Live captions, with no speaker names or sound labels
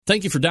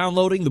Thank you for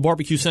downloading the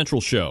Barbecue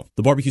Central Show.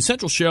 The Barbecue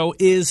Central Show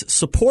is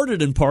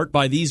supported in part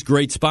by these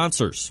great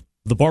sponsors.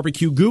 The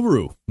Barbecue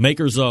Guru,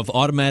 makers of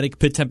automatic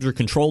pit temperature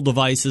control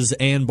devices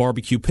and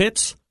barbecue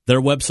pits.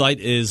 Their website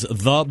is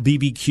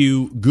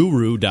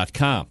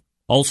thebbqguru.com.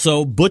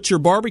 Also, Butcher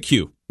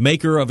Barbecue,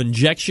 maker of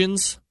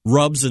injections,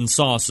 rubs, and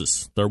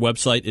sauces. Their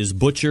website is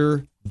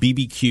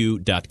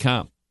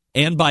butcherbbq.com.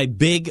 And by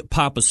Big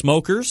Papa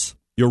Smokers,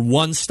 your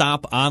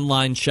one-stop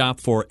online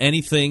shop for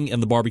anything in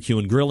the barbecue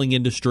and grilling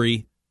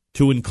industry,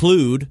 to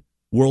include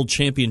World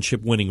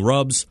Championship winning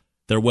rubs.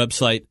 Their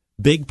website,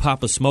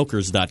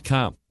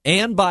 bigpapasmokers.com.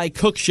 And by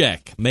Cook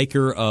Shack,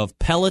 maker of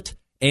pellet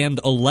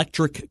and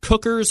electric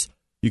cookers.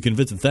 You can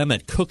visit them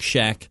at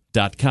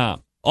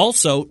cookshack.com.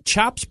 Also,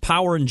 Chops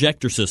Power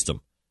Injector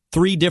System.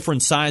 3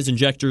 different size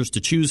injectors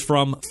to choose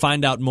from.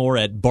 Find out more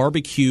at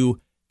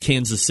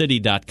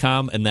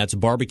barbecuekansascity.com, and that's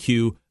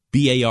barbecue,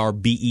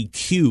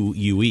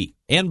 BARBEQUE.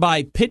 And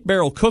by Pit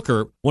Barrel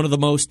Cooker, one of the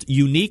most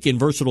unique and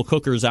versatile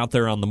cookers out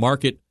there on the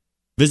market.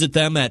 Visit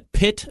them at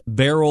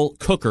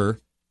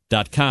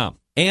pitbarrelcooker.com.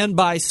 And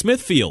by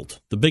Smithfield,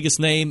 the biggest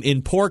name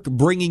in pork,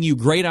 bringing you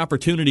great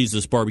opportunities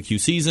this barbecue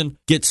season.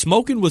 Get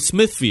smoking with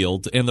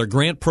Smithfield and their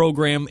grant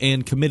program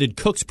and committed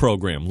cooks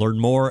program. Learn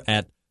more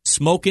at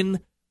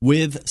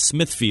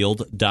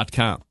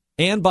smokinwithsmithfield.com.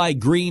 And by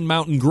Green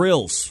Mountain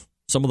Grills,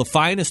 some of the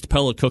finest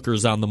pellet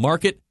cookers on the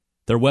market.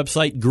 Their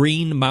website,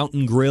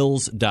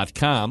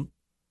 greenmountaingrills.com.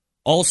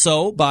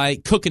 Also by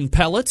Cookin'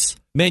 Pellets,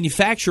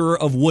 manufacturer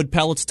of wood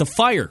pellets to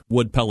fire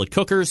wood pellet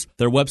cookers.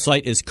 Their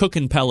website is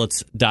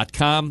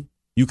cookinpellets.com.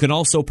 You can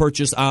also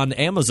purchase on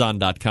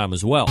Amazon.com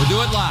as well. We'll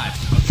do it live.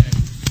 Okay.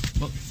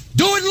 Well,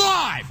 do it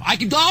live.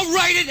 I'll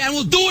write it and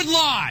we'll do it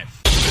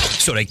live.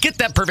 So to get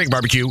that perfect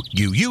barbecue,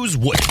 you use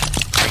wood.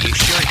 Are you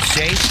sure it's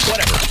safe?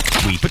 Whatever.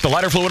 We put the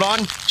lighter fluid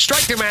on,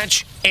 strike the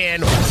match,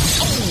 and...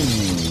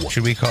 Oh!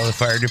 Should we call the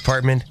fire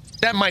department?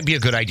 That might be a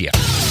good idea.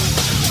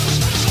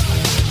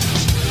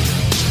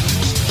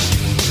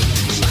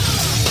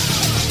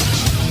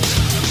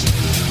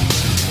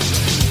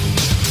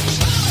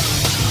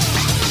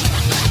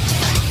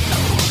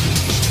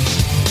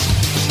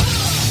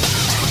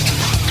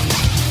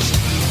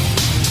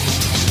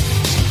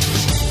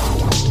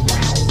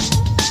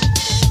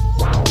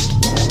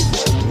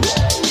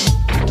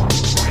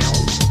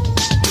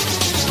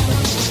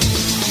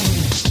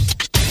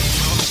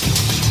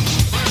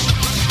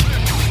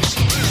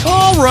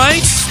 All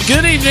right,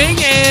 good evening,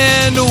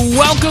 and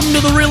welcome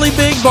to the Really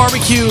Big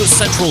Barbecue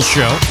Central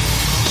Show.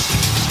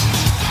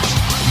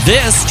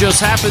 This just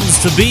happens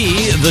to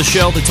be the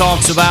show that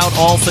talks about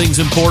all things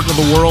important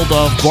in the world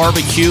of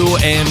barbecue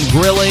and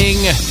grilling.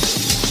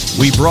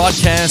 We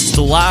broadcast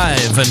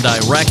live and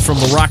direct from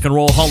the Rock and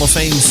Roll Hall of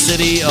Fame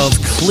city of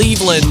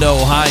Cleveland,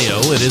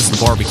 Ohio. It is the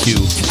barbecue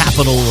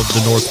capital of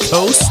the North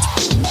Coast.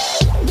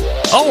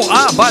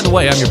 By the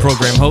way, I'm your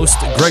program host,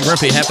 Greg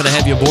Rempe. Happy to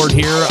have you aboard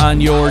here on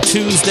your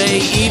Tuesday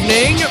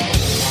evening.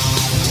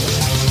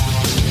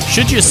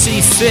 Should you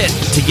see fit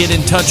to get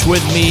in touch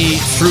with me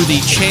through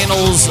the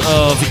channels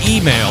of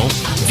email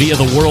via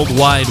the World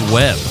Wide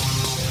Web,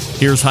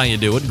 here's how you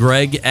do it.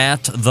 Greg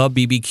at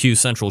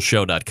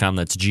thebbqcentralshow.com.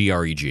 That's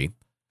Greg.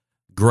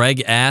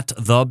 Greg at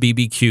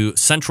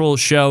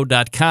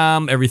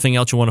thebbqcentralshow.com. Everything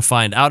else you want to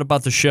find out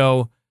about the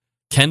show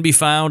can be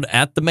found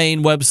at the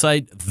main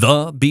website,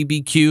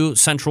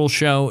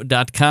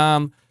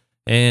 thebbqcentralshow.com.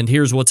 And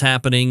here's what's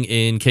happening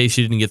in case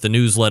you didn't get the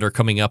newsletter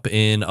coming up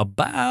in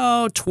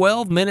about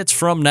 12 minutes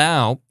from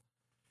now.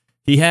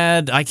 He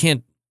had, I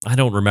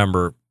don't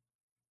remember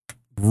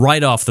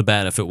right off the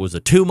bat if it was a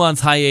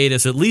 2-month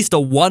hiatus, at least a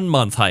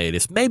 1-month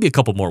hiatus, maybe a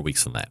couple more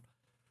weeks than that.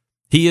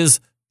 He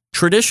is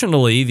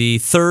traditionally the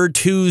third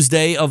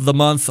Tuesday of the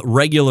month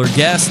regular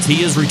guest.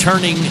 He is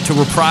returning to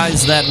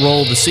reprise that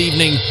role this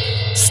evening.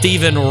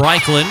 Stephen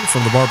Raichlen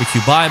from the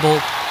Barbecue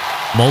Bible,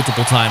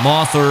 multiple-time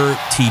author,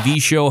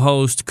 TV show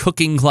host,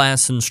 cooking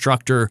class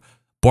instructor,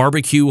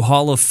 Barbecue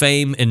Hall of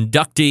Fame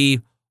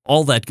inductee,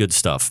 all that good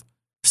stuff.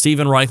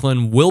 Stephen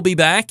Raichlen will be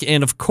back,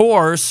 and of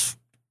course,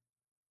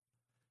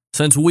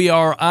 since we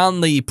are on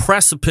the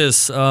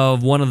precipice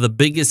of one of the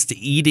biggest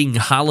eating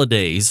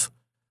holidays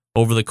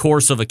over the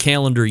course of a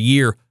calendar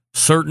year,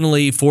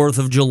 certainly 4th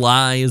of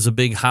July is a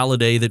big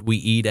holiday that we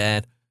eat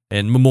at,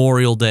 and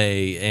Memorial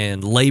Day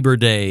and Labor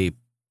Day,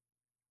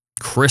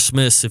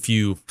 Christmas if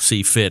you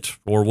see fit,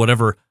 or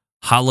whatever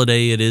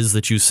holiday it is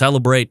that you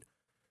celebrate.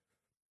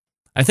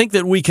 I think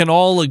that we can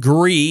all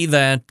agree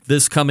that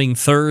this coming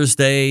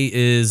Thursday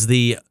is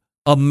the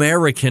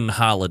American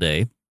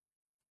holiday.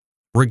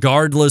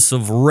 Regardless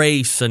of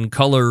race and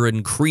color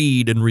and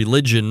creed and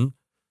religion,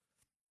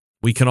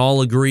 we can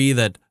all agree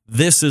that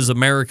this is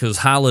America's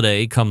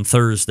holiday come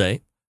Thursday,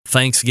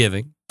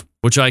 Thanksgiving,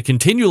 which I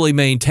continually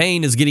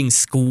maintain is getting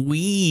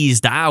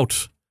squeezed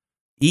out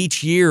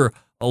each year.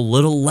 A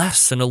little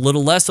less and a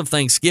little less of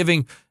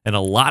Thanksgiving and a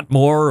lot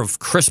more of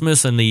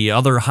Christmas and the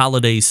other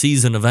holiday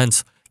season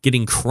events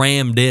getting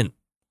crammed in.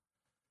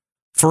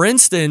 For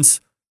instance,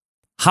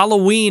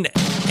 Halloween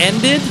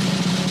ended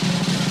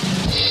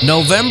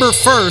November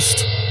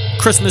 1st.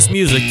 Christmas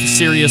music,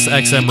 Sirius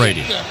XM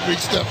Radio. Big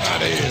stuff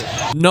out of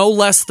here. No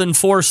less than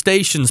 4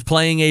 stations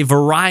playing a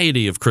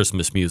variety of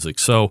Christmas music.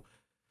 So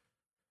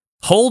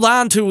hold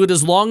on to it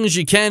as long as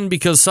you can,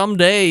 because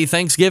someday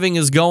Thanksgiving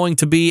is going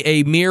to be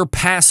a mere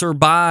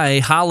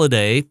passerby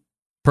holiday,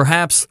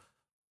 perhaps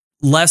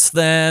less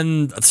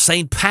than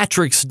St.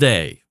 Patrick's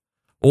Day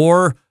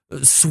or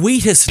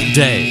Sweetest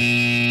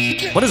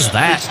Day. What is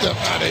that? Big stuff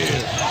out of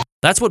here.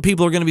 That's what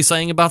people are going to be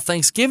saying about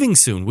Thanksgiving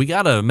soon. We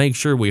got to make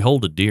sure we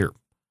hold it dear.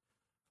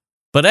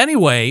 But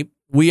anyway,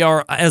 we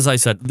are, as I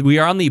said, we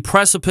are on the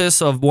precipice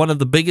of one of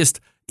the biggest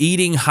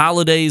eating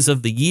holidays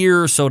of the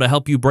year. So to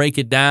help you break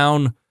it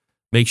down,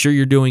 make sure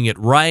you're doing it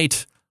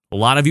right. A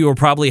lot of you are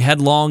probably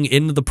headlong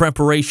into the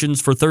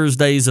preparations for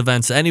Thursday's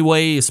events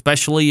anyway,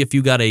 especially if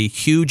you got a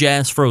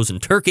huge-ass frozen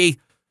turkey.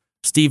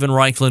 Stephen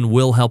Raichlen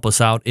will help us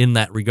out in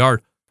that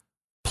regard.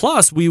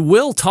 Plus, we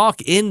will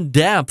talk in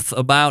depth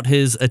about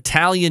his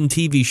Italian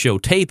TV show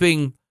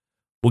taping.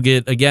 We'll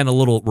get, again, a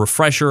little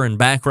refresher and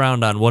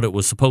background on what it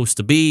was supposed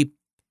to be.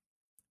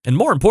 And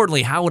more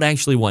importantly, how it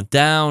actually went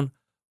down,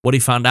 what he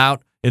found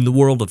out in the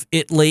world of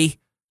Italy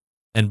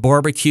and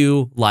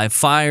barbecue, live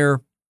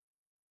fire.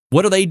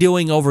 What are they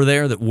doing over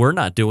there that we're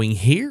not doing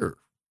here?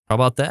 How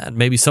about that?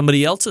 Maybe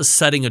somebody else is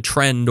setting a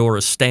trend or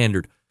a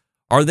standard.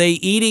 Are they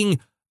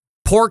eating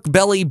pork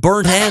belly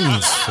burnt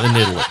ends in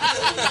Italy?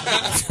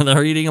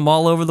 They're eating them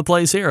all over the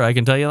place here, I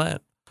can tell you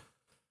that.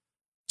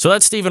 So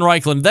that's Stephen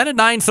Raichlen. Then at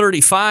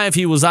 9:35,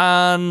 he was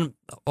on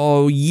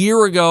a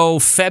year ago,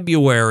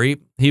 February.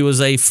 He was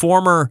a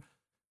former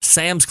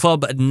Sam's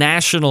Club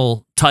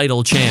national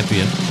title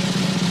champion.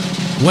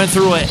 Went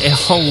through a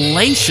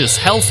hellacious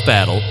health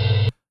battle,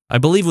 I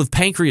believe with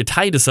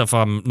pancreatitis, if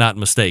I'm not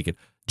mistaken.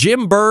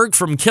 Jim Berg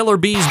from Killer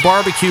Bs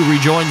BBQ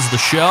rejoins the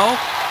show.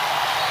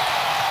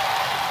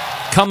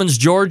 Cummins,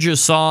 Georgia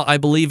saw, I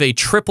believe, a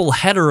triple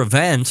header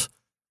event,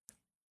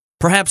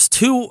 perhaps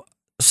 2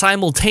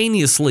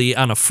 simultaneously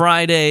on a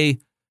Friday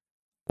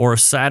or a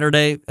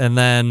Saturday, and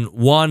then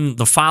 1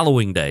 the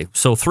following day.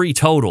 So 3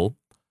 total.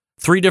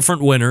 3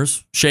 different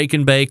winners. Shake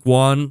and Bake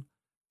won.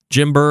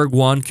 Jim Berg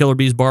won, Killer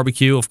Bs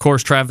BBQ. Of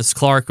course, Travis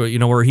Clark,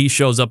 where he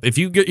shows up. If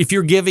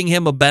you're giving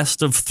him a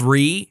best of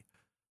 3,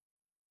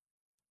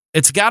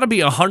 it's got to be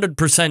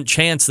 100%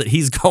 chance that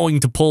he's going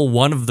to pull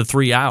one of the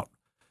 3 out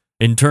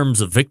in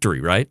terms of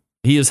victory, right?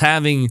 He is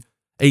having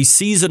a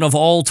season of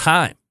all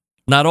time.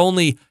 Not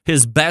only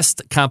his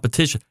best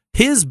competition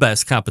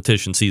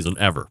season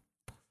ever,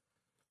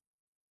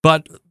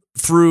 but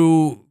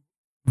through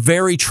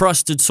very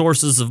trusted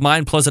sources of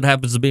mine, plus it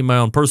happens to be my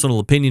own personal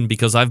opinion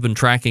because I've been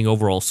tracking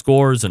overall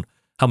scores and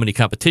how many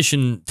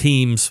competition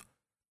teams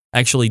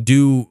actually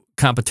do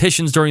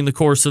competitions during the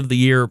course of the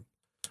year.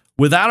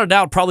 Without a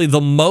doubt, probably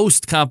the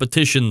most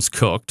competitions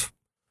cooked.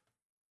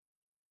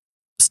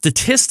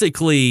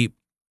 Statistically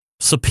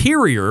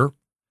superior.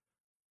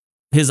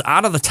 His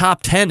out of the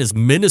top 10 is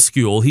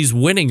minuscule. He's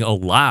winning a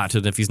lot,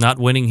 and if he's not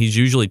winning, he's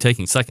usually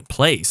taking second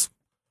place.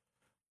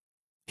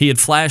 He had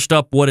flashed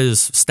up what his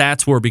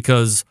stats were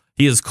because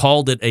he has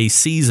called it a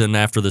season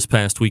after this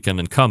past weekend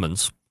in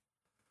Cummins.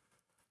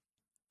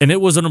 And it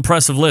was an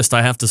impressive list,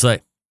 I have to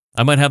say.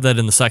 I might have that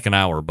in the second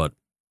hour, but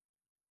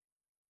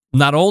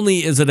not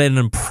only is it an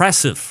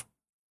impressive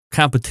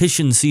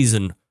competition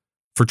season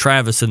for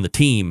Travis and the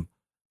team,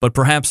 but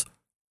perhaps,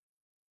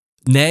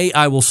 nay,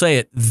 I will say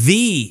it,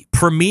 the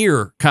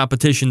premier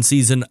competition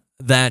season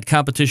that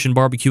Competition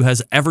Barbecue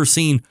has ever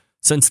seen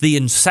since the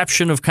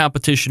inception of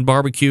Competition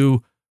Barbecue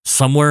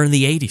somewhere in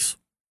the 80s.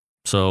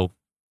 So,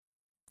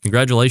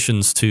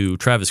 congratulations to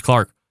Travis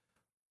Clark.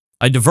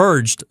 I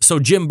diverged, so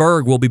Jim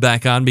Berg will be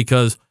back on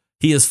because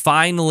he has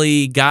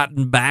finally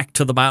gotten back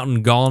to the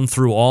mountain, gone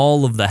through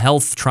all of the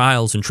health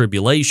trials and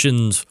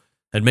tribulations,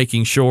 and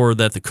making sure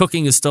that the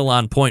cooking is still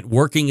on point,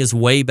 working his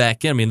way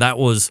back in. I mean, that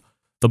was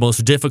the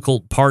most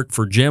difficult part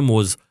for Jim,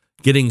 was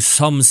getting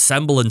some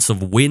semblance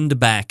of wind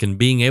back and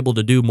being able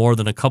to do more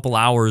than a couple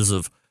hours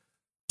of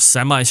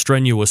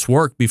semi-strenuous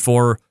work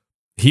before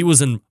he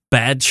was in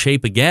bad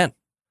shape again.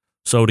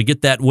 So to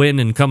get that win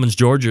in Cummins,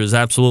 Georgia is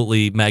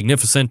absolutely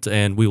magnificent,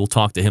 and we will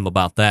talk to him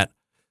about that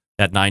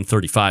at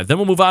 9:35. Then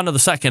we'll move on to the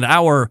second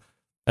hour.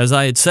 As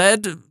I had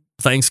said,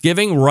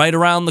 Thanksgiving right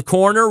around the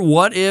corner.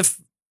 What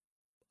if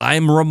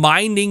I'm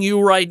reminding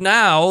you right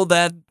now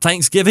that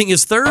Thanksgiving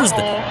is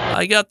Thursday?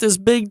 I got this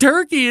big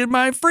turkey in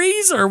my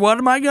freezer. What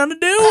am I going to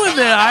do with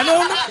it? I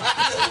don't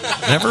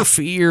know. Never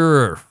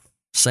fear.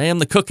 Sam,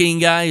 the cooking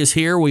guy, is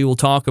here. We will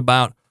talk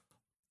about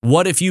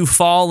what if you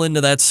fall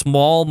into that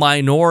small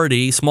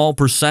minority, small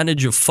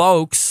percentage of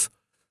folks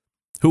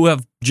who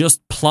have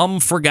just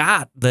plumb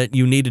forgot that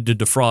you needed to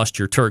defrost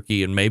your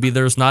turkey, and maybe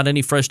there's not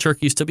any fresh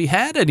turkeys to be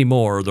had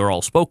anymore, or they're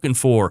all spoken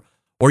for,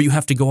 or you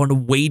have to go on a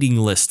waiting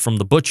list from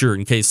the butcher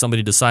in case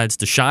somebody decides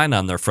to shine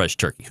on their fresh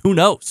turkey. Who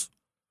knows?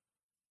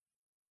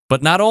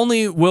 But not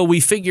only will we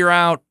figure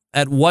out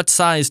at what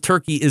size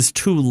turkey is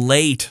too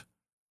late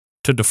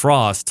to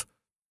defrost,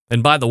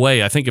 and by the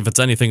way, I think if it's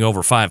anything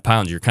over 5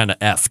 pounds, you're kind of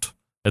effed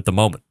at the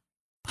moment.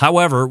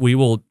 However, we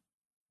will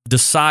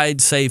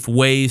decide safe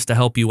ways to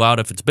help you out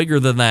if it's bigger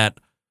than that.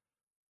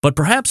 But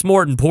perhaps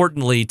more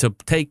importantly, to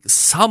take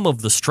some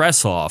of the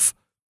stress off,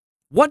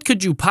 what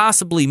could you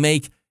possibly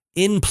make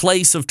in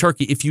place of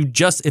turkey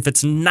if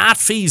it's not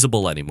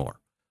feasible anymore?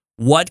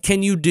 What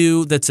can you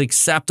do that's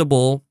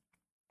acceptable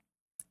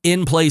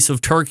in place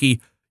of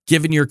turkey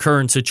given your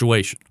current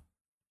situation?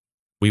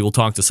 We will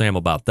talk to Sam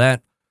about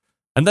that.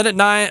 And then at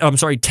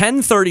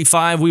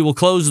 10:35, we will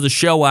close the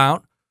show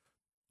out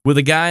with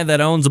a guy that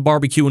owns a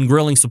barbecue and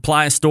grilling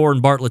supply store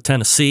in Bartlett,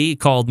 Tennessee,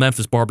 called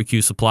Memphis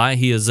Barbecue Supply.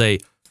 He is a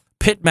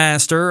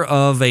pitmaster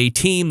of a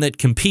team that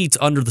competes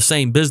under the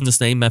same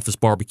business name, Memphis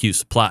Barbecue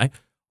Supply.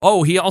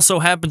 Oh, he also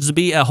happens to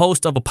be a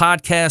host of a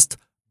podcast,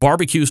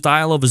 barbecue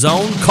style of his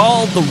own,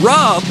 called The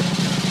Rub.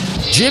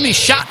 Jimmy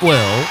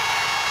Shotwell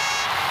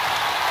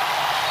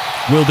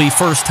will be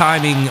first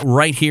timing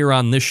right here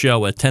on this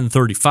show at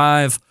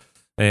 10:35.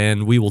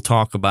 And we will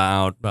talk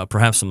about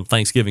perhaps some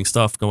Thanksgiving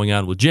stuff going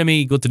on with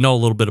Jimmy. Good to know a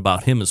little bit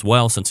about him as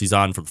well since he's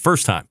on for the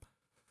first time.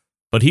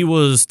 But he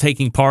was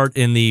taking part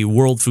in the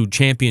World Food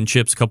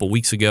Championships a couple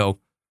weeks ago,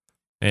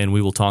 and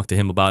we will talk to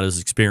him about his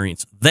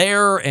experience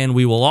there. And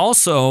we will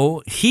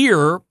also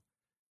hear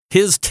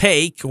his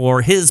take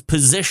or his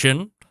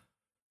position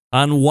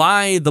on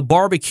why the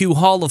Barbecue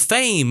Hall of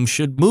Fame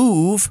should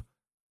move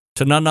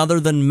to none other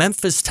than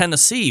Memphis,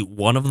 Tennessee,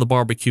 one of the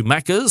barbecue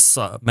meccas.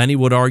 Many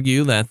would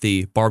argue that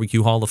the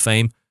Barbecue Hall of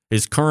Fame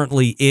is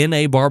currently in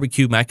a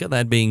barbecue mecca,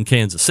 that being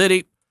Kansas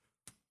City.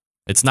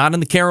 It's not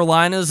in the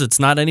Carolinas. It's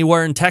not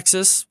anywhere in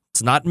Texas.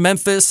 It's not in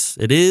Memphis.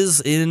 It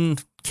is in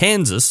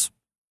Kansas,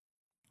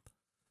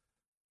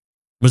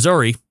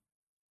 Missouri,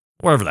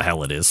 wherever the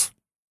hell it is.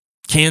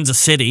 Kansas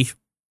City.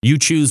 You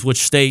choose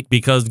which state,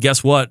 because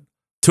guess what?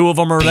 Two of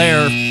them are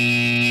there.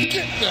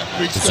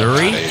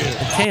 Missouri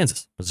and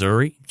Kansas.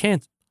 Missouri and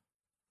Kansas.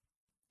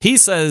 He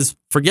says,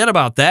 forget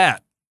about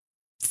that.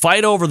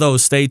 Fight over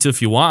those states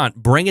if you want.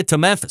 Bring it to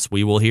Memphis.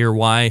 We will hear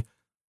why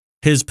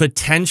his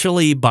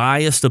potentially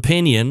biased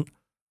opinion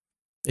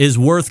is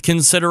worth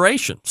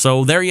consideration.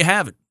 So there you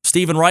have it.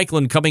 Stephen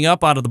Raichlen coming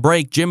up out of the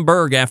break. Jim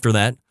Burg after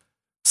that.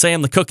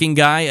 Sam the cooking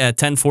guy at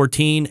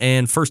 10:14.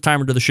 And first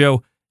timer to the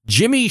show,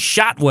 Jimmy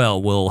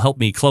Shotwell, will help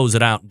me close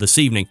it out this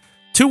evening.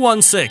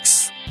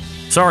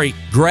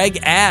 Greg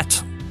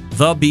at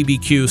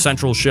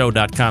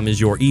thebbqcentralshow.com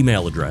is your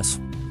email address.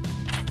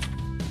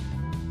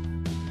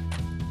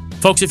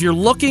 Folks, if you're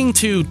looking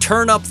to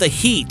turn up the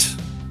heat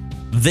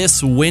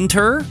this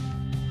winter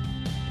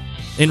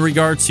in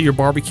regards to your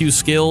barbecue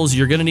skills,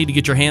 you're going to need to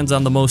get your hands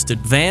on the most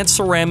advanced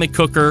ceramic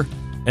cooker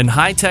and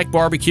high-tech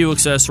barbecue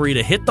accessory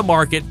to hit the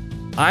market.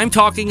 I'm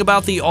talking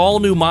about the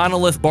all-new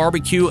Monolith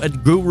Barbecue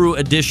Guru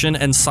Edition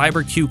and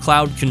CyberQ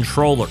Cloud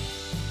Controller.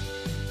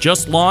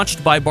 Just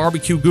launched by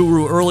Barbecue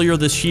Guru earlier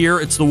this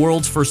year, it's the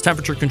world's first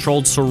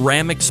temperature-controlled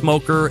ceramic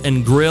smoker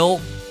and grill.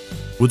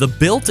 With a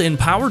built-in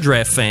power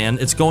draft fan,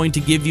 it's going to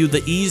give you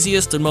the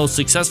easiest and most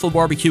successful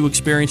barbecue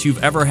experience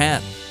you've ever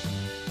had.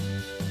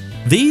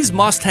 These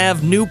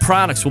must-have new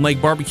products will make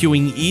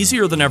barbecuing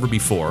easier than ever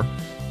before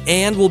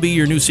and will be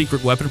your new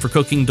secret weapon for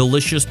cooking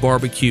delicious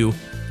barbecue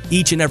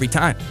each and every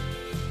time.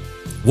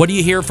 What do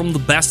you hear from the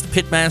best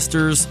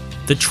pitmasters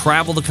that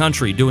travel the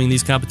country doing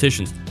these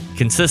competitions?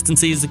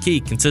 Consistency is the key.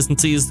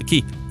 Consistency is the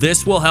key.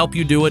 This will help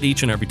you do it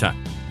each and every time.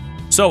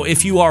 So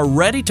if you are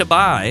ready to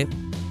buy,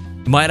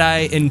 might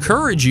I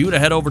encourage you to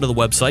head over to the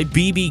website,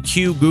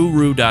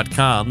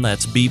 bbqguru.com.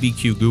 That's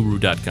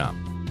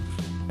bbqguru.com.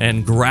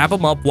 And grab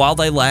them up while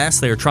they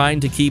last. They're trying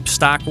to keep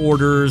stock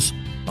orders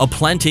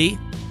aplenty,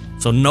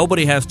 so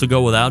nobody has to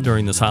go without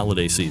during this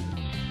holiday season.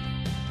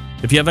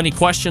 If you have any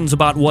questions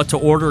about what to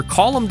order,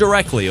 call them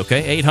directly,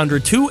 okay?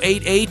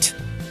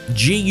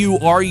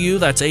 800-288-GURU.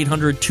 That's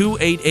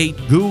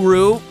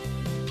 800-288-GURU.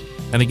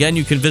 And again,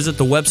 you can visit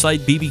the website,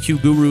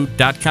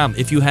 bbqguru.com.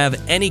 If you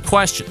have any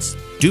questions,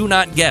 do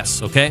not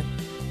guess, okay?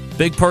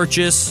 Big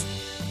purchase.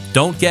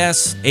 Don't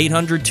guess.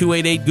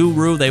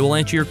 800-288-GURU. They will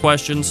answer your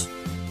questions.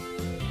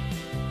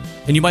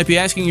 And you might be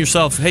asking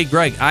yourself, hey,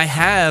 Greg, I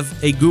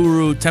have a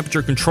Guru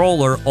temperature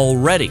controller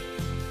already.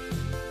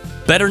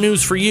 Better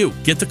news for you.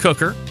 Get the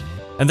cooker,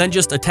 and then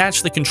just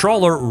attach the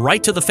controller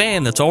right to the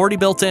fan that's already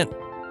built in.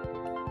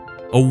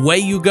 Away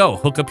you go.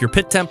 Hook up your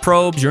pit temp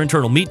probes, your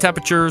internal meat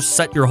temperatures,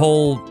 set your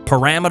whole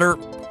parameter.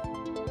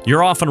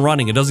 You're off and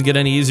running. It doesn't get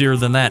any easier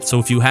than that. So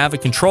if you have a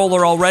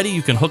controller already,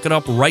 you can hook it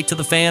up right to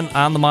the fan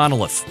on the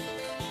Monolith.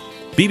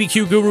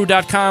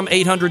 bbqguru.com,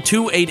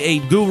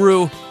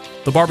 800-288-GURU.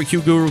 The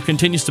Barbecue Guru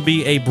continues to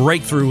be a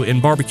breakthrough in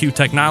barbecue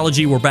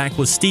technology. We're back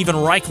with Stephen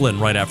Raichlen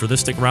right after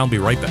this. Stick around. Be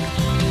right back.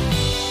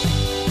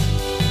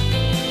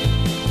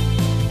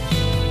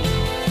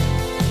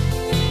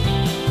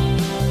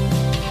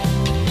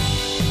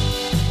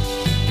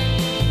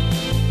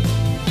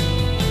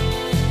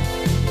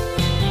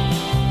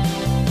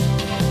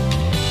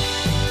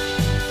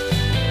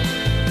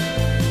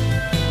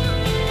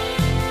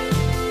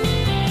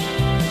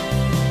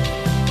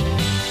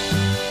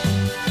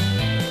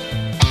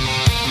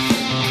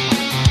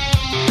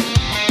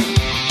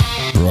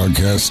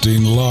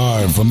 Broadcasting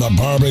live from the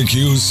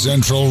Barbecue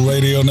Central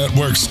Radio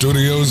Network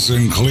studios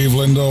in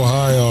Cleveland,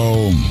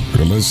 Ohio.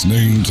 You're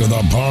listening to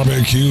the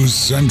Barbecue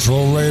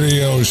Central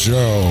Radio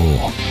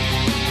Show.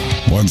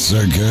 Once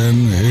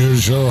again,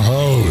 here's your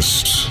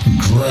host,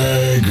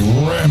 Greg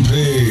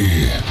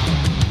Rempe.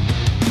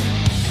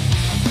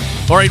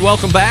 All right,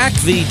 welcome back.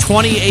 The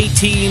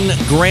 2018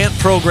 grant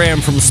program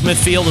from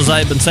Smithfield, as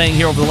I've been saying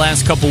here over the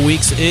last couple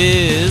weeks,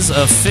 is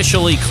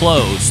officially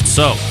closed.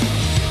 So,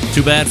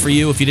 too bad for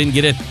you if you didn't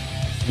get it.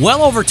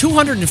 Well over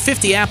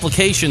 250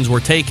 applications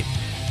were taken.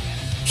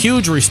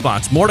 Huge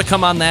response. More to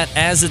come on that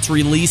as it's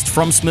released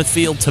from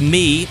Smithfield to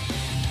me.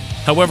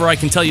 However, I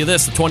can tell you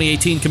this, the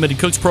 2018 Committed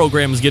Cooks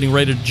program is getting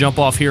ready to jump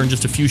off here in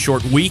just a few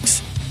short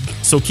weeks.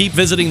 So keep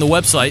visiting the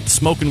website,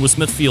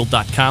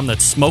 smokinwithsmithfield.com.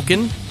 That's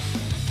smokin',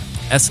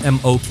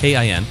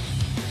 S-M-O-K-I-N,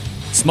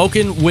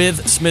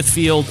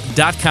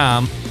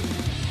 smokinwithsmithfield.com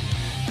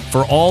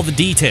for all the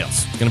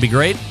details. It's going to be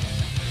great.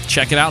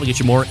 Check it out. I'll get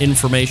you more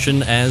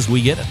information as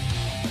we get it.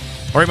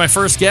 All right, my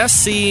first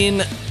guest,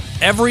 seen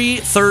every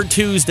third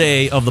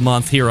Tuesday of the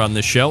month here on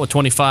this show, a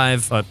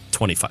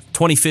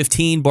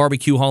 2015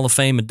 Barbecue Hall of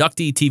Fame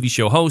inductee, TV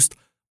show host,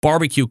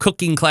 barbecue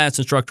cooking class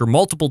instructor,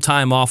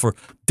 multiple-time author,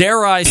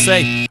 dare I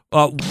say,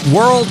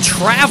 world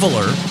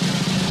traveler,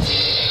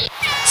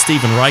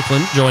 Stephen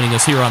Raichlen, joining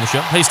us here on the show.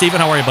 Hey, Stephen,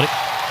 how are you, buddy?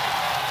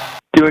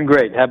 Doing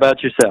great. How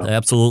about yourself?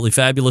 Absolutely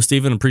fabulous,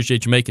 Stephen.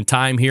 Appreciate you making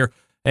time here.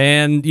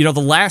 And, you know,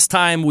 the last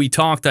time we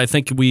talked, I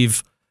think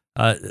we've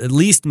at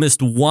least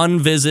missed one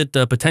visit,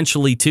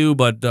 potentially two,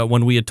 but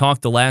when we had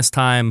talked the last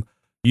time,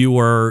 you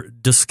were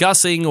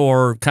discussing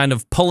or kind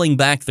of pulling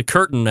back the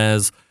curtain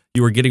as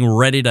you were getting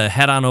ready to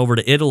head on over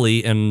to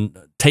Italy and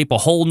tape a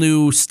whole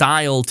new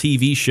style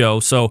TV show.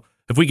 So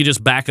if we could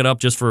just back it up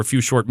just for a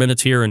few short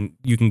minutes here and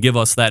you can give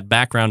us that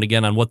background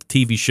again on what the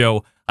TV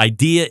show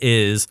idea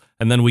is,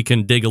 and then we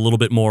can dig a little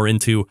bit more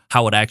into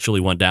how it actually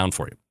went down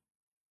for you.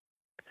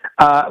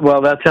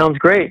 Well, that sounds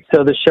great.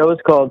 So the show is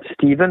called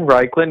Stephen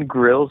Raichlen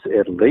Grills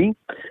Italy.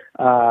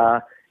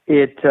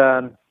 It's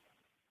a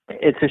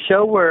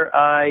show where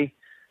I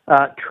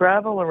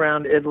travel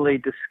around Italy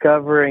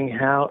discovering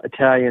how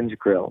Italians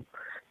grill.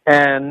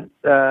 And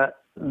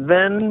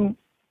then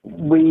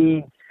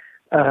we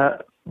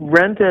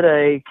rented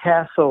a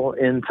castle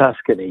in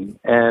Tuscany,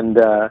 and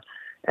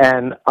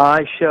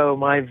I show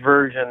my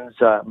versions,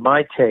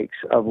 my takes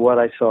of what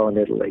I saw in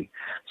Italy.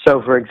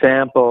 So, for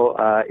example,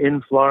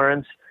 in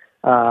Florence,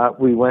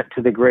 we went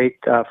to the great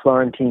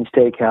Florentine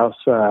steakhouse,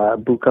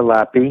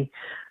 Bucalapi.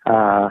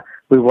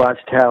 We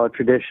watched how a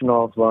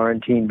traditional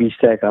Florentine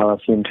beefsteak alla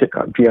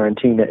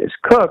Fiorentina is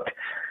cooked.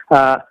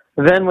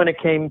 Then when it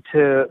came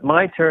to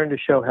my turn to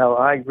show how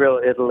I grill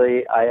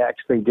Italy, I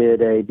actually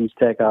did a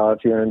beefsteak alla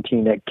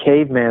Fiorentina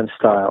caveman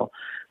style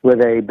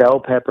with a bell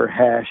pepper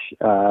hash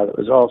that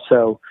was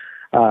also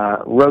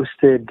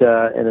roasted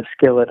in a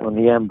skillet on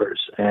the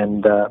embers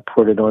and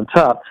poured it on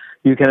top.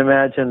 You can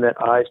imagine that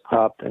eyes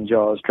popped and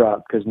jaws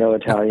dropped because no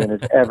Italian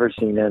has ever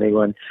seen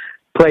anyone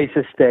place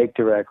a steak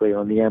directly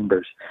on the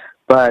embers.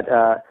 But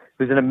it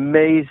was an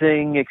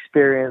amazing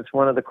experience,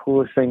 one of the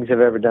coolest things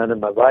I've ever done in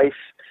my life.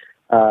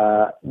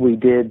 We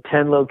did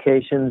 10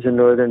 locations in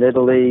northern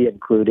Italy,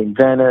 including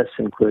Venice,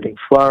 including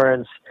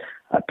Florence,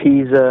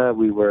 Pisa.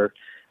 We were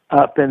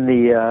up in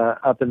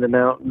the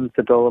mountains,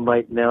 the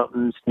Dolomite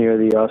Mountains near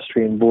the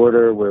Austrian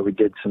border, where we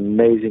did some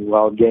amazing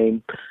wild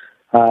game.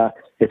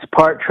 It's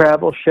part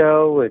travel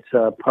show, it's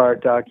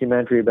part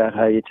documentary about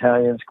how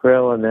Italians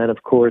grill, and then,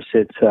 of course,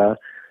 it's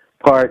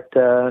part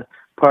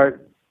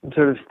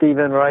sort of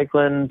Stephen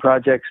Raichlen,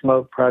 Project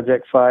Smoke,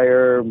 Project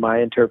Fire, my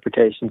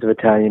interpretations of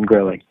Italian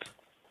grilling.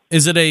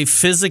 Is it a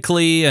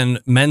physically and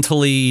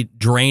mentally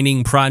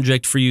draining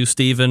project for you,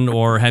 Stephen,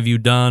 or have you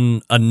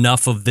done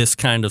enough of this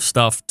kind of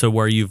stuff to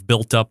where you've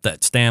built up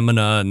that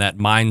stamina and that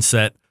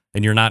mindset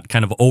and you're not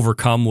kind of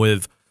overcome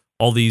with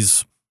all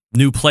these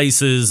new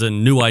places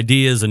and new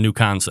ideas and new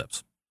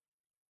concepts?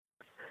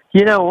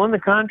 You know, on the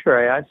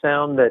contrary, I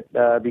found that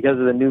because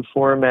of the new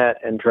format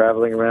and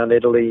traveling around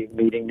Italy,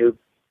 meeting new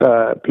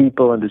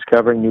people and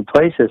discovering new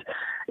places,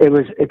 it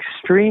was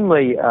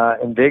extremely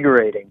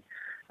invigorating.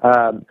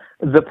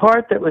 The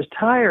part that was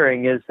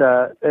tiring is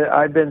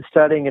I've been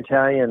studying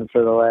Italian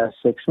for the last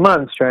 6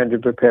 months trying to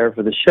prepare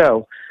for the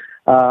show.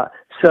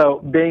 So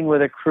being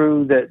with a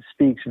crew that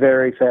speaks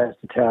very fast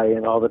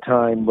Italian all the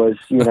time was,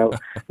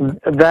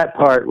 that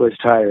part was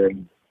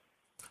tiring.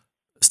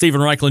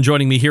 Stephen Raichlen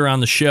joining me here on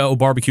the show,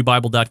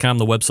 barbecuebible.com,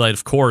 the website,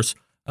 of course.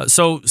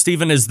 So,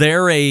 Stephen, is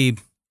there a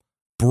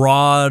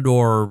broad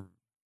or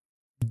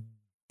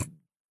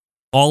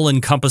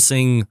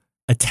all-encompassing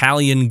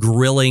Italian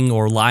grilling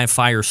or live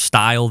fire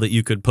style that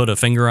you could put a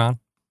finger on?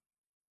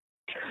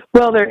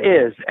 Well,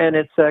 there is, and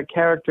it's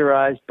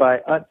characterized by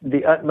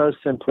the utmost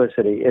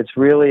simplicity. It's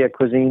really a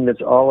cuisine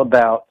that's all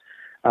about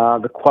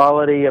the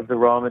quality of the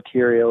raw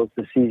materials,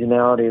 the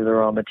seasonality of the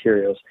raw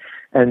materials,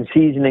 and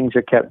seasonings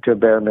are kept to a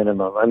bare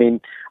minimum. I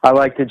mean, I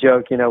like to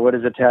joke, what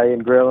is Italian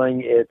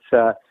grilling? It's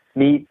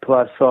meat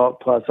plus salt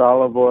plus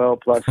olive oil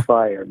plus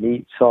fire.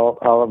 Meat, salt,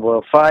 olive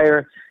oil,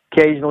 fire.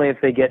 occasionally, if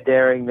they get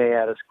daring, they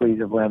add a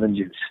squeeze of lemon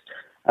juice.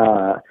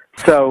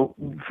 So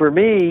for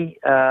me,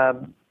 as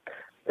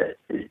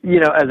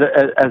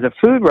a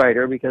food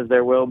writer, because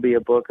there will be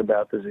a book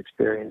about this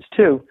experience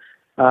too,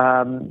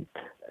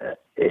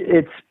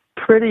 it's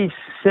pretty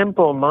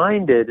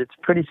simple-minded. It's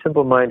pretty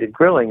simple-minded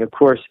grilling. Of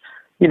course,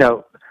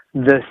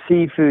 the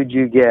seafood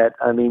you get,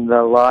 I mean,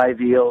 the live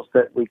eels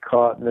that we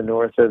caught in the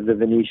north of the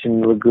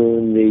Venetian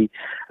Lagoon, the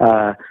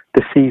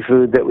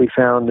seafood that we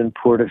found in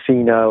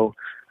Portofino,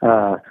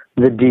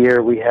 the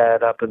deer we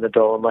had up in the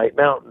Dolomite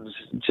Mountains,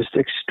 just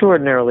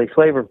extraordinarily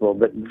flavorful,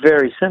 but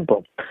very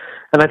simple.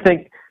 And I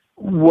think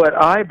what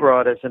I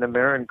brought as an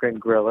American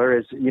griller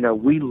is,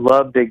 we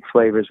love big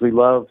flavors. We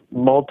love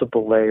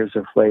multiple layers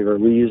of flavor.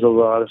 We use a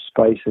lot of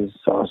spices,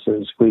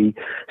 sauces. We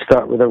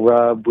start with a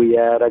rub. We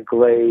add a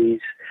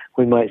glaze.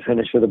 We might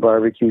finish with a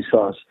barbecue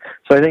sauce.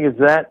 So I think it's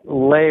that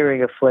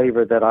layering of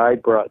flavor that I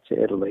brought to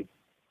Italy.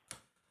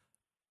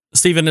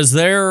 Stephen, is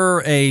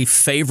there a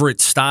favorite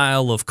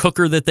style of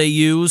cooker that they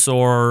use,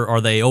 or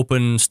are they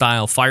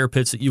open-style fire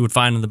pits that you would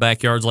find in the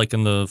backyards like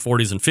in the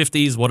 40s and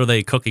 50s? What are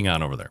they cooking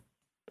on over there?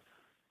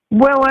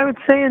 Well, I would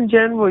say in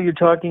general you're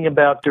talking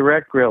about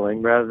direct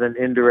grilling rather than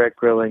indirect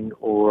grilling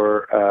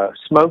or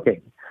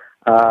smoking.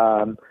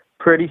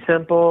 Pretty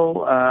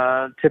simple,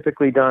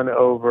 typically done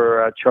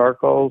over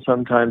charcoal,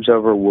 sometimes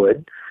over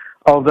wood.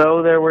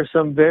 Although there were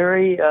some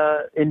very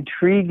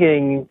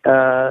intriguing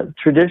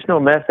traditional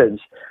methods.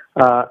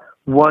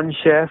 One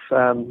chef,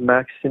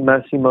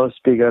 Massimo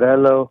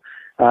Spigarello,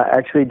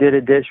 actually did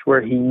a dish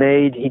where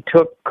he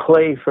took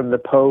clay from the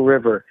Po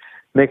River,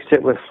 mixed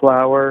it with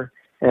flour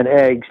and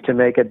eggs to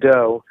make a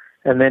dough,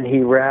 and then he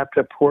wrapped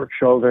a pork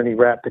shoulder and he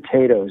wrapped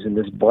potatoes in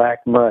this black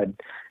mud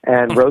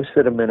and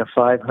roasted them in a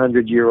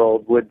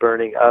 500-year-old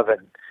wood-burning oven.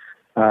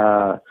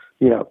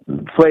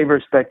 Flavor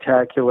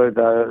spectacular,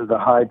 the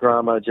high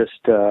drama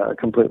just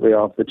completely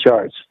off the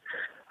charts.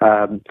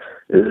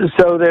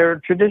 So there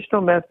are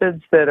traditional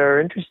methods that are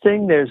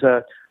interesting. There's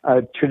a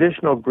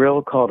traditional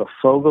grill called a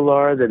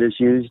fogolar that is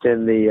used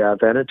in the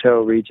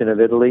Veneto region of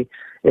Italy.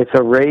 It's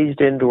a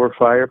raised indoor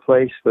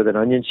fireplace with an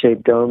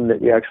onion-shaped dome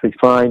that you actually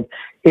find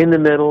in the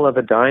middle of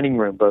a dining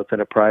room, both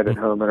in a private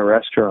home and a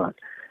restaurant.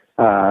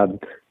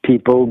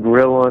 People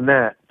grill on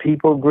that.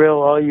 People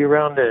grill all year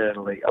round in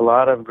Italy. A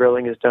lot of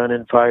grilling is done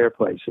in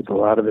fireplaces. A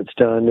lot of it's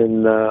done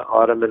in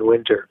autumn and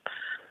winter.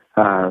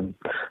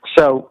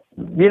 So,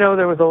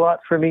 there was a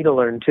lot for me to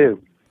learn,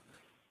 too.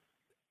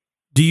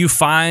 Do you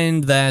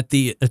find that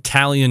the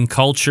Italian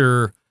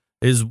culture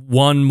is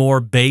one more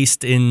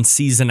based in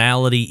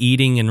seasonality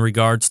eating in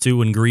regards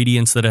to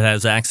ingredients that it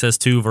has access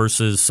to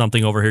versus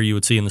something over here you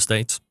would see in the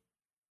States?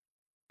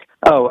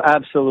 Oh,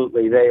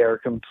 absolutely. They are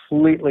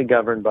completely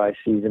governed by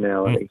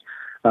seasonality.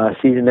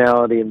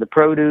 Seasonality in the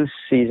produce,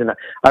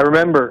 I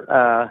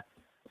remember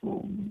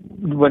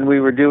when we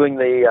were doing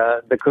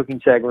the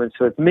cooking segments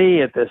with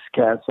me at this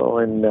castle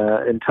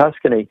in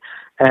Tuscany,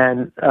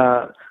 and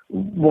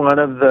one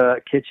of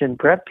the kitchen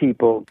prep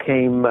people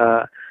came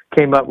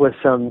up with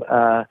some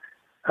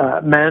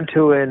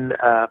Mantuan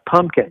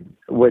pumpkin,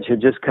 which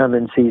had just come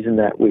in season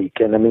that week.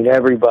 And I mean,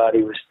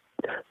 everybody was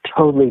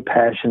totally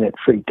passionate,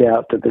 freaked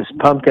out that this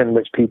pumpkin,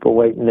 which people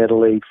wait in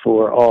Italy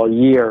for all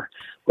year,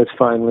 was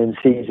finally in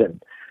season.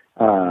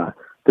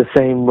 The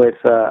same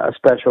with a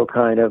special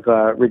kind of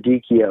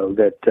radicchio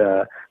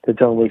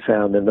that's only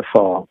found in the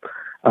fall.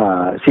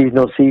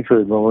 Seasonal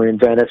seafood. When we're in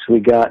Venice, we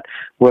got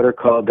what are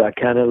called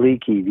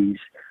canaliki, these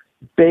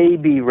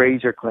baby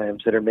razor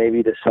clams that are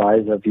maybe the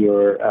size of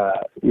your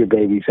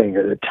baby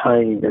finger. They're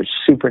tiny. They're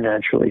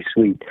supernaturally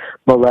sweet.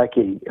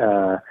 Molecki,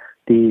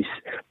 these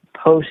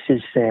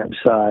postage stamp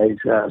size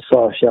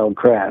soft-shelled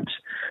crabs.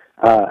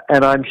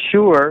 And I'm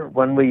sure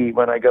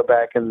when I go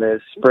back in the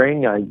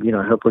spring, I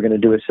hope we're going to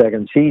do a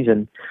second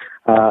season.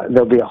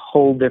 There'll be a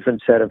whole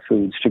different set of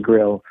foods to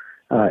grill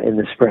in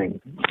the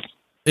spring.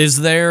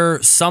 Is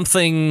there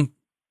something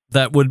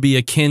that would be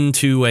akin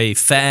to a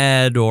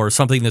fad or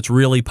something that's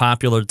really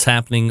popular that's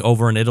happening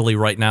over in Italy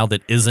right now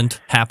that isn't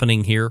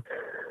happening here?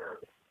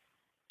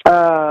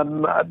 I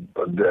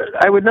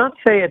would not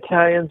say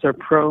Italians are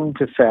prone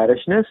to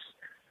faddishness.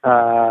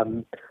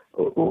 On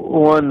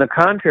the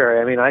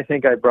contrary, I mean, I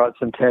think I brought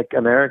some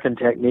American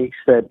techniques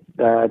that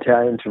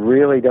Italians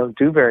really don't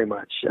do very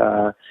much.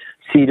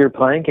 Cedar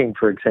planking,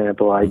 for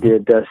example. I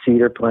did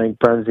cedar plank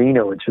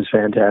branzino, which was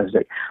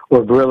fantastic.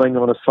 Or grilling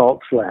on a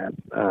salt slab.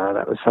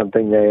 That was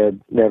something they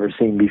had never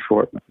seen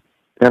before.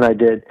 And I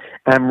did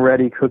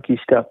amaretti cookie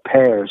stuffed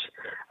pears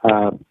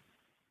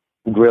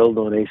grilled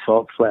on a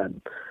salt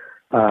slab.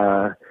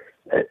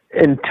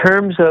 In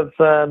terms of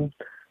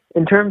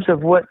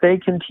what they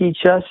can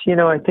teach us,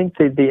 I think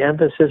the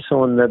emphasis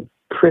on the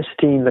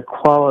pristine, the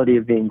quality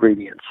of the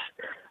ingredients.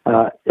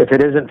 If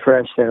it isn't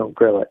fresh, they don't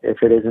grill it.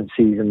 If it isn't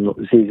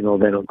seasonal,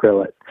 they don't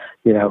grill it.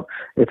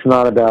 It's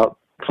not about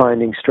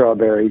finding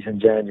strawberries in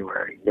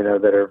January, that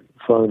are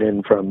flown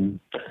in from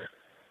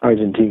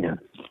Argentina.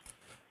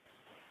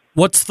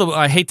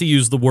 I hate to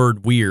use the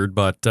word weird,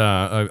 but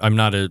I'm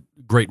not a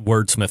great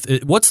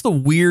wordsmith. What's the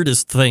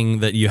weirdest thing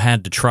that you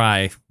had to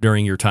try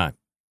during your time?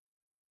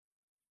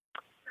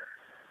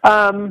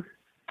 Not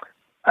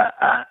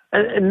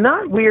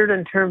weird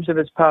in terms of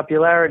its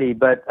popularity,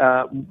 but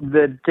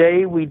the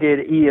day we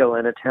did eel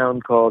in a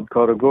town called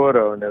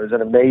Corogoro, and there was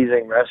an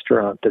amazing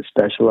restaurant that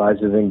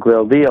specializes in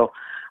grilled eel,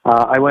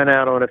 I went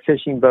out on a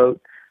fishing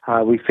boat.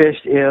 We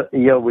fished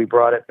eel. We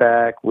brought it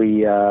back.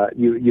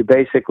 You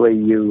basically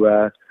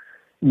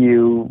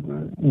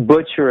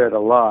butcher it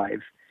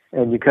alive,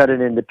 and you cut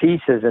it into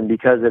pieces. And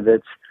because of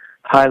its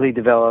highly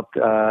developed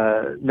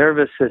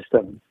nervous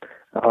system,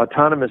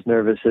 autonomous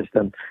nervous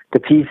system, the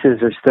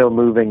pieces are still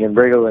moving and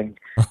wriggling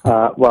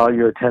while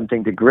you're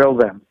attempting to grill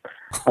them,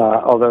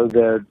 although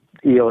the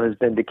eel has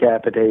been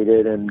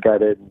decapitated and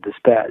gutted and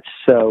dispatched.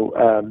 So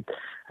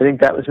I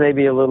think that was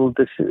maybe a little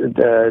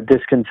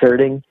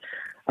disconcerting.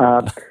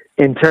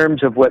 In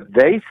terms of what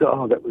they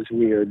saw that was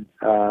weird,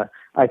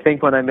 I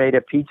think when I made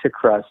a pizza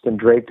crust and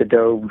draped the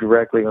dough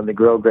directly on the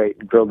grill grate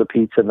and grilled the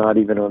pizza not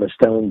even on a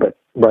stone but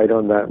right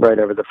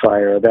over the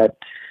fire,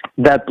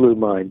 that blew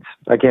minds.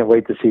 I can't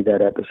wait to see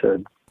that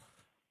episode.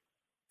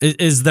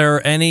 Is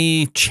there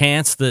any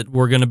chance that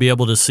we're going to be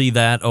able to see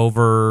that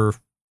over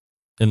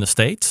in the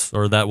States,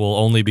 or that will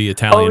only be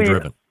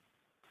Italian-driven?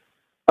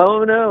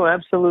 Oh, no,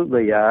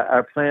 absolutely.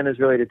 Our plan is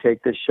really to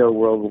take this show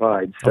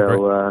worldwide,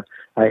 so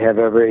I have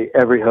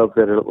every hope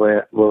that it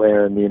will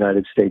air in the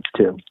United States,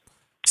 too.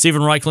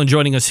 Stephen Raichlen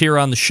joining us here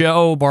on the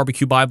show.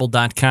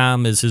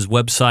 BarbecueBible.com is his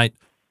website.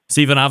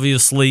 Stephen,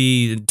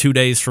 obviously, 2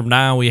 days from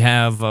now, we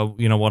have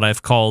what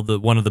I've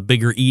called one of the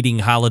bigger eating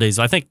holidays.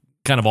 I think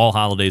kind of all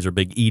holidays are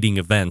big eating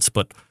events,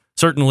 but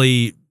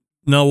certainly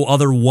no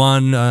other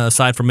one,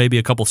 aside from maybe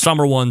a couple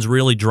summer ones,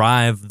 really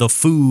drive. The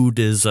food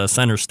is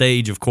center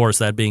stage, of course,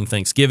 that being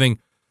Thanksgiving.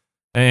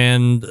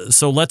 And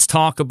so let's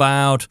talk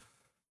about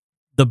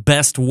the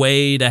best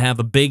way to have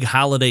a big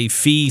holiday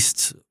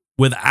feast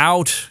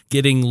without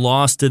getting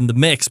lost in the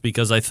mix,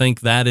 because I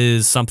think that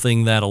is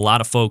something that a lot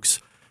of folks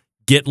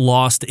get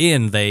lost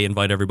in. They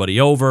invite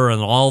everybody over,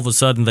 and all of a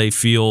sudden they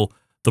feel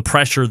the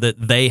pressure that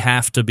they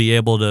have to be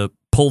able to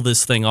pull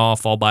this thing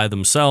off all by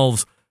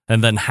themselves,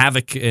 and then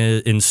havoc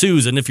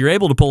ensues. And if you're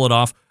able to pull it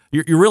off,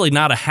 you're really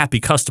not a happy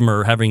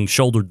customer having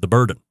shouldered the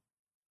burden.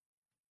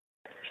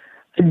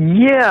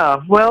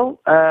 Yeah,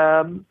 well,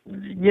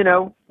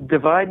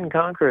 divide and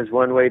conquer is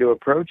one way to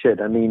approach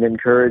it. I mean,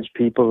 encourage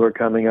people who are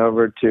coming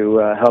over to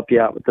help you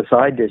out with the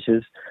side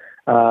dishes.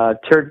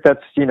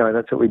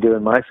 That's what we do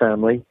in my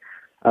family.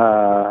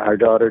 Our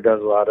daughter does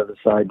a lot of the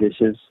side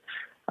dishes.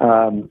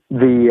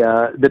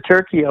 The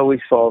turkey always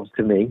falls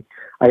to me.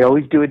 I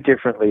always do it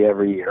differently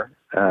every year.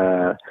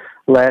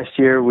 Last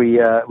year we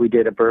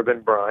did a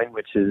bourbon brine,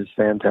 which is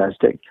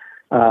fantastic.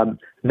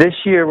 This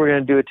year we're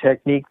going to do a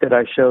technique that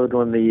I showed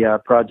on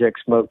the Project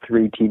Smoke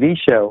 3 TV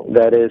show.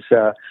 That is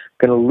going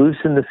to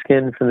loosen the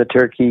skin from the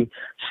turkey,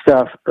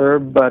 stuff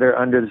herb butter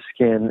under the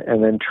skin,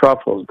 and then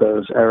truffles,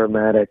 those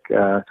aromatic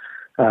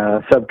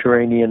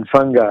subterranean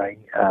fungi.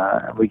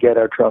 We get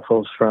our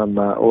truffles from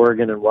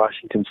Oregon and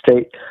Washington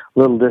State, a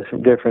little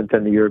different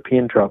than the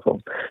European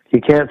truffle. If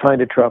you can't find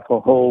a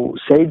truffle, whole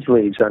sage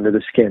leaves under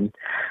the skin.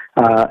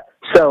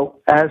 So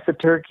as the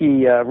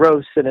turkey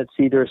roasts, and it's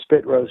either a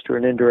spit roast or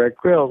an indirect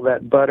grill,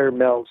 that butter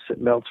melts.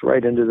 It melts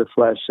right into the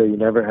flesh, so you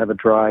never have a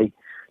dry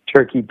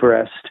turkey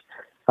breast.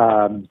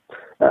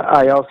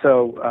 I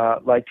also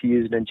like to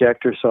use an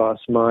injector sauce.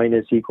 Mine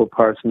is equal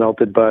parts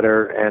melted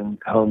butter and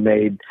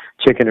homemade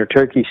chicken or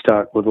turkey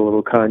stock with a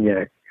little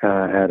cognac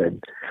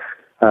added.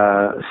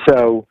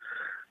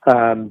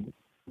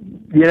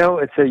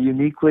 It's a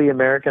uniquely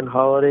American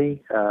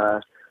holiday.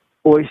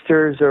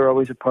 Oysters are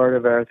always a part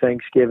of our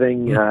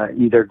Thanksgiving,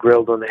 either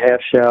grilled on the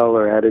half shell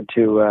or added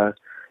to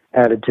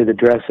the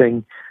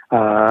dressing.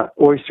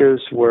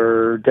 Oysters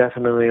were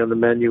definitely on the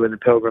menu when the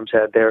Pilgrims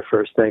had their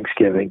first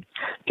Thanksgiving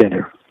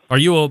dinner. Are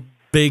you a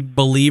big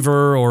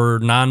believer or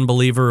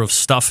non-believer of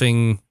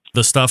stuffing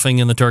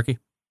in the turkey?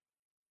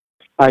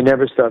 I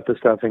never stuff the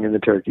stuffing in the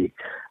turkey.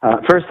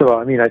 First of all,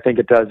 I think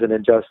it does an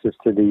injustice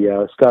to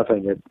the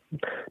stuffing. It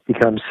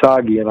becomes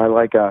soggy, and I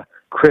like a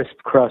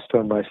crisp crust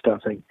on my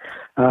stuffing.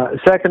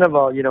 Second of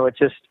all,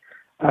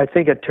 I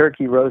think a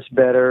turkey roasts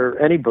better,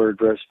 any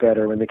bird roasts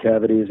better when the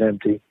cavity is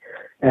empty.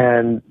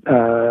 And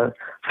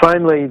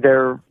finally,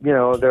 there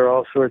are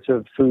all sorts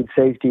of food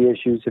safety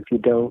issues if you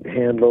don't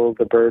handle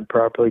the bird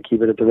properly,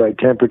 keep it at the right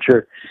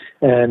temperature.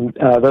 And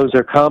those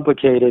are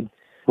complicated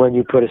when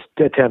you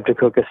attempt to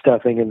cook a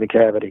stuffing in the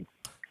cavity.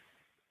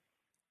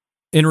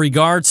 In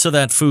regards to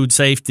that food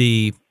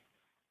safety,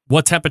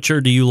 what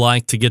temperature do you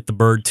like to get the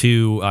bird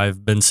to?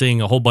 I've been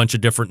seeing a whole bunch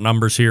of different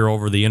numbers here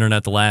over the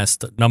internet the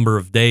last number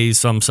of days.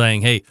 Some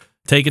saying, hey,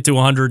 take it to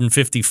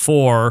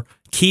 154,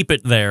 keep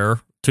it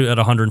there at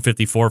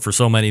 154 for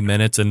so many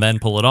minutes, and then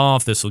pull it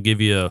off. This will give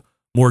you a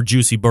more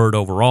juicy bird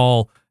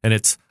overall. And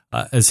it's,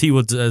 as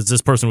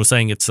this person was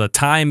saying, it's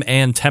time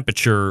and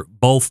temperature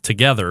both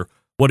together.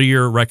 What are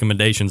your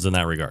recommendations in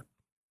that regard?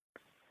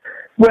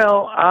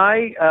 Well,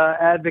 I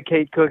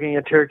advocate cooking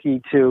a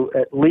turkey to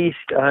at least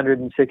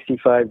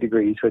 165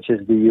 degrees, which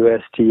is the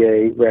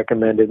USDA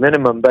recommended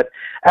minimum. But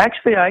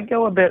actually, I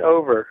go a bit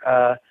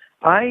over.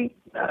 I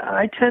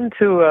I tend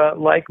to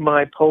like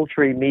my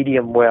poultry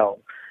medium well,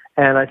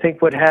 and I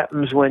think what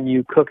happens when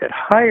you cook it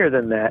higher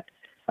than that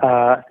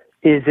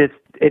is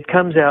it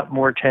comes out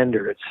more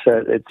tender. It's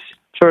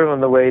sort of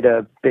on the way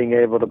to being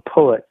able to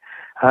pull it,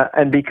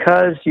 and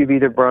because you've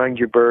either brined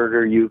your bird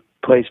or you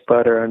placed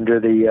butter under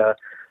the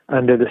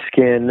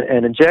skin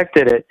and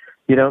injected it,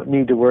 you don't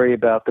need to worry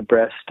about the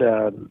breast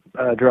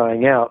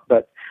drying out.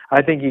 But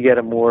I think you get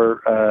a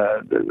more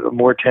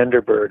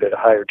tender bird at a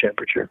higher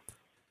temperature.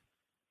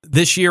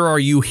 This year, are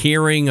you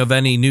hearing of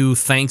any new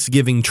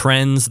Thanksgiving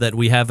trends that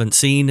we haven't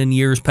seen in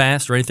years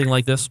past or anything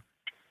like this?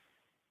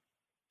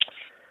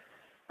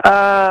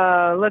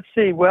 Let's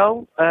see.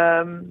 Well,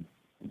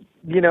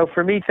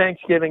 for me,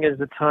 Thanksgiving is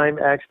the time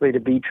actually to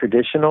be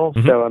traditional,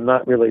 so I'm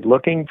not really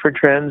looking for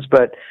trends.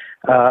 But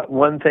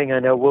one thing I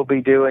know we'll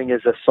be doing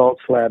is a salt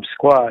slab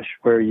squash,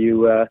 where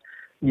you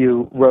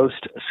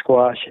roast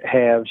squash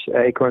halves,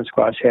 acorn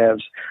squash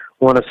halves,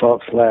 on a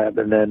salt slab,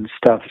 and then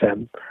stuff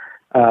them.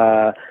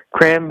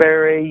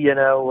 Cranberry,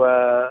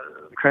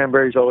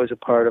 cranberry is always a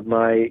part of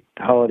my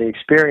holiday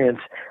experience.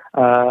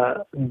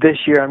 This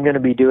year I'm going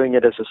to be doing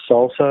it as a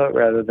salsa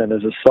rather than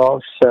as a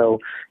sauce. So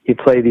you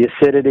play the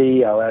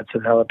acidity. I'll add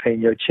some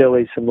jalapeno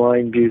chili, some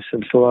lime juice,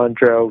 some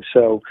cilantro.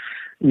 So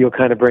you'll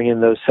kind of bring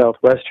in those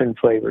Southwestern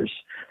flavors.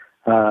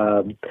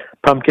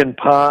 Pumpkin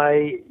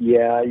pie,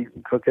 yeah, you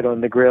can cook it on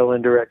the grill,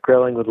 indirect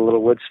grilling with a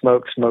little wood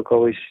smoke. Smoke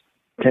always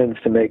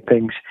tends to make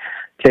things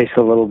taste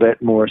a little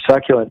bit more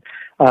succulent.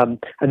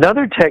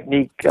 Another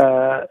technique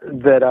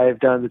that I've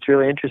done that's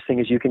really interesting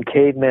is you can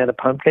caveman a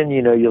pumpkin.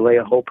 You lay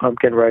a whole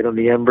pumpkin right on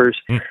the embers,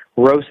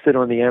 roast it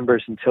on the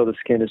embers until the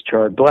skin is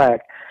charred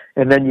black,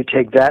 and then you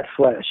take that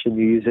flesh and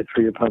you use it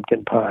for your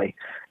pumpkin pie.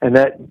 And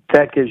that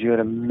gives you an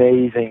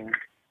amazing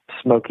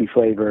smoky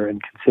flavor and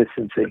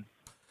consistency.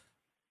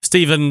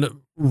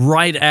 Stephen,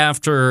 right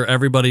after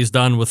everybody's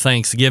done with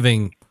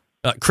Thanksgiving,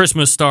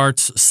 Christmas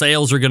starts,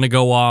 sales are going to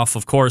go off.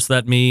 Of course,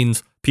 that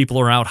means people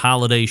are out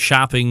holiday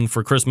shopping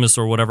for Christmas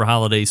or whatever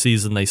holiday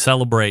season they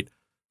celebrate.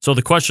 So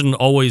the question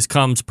always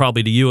comes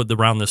probably to you at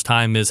around this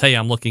time is, hey,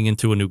 I'm looking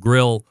into a new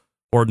grill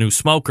or a new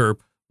smoker.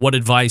 What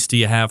advice do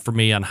you have for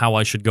me on how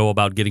I should go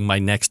about getting my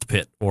next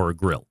pit or a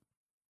grill?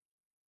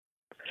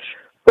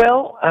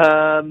 Well,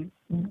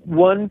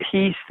 one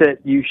piece that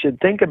you should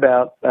think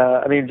about,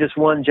 just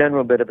one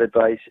general bit of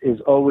advice is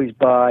always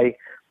buy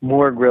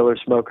more grill or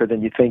smoker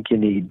than you think you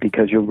need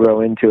because you'll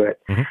grow into it.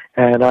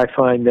 And I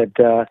find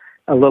that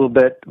a little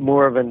bit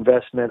more of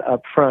investment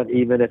up front,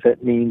 even if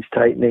it means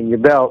tightening your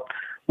belt,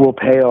 will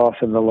pay off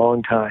in the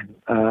long time,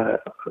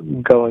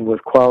 going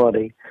with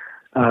quality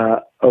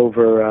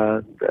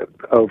over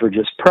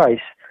just price.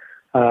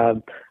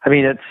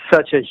 It's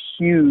such a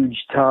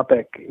huge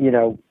topic,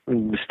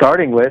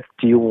 starting with,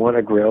 do you want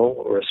a grill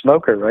or a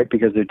smoker, right?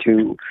 Because they're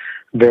two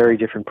very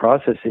different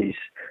processes.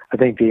 I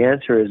think the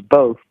answer is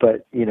both,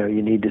 but, you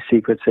need to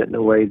sequence it in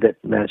a way that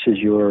matches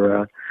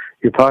your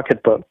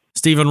pocketbook.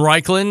 Stephen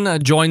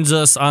Raichlen joins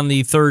us on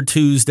the third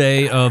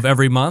Tuesday of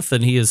every month,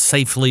 and he is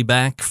safely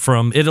back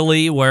from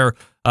Italy, where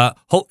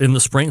in the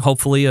spring,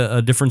 hopefully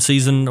a different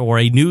season or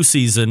a new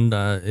season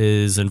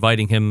is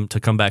inviting him to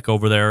come back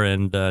over there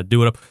and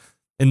do it up.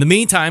 In the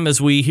meantime,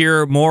 as we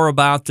hear more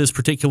about this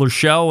particular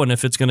show and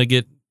if it's going to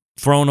get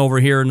thrown over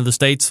here into the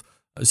States,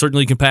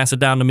 certainly you can pass it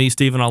down to me,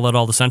 Stephen. I'll let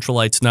all the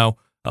Centralites know.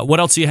 What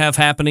else do you have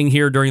happening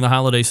here during the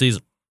holiday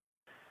season?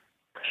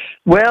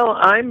 Well,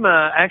 I'm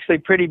actually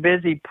pretty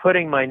busy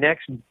putting my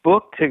next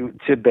book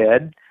to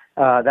bed.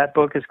 That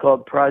book is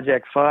called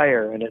Project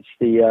Fire, and it's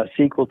the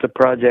sequel to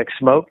Project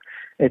Smoke.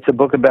 It's a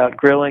book about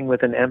grilling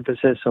with an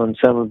emphasis on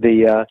some of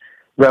the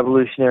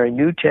revolutionary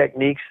new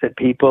techniques that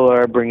people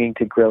are bringing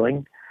to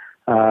grilling.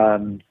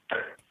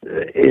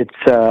 It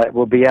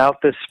will be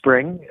out this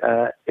spring.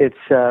 It's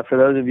for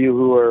those of you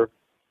who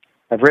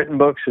have written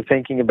books or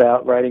thinking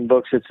about writing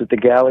books. It's at the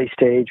galley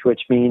stage,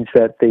 which means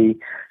that the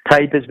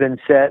type has been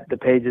set, the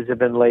pages have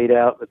been laid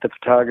out with the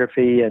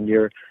photography, and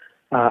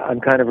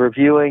I'm kind of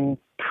reviewing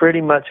pretty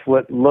much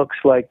what looks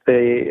like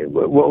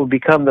what will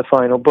become the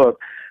final book.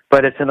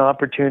 But it's an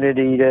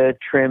opportunity to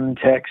trim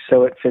text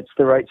so it fits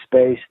the right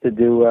space, to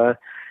do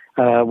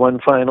one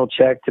final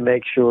check to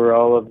make sure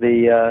all of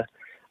the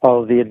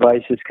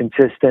advice is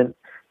consistent,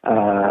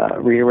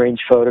 rearrange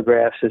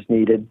photographs as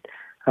needed.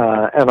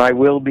 And I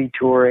will be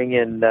touring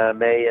in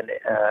May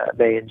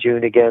and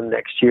June again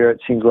next year. It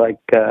seems like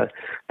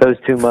those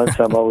 2 months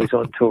I'm always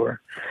on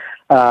tour.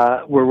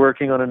 We're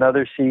working on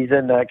another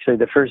season, actually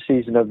the first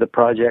season of the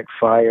Project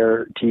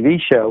Fire TV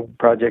show.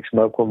 Project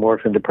Smoke will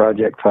morph into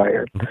Project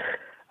Fire.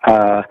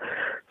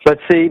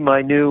 Let's see,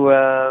 my new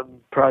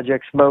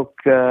Project Smoke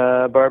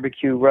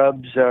barbecue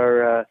rubs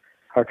are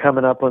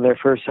coming up on their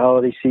first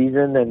holiday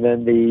season, and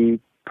then the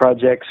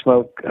Project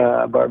Smoke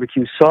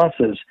barbecue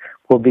sauces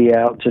will be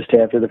out just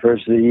after the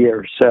first of the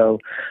year. So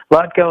a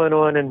lot going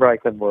on in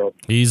Raichlen world.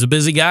 He's a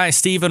busy guy.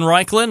 Stephen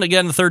Raichlen,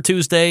 again, the third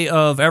Tuesday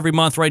of every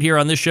month right here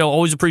on this show.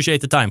 Always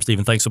appreciate the time,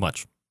 Stephen. Thanks so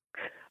much.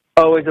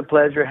 Always a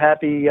pleasure.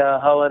 Happy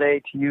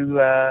holiday to you,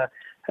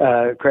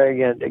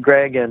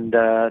 Greg, and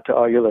to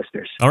all your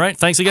listeners. All right.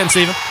 Thanks again,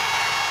 Stephen.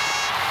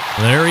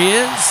 There he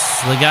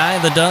is, the guy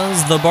that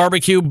does the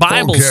barbecue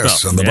Bible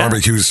guests stuff. on the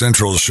Barbecue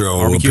Central show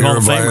Barbecue Hall appear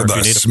of via Famer, if the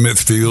you need 'em.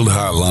 Smithfield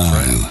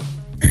Hotline.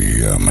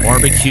 Yummy.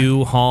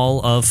 Barbecue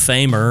Hall of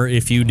Famer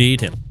if you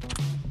need him.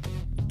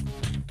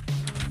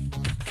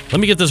 Let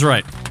me get this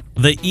right.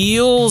 The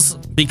eels,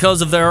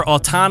 because of their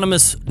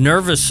autonomous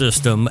nervous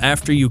system,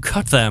 after you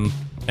cut them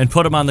and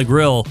put them on the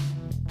grill,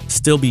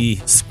 still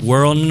be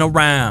squirreling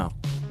around.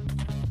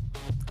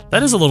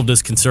 That is a little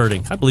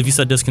disconcerting. I believe you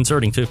said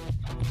disconcerting, too.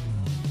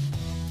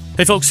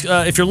 Hey, folks,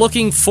 if you're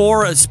looking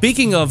for a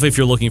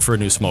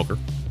new smoker,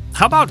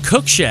 how about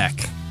Cook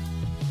Shack?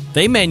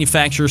 They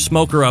manufacture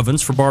smoker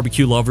ovens for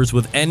barbecue lovers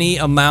with any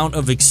amount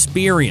of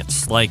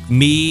experience, like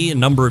me a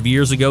number of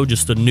years ago,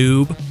 just a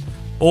noob,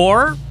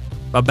 or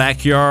a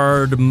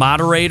backyard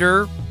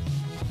moderator,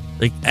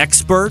 like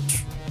expert,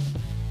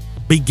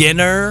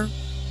 beginner.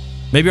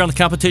 Maybe you're on the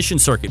competition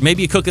circuit.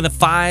 Maybe you cook in a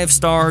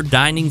 5-star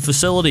dining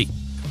facility.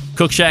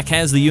 Cook Shack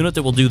has the unit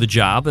that will do the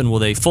job, and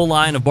with a full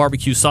line of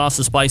barbecue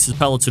sauces, spices,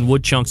 pellets, and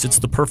wood chunks, it's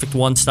the perfect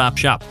one-stop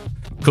shop.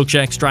 Cook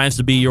Shack strives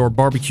to be your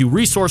barbecue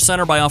resource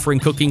center by offering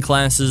cooking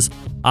classes,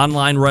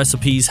 online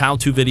recipes,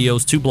 how-to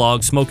videos, 2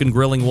 blogs, smoke and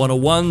grilling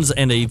 101s,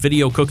 and a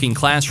video cooking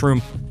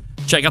classroom.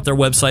 Check out their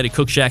website at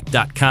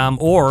cookshack.com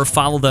or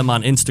follow them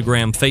on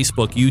Instagram,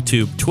 Facebook,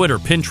 YouTube, Twitter,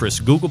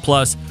 Pinterest, Google+.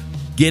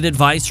 Get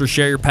advice or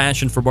share your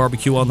passion for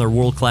barbecue on their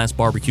world-class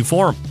barbecue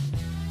forum.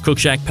 Cook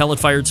Shack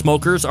pellet-fired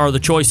smokers are the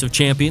choice of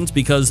champions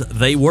because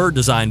they were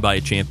designed by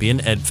a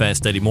champion, Ed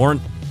Fast Eddie Morin.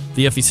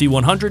 The FEC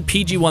 100,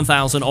 PG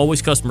 1000,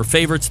 always customer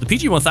favorites. The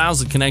PG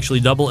 1000 can actually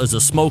double as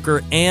a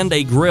smoker and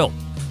a grill.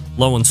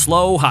 Low and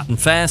slow, hot and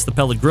fast, the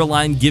pellet grill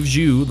line gives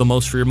you the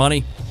most for your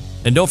money.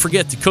 And don't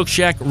forget, the Cook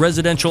Shack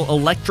residential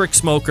electric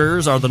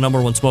smokers are the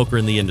 #1 smoker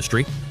in the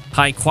industry.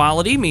 High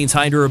quality means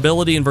high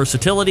durability and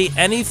versatility.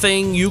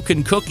 Anything you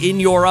can cook in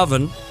your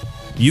oven,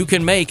 you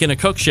can make in a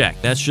Cook Shack.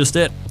 That's just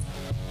it.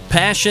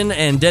 Passion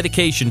and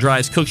dedication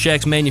drives Cook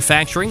Shack's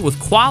manufacturing, with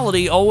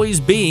quality always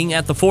being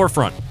at the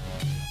forefront.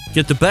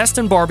 Get the best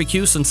in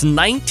barbecue since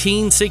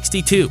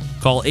 1962.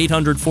 Call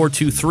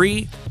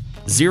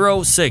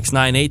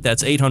 800-423-0698.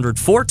 That's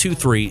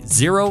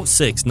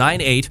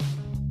 800-423-0698.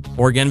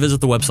 Or again,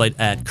 visit the website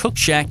at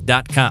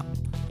cookshack.com.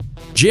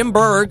 Jim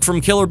Burg from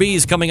Killer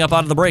Bs coming up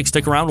out of the break.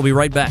 Stick around. We'll be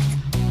right back.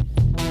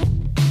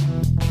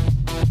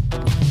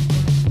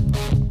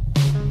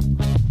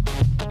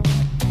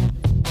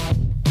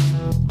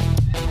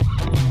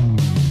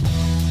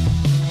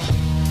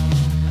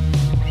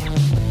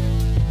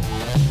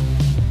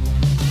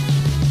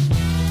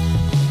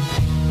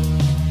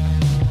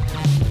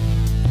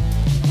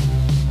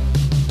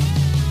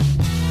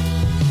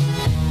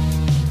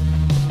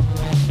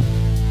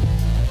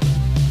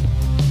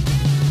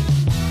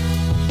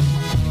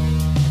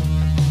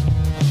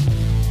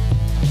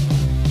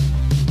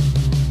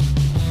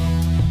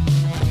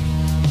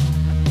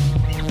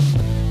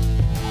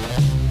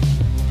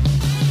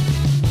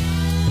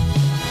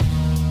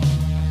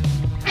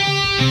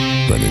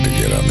 Ready to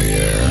get on the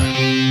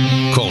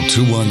air? Call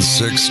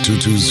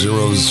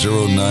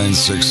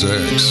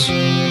 216-220-0966.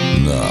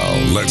 Now,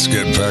 let's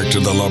get back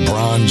to the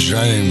LeBron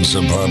James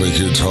of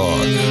barbecue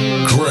talk.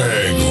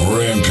 Greg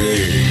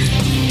Rempe.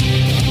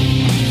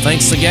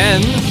 Thanks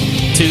again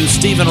to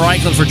Stephen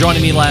Raichlen for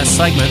joining me last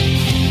segment.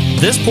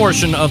 This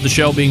portion of the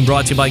show being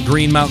brought to you by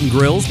Green Mountain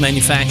Grills,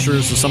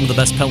 manufacturers of some of the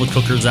best pellet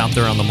cookers out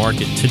there on the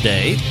market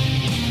today.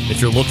 If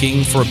you're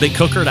looking for a big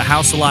cooker to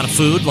house a lot of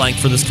food, like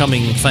for this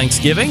coming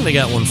Thanksgiving, they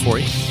got one for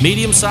you.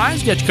 Medium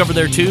size, got you covered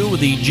there too with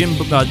the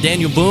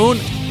Daniel Boone.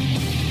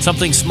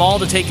 Something small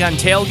to take on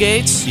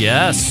tailgates,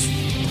 yes,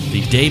 the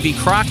Davy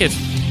Crockett.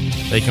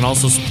 They can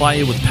also supply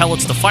you with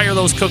pellets to fire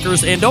those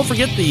cookers. And don't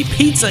forget the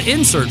pizza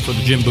insert for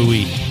the Jim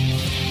Bowie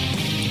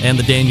and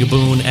the Daniel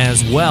Boone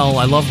as well.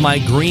 I love my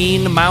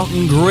Green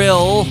Mountain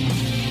Grill.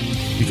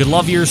 You can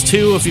love yours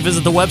too if you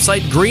visit the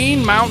website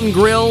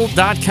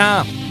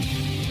greenmountaingrill.com.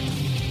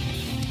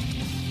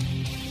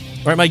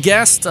 All right, my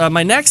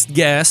next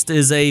guest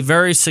is a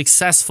very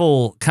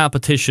successful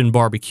competition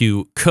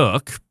barbecue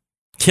cook.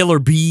 Killer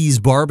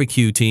Bs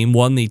barbecue team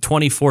won the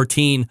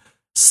 2014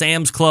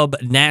 Sam's Club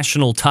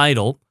national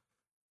title.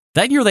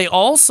 That year, they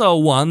also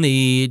won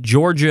the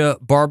Georgia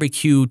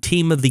Barbecue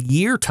Team of the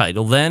Year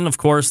title. Then, of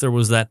course, there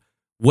was that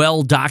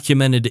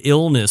well-documented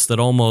illness that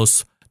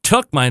almost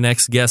took my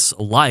next guest's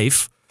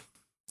life.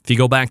 If you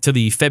go back to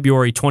the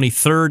February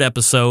 23rd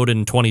episode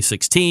in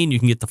 2016, you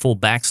can get the full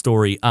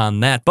backstory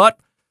on that. But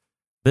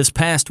this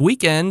past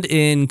weekend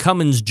in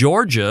Cummins,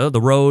 Georgia,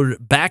 the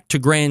road back to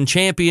Grand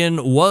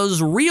Champion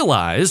was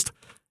realized.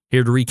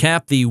 Here to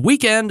recap the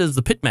weekend is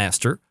the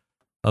pitmaster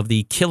of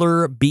the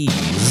Killer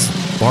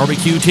Bs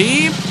barbecue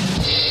team,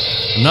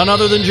 none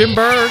other than Jim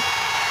Berg,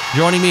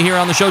 joining me here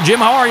on the show. Jim,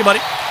 how are you, buddy?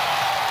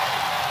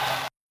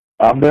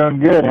 I'm doing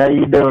good. How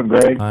you doing,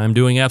 Greg? I'm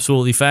doing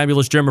absolutely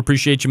fabulous, Jim.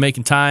 Appreciate you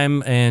making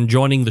time and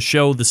joining the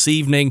show this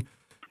evening.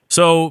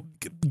 So,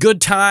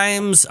 good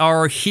times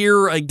are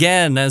here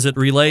again as it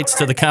relates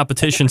to the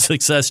competition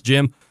success,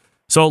 Jim.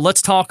 So,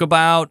 let's talk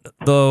about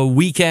the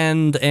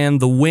weekend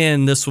and the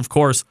win. This, of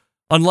course,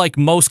 unlike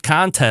most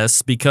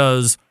contests,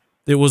 because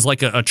it was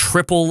like a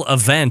triple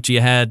event.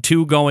 You had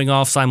two going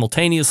off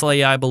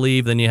simultaneously, I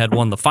believe. Then you had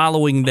one the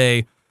following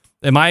day.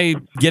 Am I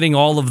getting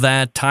all of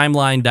that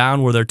timeline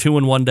down where they're two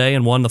in one day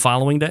and one the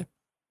following day?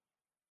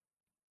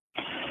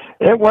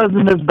 It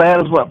wasn't as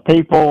bad as what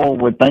people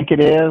would think it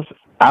is.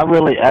 I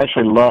really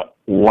actually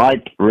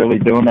liked really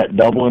doing that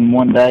double in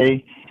one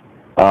day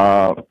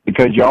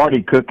because you're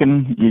already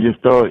cooking. You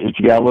just throw it. If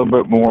you got a little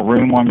bit more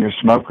room on your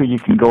smoker, you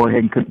can go ahead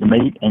and cook the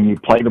meat, and you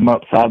plate them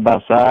up side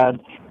by side.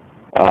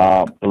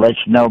 It lets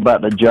you know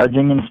about the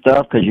judging and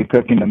stuff because you're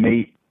cooking the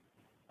meat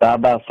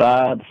side by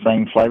side,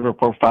 same flavor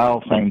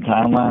profile, same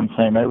timeline,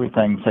 same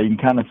everything. So you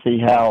can kind of see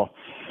how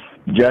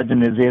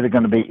judging is either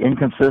going to be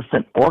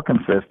inconsistent or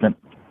consistent.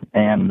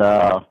 And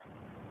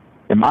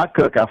in my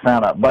cook, I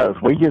found out both.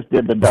 We just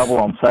did the double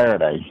on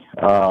Saturday.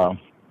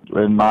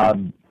 With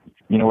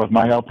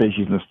my health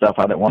issues and stuff,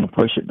 I didn't want to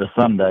push it to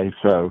Sunday,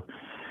 so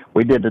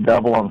we did the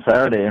double on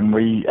Saturday. And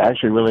we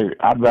actually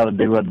I'd rather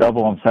do a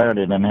double on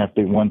Saturday than have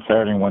to do one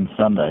Saturday and one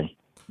Sunday.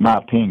 My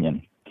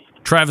opinion.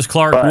 Travis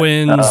Clark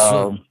wins.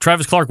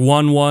 Travis Clark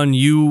won one.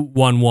 You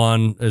won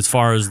one as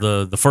far as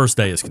the first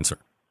day is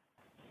concerned.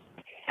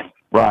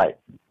 Right.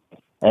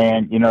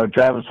 And,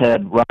 Travis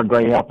had Rod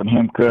Gray helping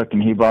him cook,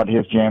 and he brought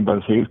his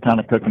Jambos. He was kind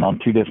of cooking on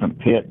two different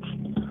pits,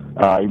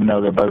 even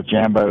though they're both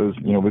Jambos.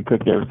 We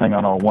cooked everything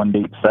on our One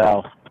Deep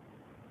South.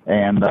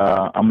 And,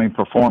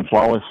 performed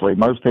flawlessly.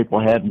 Most people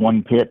had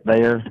one pit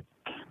there.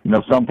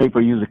 Some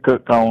people usually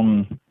cook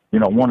on,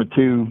 one or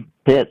two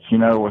pits,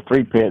 or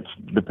three pits,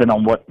 depending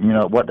on what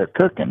they're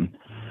cooking.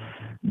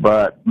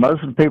 But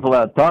most of the people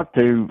that I talked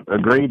to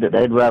agreed that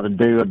they'd rather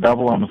do a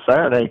double on a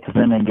Saturday because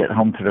then they can get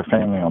home to their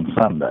family on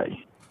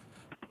Sunday.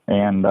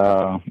 And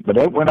but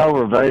it went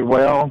over very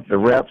well. The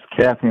reps,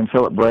 Kathy and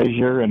Philip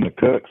Brazier, and the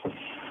cooks,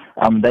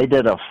 they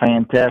did a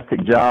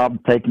fantastic job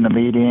taking the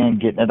meat in,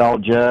 getting it all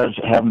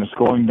judged, having the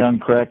scoring done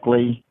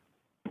correctly.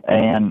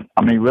 And,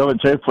 really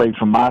truthfully,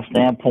 from my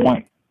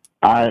standpoint,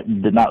 I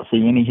did not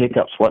see any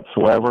hiccups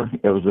whatsoever.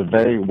 It was a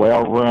very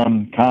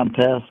well-run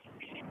contest.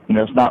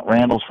 It's not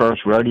Randall's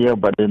first rodeo,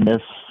 but in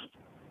this,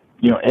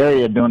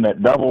 area doing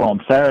that double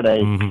on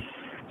Saturday,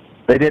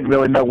 they didn't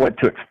really know what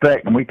to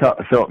expect. And we talked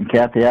to Philip and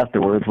Kathy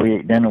afterwards. We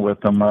ate dinner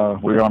with them.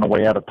 We were on our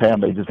way out of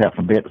town. They just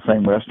happened to be at the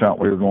same restaurant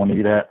we were going to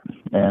eat at.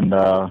 And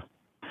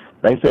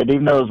they said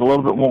even though it was a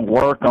little bit more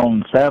work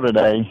on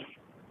Saturday,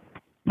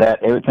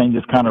 that everything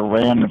just kind of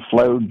ran and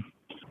flowed,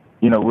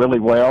 really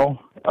well.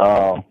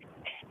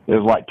 It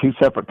was like two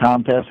separate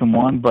contests in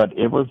one, but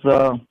it was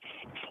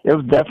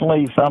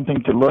definitely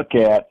something to look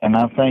at. And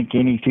I think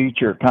any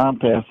future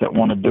contests that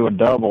want to do a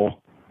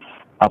double,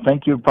 I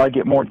think you'd probably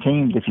get more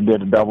teams if you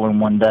did a double in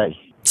one day.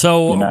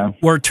 So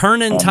were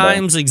turn-in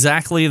times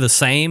exactly the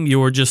same? You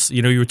were just,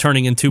 you were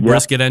turning in two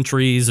brisket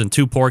entries and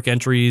two pork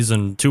entries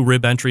and two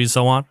rib entries,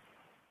 so on?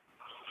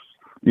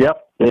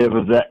 Yep, it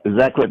was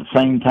exactly at the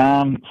same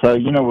time. So,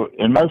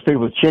 in most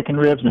people's chicken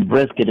ribs and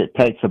brisket, it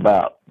takes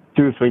about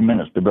 2 or 3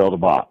 minutes to build a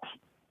box,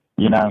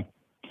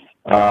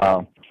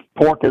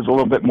 Pork is a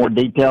little bit more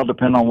detailed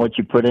depending on what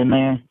you put in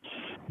there.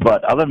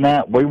 But other than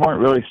that, we weren't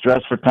really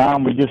stressed for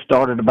time. We just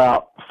started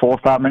about 4 or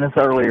 5 minutes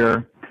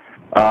earlier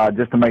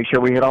just to make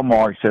sure we hit our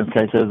marks in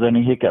case there's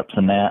any hiccups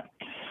in that.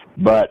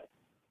 But,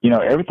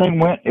 everything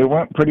went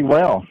pretty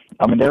well.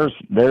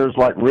 There's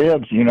like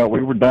ribs,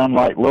 we were done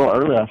like a little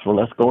early. I said, well,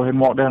 let's go ahead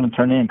and walk down and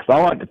turn in. Because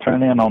I like to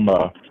turn in on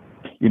the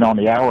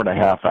hour and a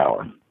half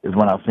hour is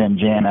when I send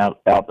Jan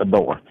out the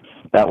door.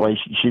 That way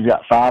she's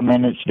got 5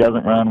 minutes. She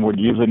doesn't run. We're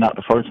usually not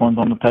the first ones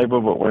on the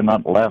table, but we're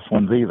not the last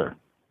ones either.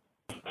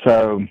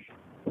 So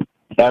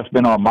that's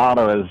been our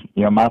motto is,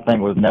 my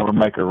thing was never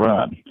make her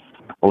run.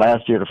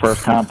 Last year, the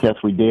first contest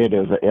we did, it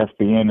was at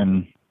SBN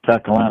in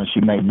South Carolina. She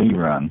made me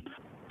run.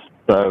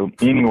 So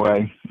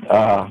anyway,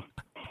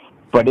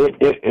 but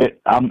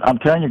I'm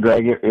telling you,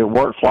 Greg, it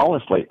worked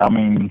flawlessly. I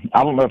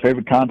don't know if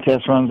every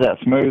contest runs that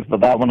smooth, but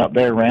that one up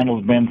there,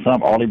 Randall's been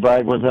some. Artie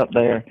Bragg was up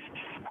there.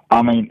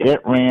 It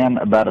ran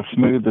about as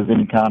smooth as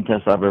any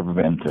contest I've ever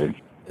been to.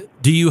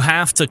 Do you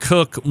have to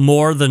cook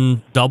more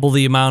than double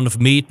the amount of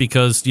meat?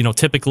 Because,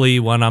 typically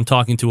when I'm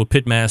talking to a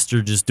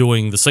pitmaster just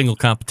doing the single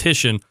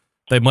competition,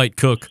 they might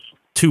cook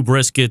 2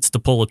 briskets to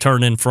pull a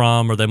turn-in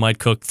from, or they might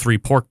cook 3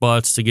 pork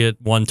butts to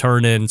get 1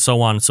 turn-in,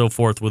 so on and so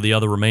forth with the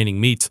other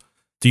remaining meats.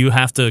 Do you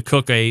have to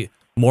cook a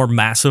more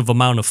massive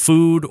amount of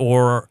food,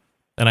 or,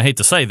 and I hate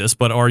to say this,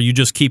 but are you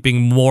just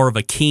keeping more of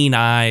a keen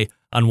eye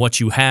on what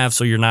you have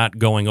so you're not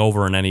going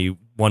over in any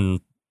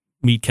one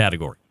meat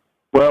category?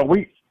 Well,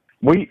 we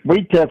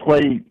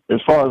typically, as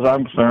far as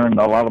I'm concerned,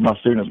 a lot of my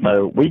students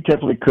know, we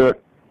typically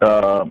cook,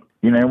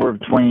 we're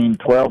between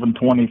 12 and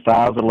 20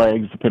 thighs of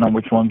legs, depending on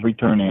which ones we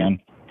turn in.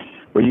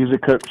 We usually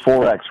cook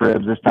 4X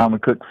ribs. This time we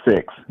cooked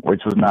 6,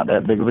 which was not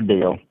that big of a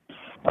deal.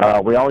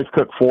 We always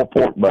cook 4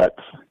 pork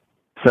butts,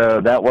 so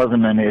that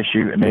wasn't an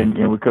issue. And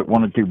then we cooked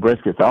 1 or 2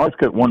 briskets. I always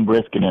cook 1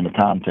 brisket in the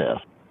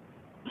contest.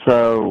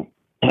 So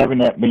having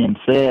that being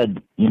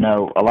said,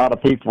 a lot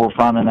of people were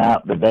finding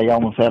out that they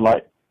almost had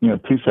 2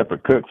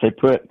 separate cooks. They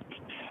put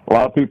a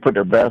lot of people put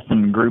their best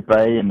in Group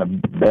A, and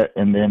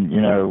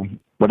then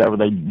whatever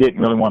they didn't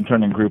really want to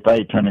turn in Group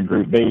A, turn in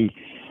Group B.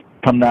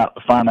 Come out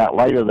to find out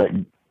later that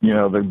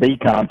the B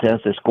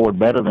contest they scored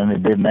better than they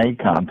did in A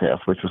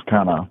contest, which was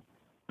kind of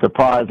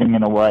surprising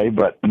in a way,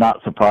 but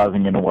not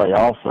surprising in a way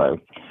also.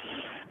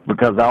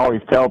 Because I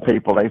always tell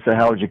people, they say,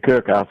 "How would you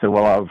cook?" I say,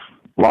 "Well, I've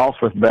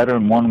lost with better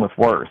and won with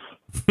worse."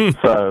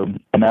 So,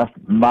 and that's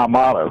my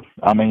motto.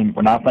 I mean,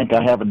 when I think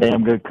I have a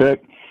damn good cook,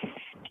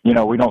 we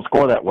don't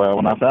score that well.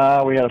 When I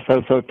say, we had a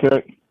so-so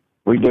cook,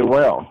 we do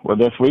well. Well,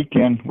 this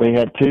weekend we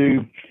had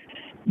two,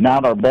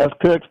 not our best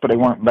cooks, but they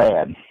weren't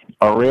bad.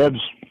 Our ribs,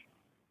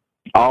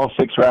 all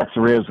 6 racks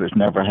of ribs, which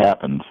never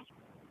happens,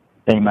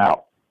 came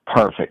out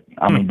perfect.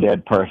 I mean,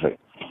 dead perfect.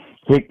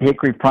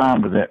 Hickory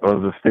Prime was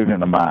a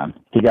student of mine.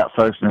 He got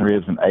first in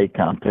ribs in A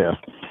contest.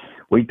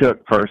 We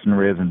took first in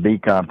ribs in B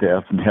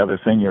contest, and Heather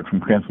Senior from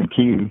Crimson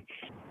Q,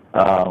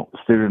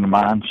 student of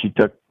mine, she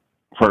took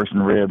first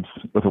in ribs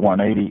with a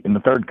 180 in the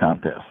third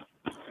contest.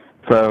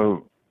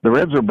 So the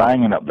ribs are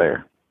banging up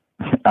there.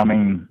 I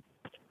mean,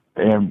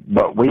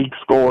 but we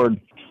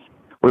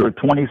were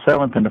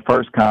 27th in the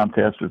first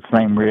contest with the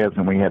same ribs,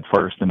 and we had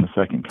first in the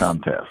second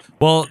contest.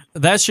 Well,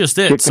 that's just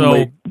it.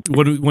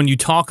 When you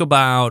talk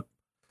about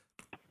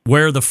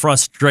where the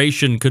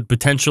frustration could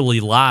potentially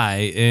lie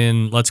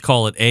in, let's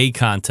call it A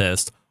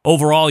contest,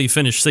 overall you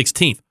finished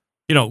 16th.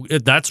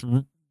 That's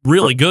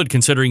really good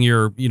considering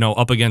you're,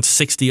 up against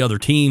 60 other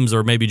teams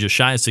or maybe just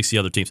shy of 60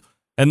 other teams.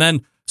 And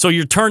then, so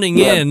you're turning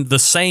in the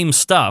same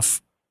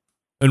stuff.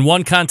 In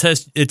one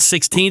contest, it's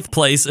 16th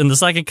place. In the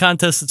second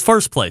contest, it's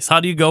first place. How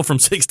do you go from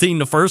 16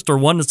 to first or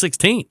 1 to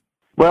 16?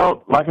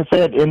 Well, like I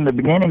said in the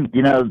beginning,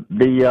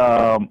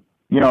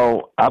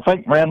 I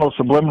think Randall's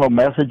subliminal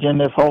message in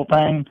this whole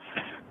thing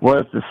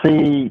was to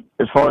see,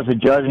 as far as the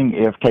judging,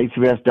 if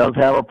KCBS does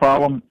have a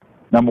problem,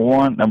 number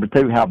one. Number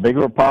two, how big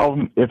of a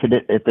problem, if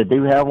they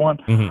do have one,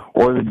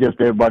 or is it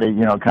just everybody,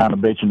 kind of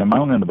bitching and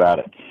moaning about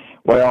it?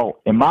 Well,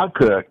 in my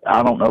cook,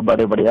 I don't know about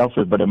everybody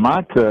else's, but in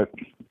my cook,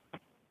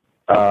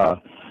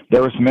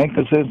 there were some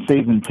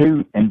inconsistencies in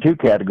two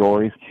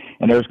categories,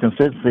 and there was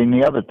consistency in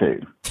the other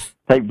two.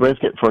 Take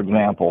brisket, for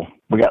example.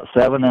 We got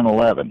 7 and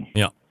 11.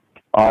 Yeah.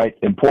 All right.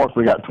 In pork,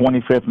 we got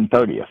 25th and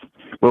 30th.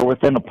 We're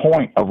within a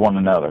point of one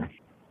another.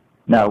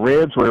 Now,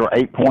 ribs, we were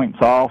 8 points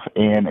off,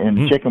 and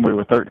in chicken, we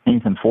were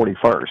 13th and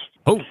 41st.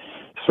 Oh.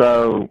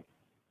 So,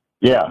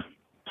 yeah.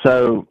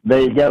 So,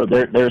 there you go.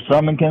 There's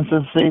some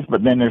inconsistencies,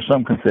 but then there's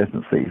some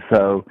consistencies.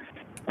 So,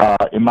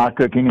 in my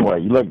cook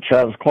anyway, you look at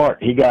Travis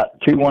Clark, he got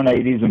 2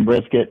 180s in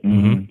brisket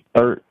and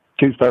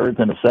 2 thirds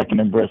and a second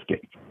in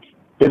brisket.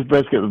 His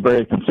brisket was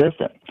very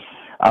consistent.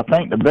 I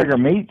think the bigger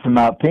meats, in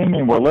my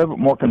opinion, were a little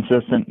bit more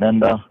consistent than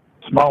the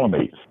smaller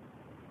meats.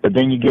 But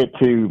then you get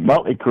to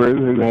Motley Crue,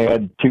 who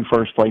had 2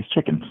 first-place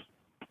chickens,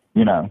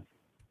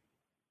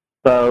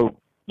 So,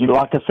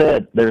 like I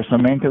said, there's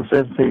some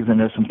inconsistencies and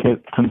there's some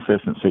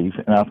consistencies,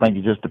 and I think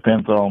it just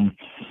depends on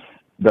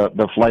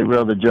the flavor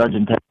of the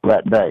judging table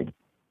that day.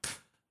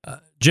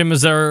 Jim,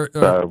 as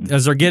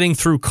they're getting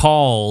through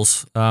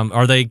calls,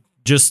 are they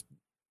just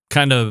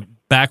kind of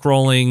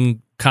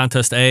back-rolling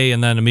Contest A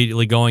and then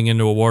immediately going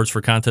into awards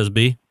for Contest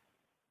B?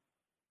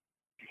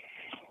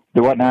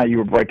 Do what now? You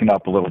were breaking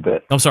up a little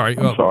bit. I'm sorry.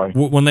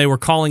 When they were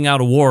calling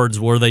out awards,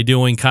 were they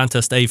doing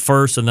Contest A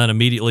first and then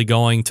immediately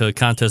going to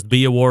Contest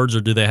B awards, or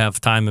do they have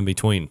time in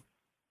between?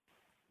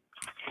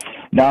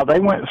 No, they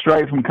went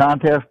straight from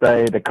Contest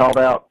A. They called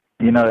out,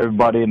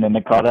 everybody, and then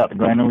they called out the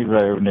Grand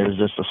Reserve, and there was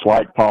just a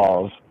slight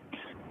pause.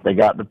 They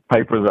got the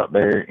papers up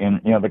there,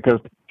 and, because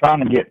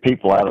trying to get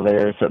people out of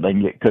there so they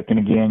can get cooking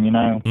again,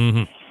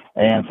 Mm-hmm.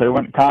 And so they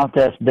went to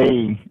Contest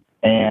B,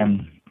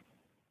 and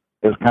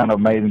it was kind of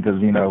amazing because,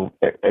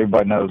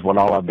 everybody knows what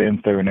all I've been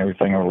through and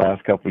everything over the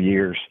last couple of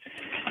years.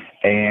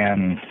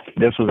 And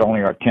this was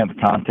only our 10th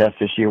contest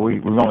this year.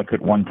 We've only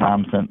cooked one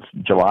time since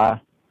July.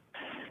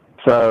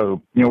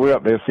 So, we're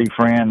up there to see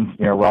friends,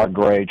 Rod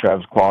Gray,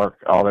 Travis Clark,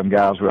 all them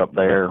guys were up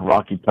there,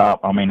 Rocky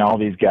Top. I mean, all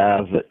these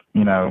guys that,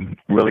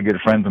 really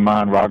good friends of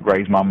mine. Rod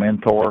Gray's my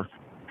mentor.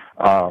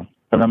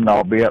 For them to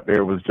all be up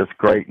there was just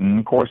great. And,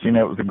 of course, it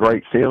was a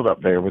great field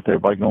up there with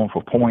everybody going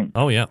for points.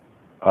 Oh, yeah.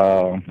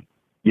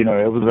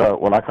 It was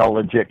what I call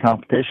legit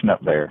competition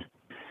up there.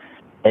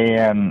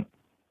 And,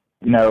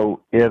 it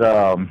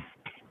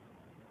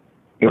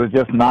was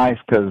just nice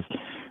because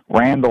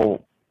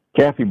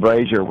Kathy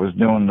Brazier was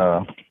doing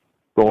the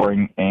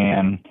scoring,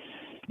 and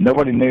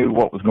nobody knew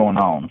what was going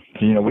on.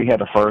 We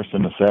had a first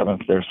and a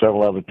seventh. There were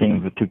several other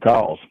teams with 2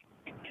 calls.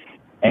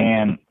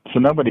 And so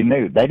nobody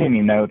knew. They didn't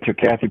even know until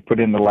Kathy put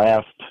in the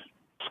last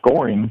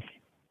scoring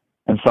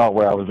and saw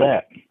where I was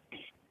at.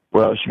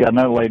 Well, she got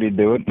another lady to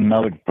do it and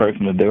another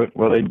person to do it.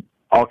 Well, they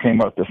all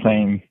came up with the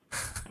same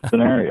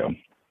scenario.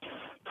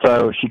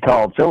 So she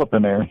called Philip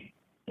in there,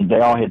 and they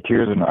all had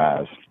tears in their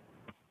eyes.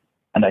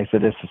 And they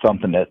said, this is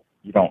something that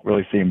you don't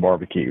really see in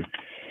barbecue.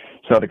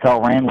 So they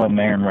called Randall in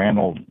there, and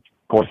Randall,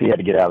 of course, he had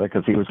to get out of there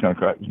because he was going to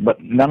cry.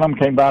 But none of them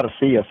came by to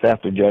see us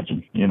after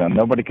judging.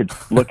 Nobody could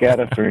look at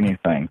us or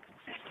anything.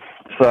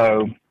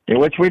 So,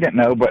 which we didn't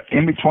know, but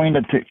in between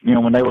the two,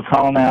 when they were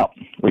calling out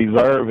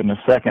reserve in the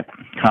second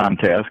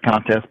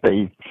contest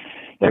B,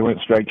 they went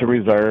straight to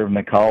reserve, and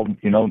they called,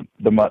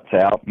 the mutts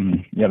out,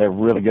 and, they're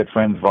really good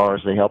friends of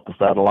ours. They helped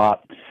us out a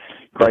lot.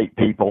 Great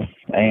people.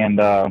 And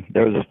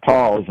there was this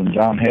pause, and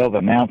John Hill, the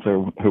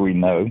announcer, who we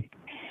know,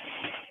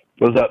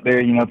 was up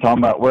there, talking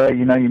about, well,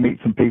 you meet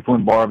some people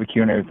in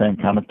barbecue and everything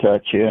kind of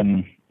touch you,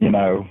 and,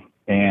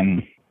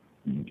 and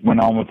went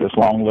on with this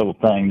long little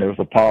thing. There was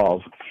a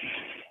pause.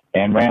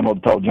 And Randall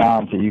told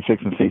John, said, you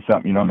fix and see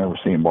something you don't ever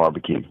see in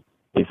barbecue.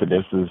 He said,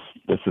 this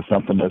is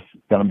something that's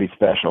going to be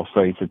special.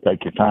 So he said,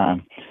 take your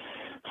time.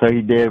 So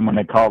he did. When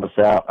they called us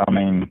out, I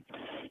mean,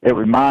 it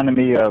reminded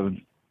me of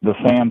the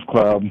Sam's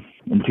Club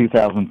in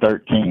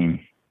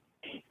 2013.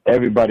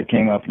 Everybody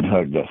came up and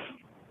hugged us.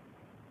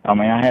 I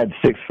mean, I had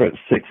 6'6"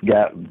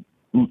 guy,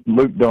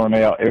 Luke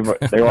Darnell.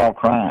 They were all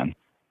crying.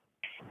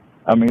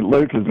 I mean,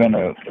 Luke has been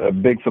a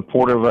big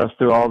supporter of us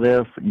through all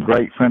this,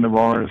 great friend of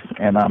ours.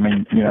 And, I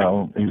mean,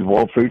 he's a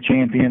world food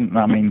champion.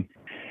 I mean,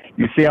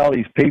 you see all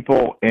these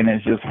people, and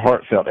it's just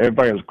heartfelt.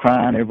 Everybody was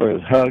crying. Everybody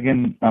was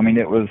hugging. I mean,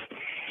 it was,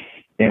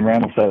 and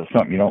Randall said it's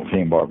something you don't see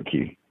in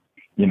barbecue.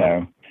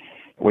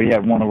 We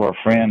had one of our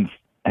friends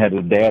had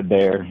his dad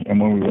there, and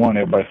when we won,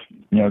 everybody,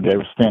 they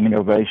were standing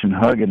ovation,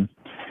 hugging.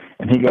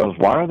 And he goes,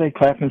 why are they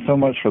clapping so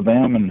much for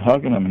them and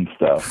hugging them and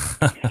stuff?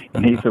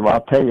 And he said, well,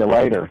 I'll tell you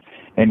later.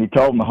 And he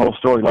told them the whole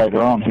story later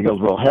on. He goes,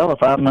 well, hell,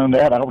 if I'd known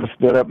that, I would have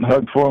stood up and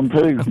hugged for them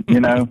too,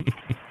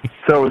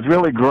 So it was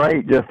really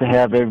great just to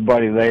have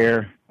everybody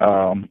there,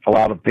 a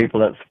lot of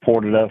people that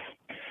supported us.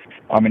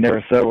 I mean, there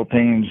were several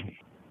teams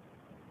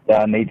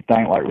that I need to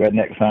thank, like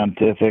Redneck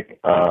Scientific,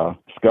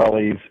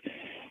 Scully's,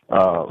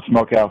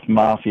 Smokehouse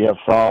Mafia,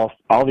 Sauce.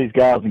 All these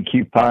guys in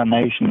Cube Pie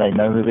Nation, they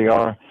know who they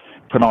are,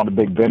 put on a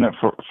big event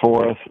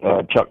for us.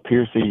 Chuck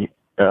Piercy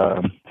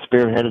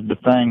spearheaded the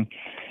thing.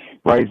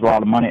 Raised a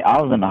lot of money. I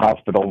was in the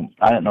hospital.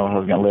 I didn't know if I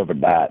was going to live or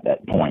die at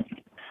that point.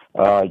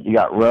 You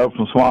got Rub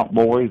from Swamp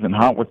Boys and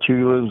Hot with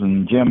Chulas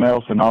and Jim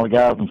Elson, all the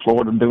guys in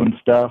Florida doing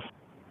stuff.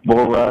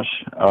 Bull Rush,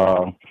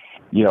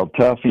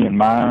 Tuffy and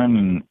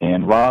Myron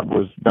and Rod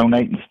was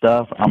donating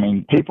stuff. I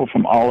mean, people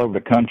from all over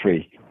the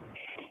country.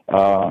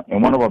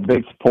 And one of our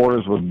big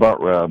supporters was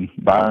Butt Rub,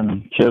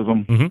 Byron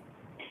Chisholm. Mm-hmm.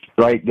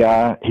 Great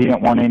guy. He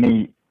didn't want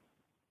any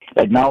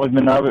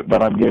acknowledgement of it,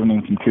 but I'm giving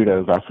him some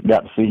kudos. I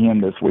got to see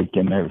him this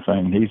weekend and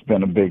everything. He's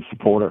been a big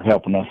supporter,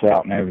 helping us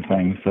out and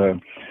everything. So,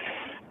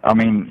 I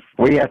mean,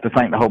 we have to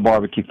thank the whole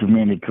barbecue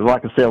community because,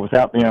 like I said,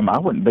 without them, I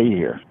wouldn't be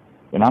here.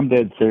 And I'm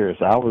dead serious.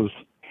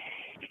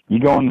 You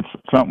go into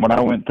something what I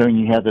went through and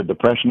you had the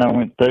depression I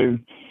went through,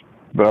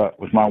 but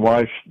with my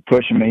wife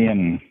pushing me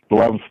and the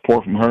love and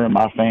support from her and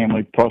my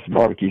family, plus the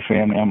barbecue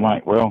family, I'm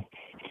like, well,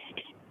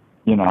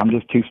 I'm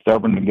just too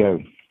stubborn to go.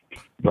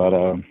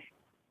 But,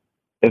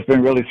 it's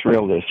been really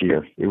surreal this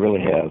year. It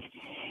really has.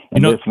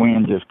 And this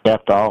win just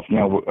capped off.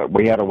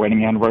 We had our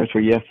wedding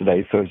anniversary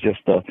yesterday, so it's just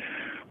a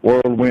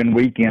whirlwind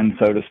weekend,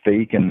 so to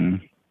speak, and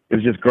it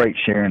was just great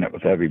sharing it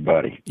with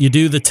everybody. You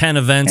do the 10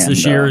 events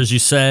this year, as you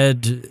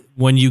said.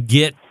 When you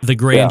get the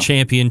Grand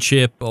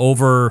Championship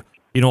over,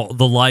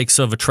 the likes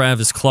of a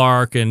Travis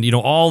Clark and,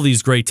 all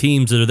these great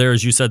teams that are there,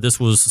 as you said, this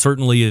was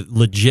certainly a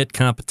legit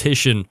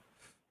competition.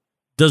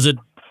 Does it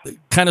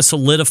kind of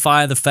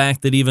solidify the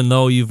fact that even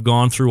though you've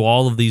gone through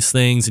all of these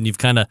things and you've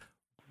kind of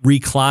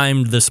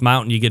reclimbed this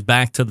mountain, you get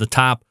back to the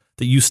top,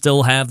 that you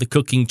still have the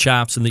cooking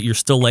chops and that you're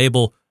still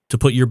able to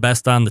put your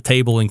best on the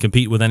table and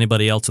compete with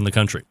anybody else in the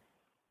country?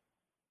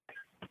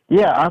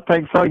 Yeah, I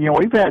think so.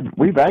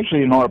 We've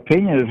actually, in our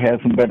opinion, have had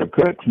some better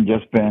cooks and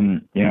just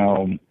been,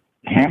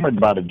 hammered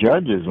by the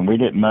judges, and we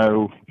didn't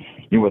know,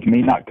 with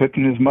me not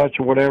cooking as much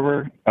or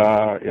whatever,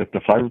 if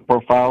the flavor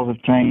profiles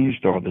have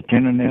changed or the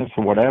tenderness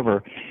or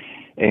whatever.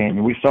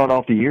 And we started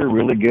off the year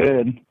really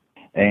good,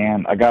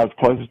 and I got as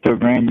closest to a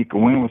grand you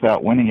could win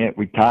without winning it.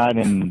 We tied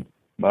in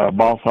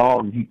Boss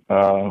Hog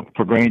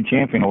for grand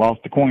champion and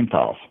lost the coin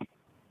toss.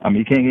 I mean,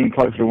 you can't get any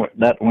closer to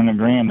that to win a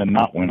grand than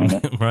not winning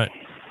it. Right.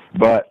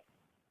 But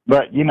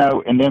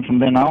and then from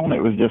then on,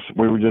 it was just,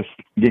 we were just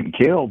getting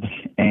killed,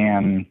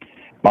 and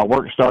my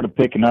work started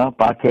picking up.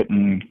 I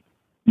couldn't,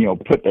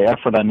 put the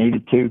effort I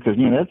needed to because,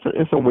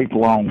 it's a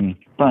week-long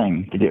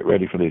thing to get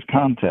ready for these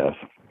contests.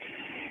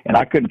 And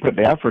I couldn't put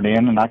the effort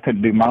in, and I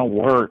couldn't do my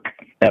work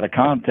at a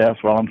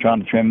contest while I'm trying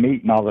to trim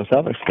meat and all this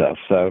other stuff.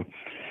 So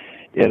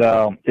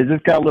it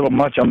just got a little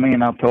much on me,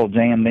 and I told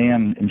Jan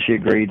then, and she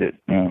agreed that,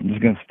 I'm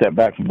just going to step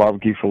back from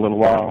barbecue for a little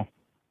while,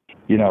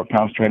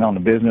 concentrate on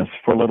the business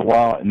for a little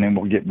while, and then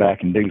we'll get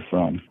back and do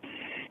some.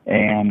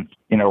 And,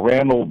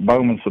 Randall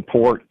Bowman's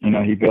support,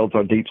 he builds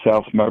our Deep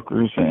South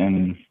smokers,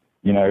 and,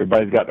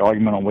 everybody's got the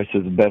argument on which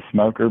is the best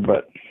smoker,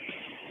 but,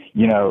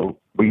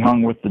 we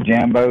hung with the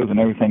Jambos and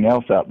everything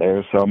else out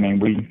there. So, I mean,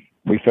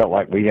 we felt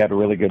like we had a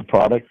really good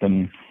product.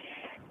 And,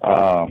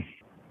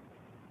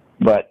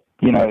 but,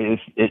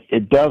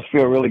 it does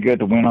feel really good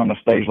to win on a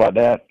stage like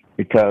that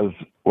because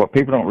what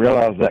people don't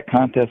realize is that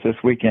contest this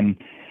weekend,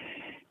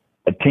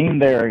 a team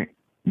there,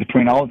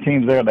 between all the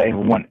teams there, they have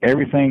won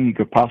everything you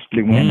could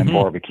possibly win in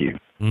barbecue.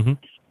 Mm-hmm.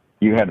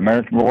 You had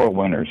American Royal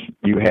winners.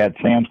 You had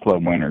Sam's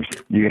Club winners.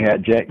 You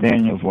had Jack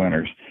Daniels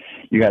winners.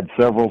 You had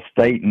several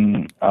state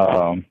and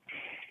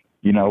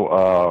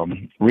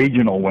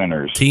regional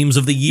winners. Teams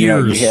of the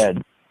years.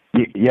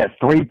 You had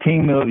 3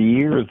 team of the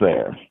years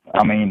there.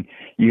 I mean,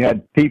 you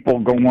had people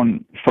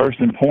going first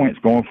in points,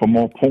 going for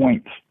more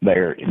points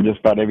there in just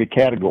about every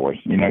category.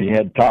 You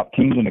had top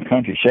teams in the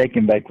country. Shake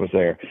and Bake was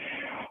there.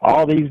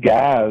 All these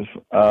guys,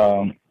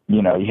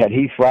 you had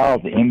Heath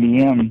Riles, the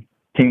NBM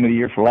team of the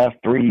year for the last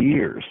 3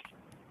 years.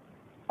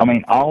 I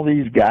mean, all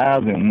these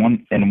guys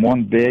in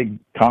one big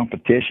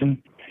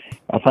competition.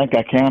 I think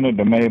I counted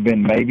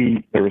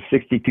there were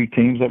 62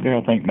 teams up there.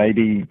 I think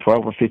maybe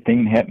 12 or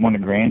 15 hadn't won a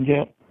grand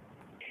yet.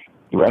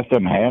 The rest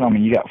of them had. I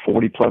mean, you got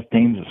 40-plus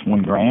teams that's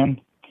won grand.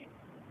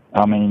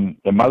 I mean,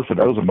 and most of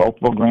those are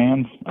multiple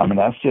grands. I mean,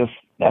 that's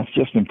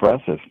just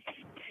impressive.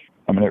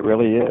 I mean, it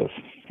really is.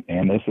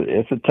 And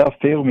it's a tough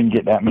field when you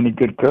get that many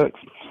good cooks.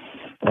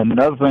 And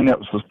another thing that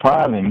was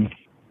surprising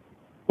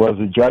was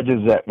the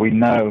judges that we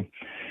know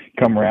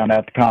come around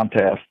at the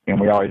contest,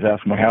 and we always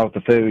ask them, well, how was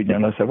the food?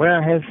 And they say,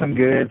 well, I had some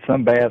good,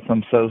 some bad,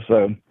 some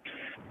so-so.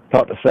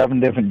 Talked to 7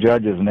 different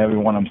judges, and every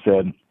one of them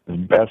said, it's the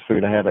best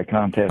food I had at a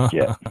contest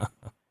yet.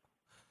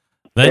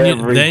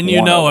 Then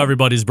you know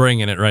everybody's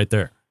bringing it right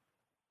there.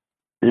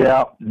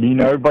 Yeah,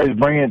 everybody's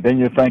bringing it. Then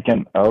you're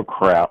thinking, oh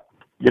crap,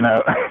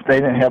 if they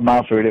didn't have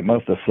my food, it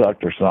must have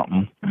sucked or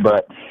something.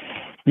 But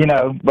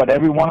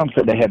every one of them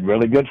said they had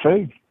really good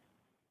food,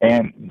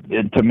 and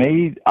to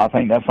me, I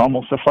think that's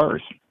almost the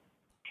first.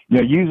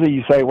 Usually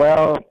you say,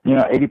 well,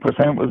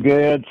 80% was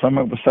good, some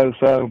of it was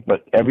so-so,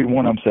 but every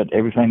one of them said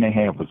everything they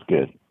had was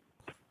good.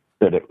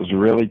 That it was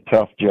really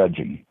tough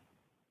judging,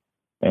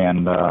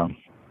 and.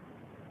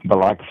 But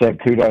like I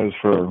said, kudos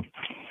for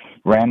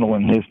Randall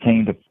and his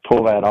team to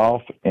pull that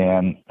off,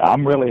 and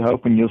I'm really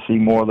hoping you'll see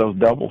more of those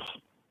doubles.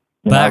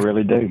 I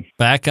really do.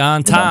 Back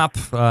on top,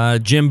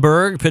 Jim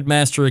Burg,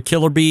 pitmaster of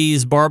Killer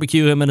Bs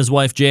BBQ, him and his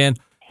wife Jan.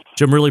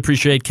 Jim, really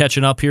appreciate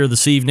catching up here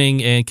this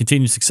evening, and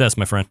continued success,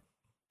 my friend.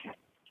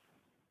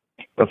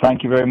 Well,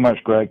 thank you very much,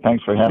 Greg.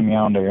 Thanks for having me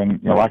on there.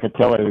 And like I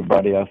tell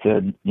everybody, I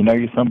said,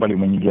 you're somebody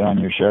when you get on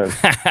your show.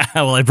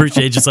 Well, I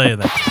appreciate you saying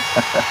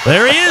that.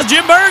 There he is,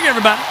 Jim Burg,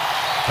 everybody.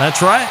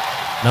 That's right.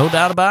 No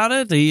doubt about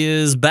it. He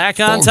is back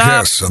on All top.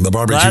 guests on the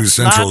Barbecue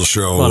Central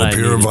show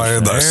appear via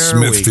the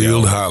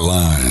Smithfield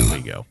Hotline. There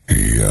we go.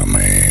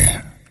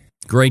 Yummy.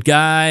 Great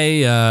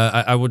guy.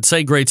 I would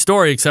say great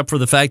story, except for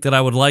the fact that I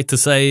would like to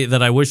say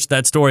that I wish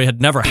that story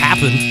had never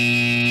happened.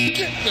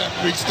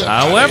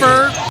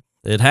 However,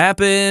 it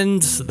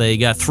happened. They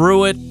got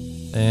through it,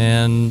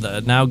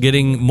 and now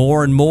getting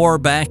more and more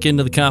back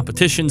into the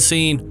competition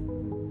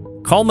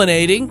scene,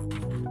 culminating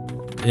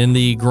in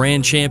the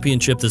Grand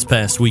Championship this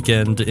past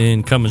weekend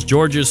in Cummins,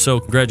 Georgia. So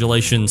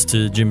congratulations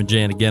to Jim and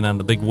Jan again on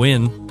the big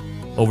win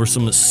over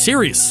some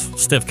serious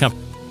stiff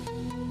company.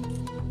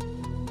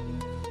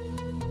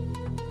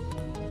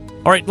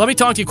 All right, let me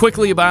talk to you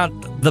quickly about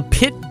the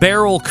Pit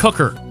Barrel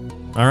Cooker.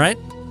 All right?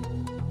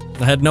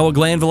 I had Noah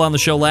Glanville on the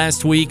show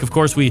last week. Of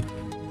course, we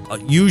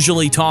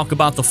usually talk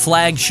about the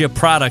flagship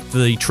product,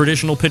 the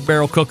traditional Pit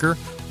Barrel Cooker.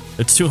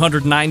 It's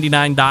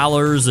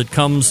 $299. It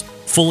comes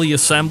fully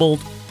assembled.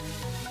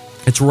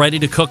 It's ready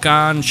to cook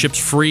on, ships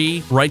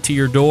free right to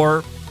your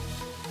door.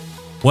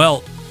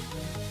 Well,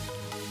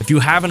 if you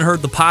haven't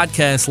heard the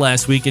podcast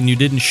last week and you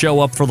didn't show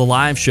up for the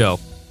live show,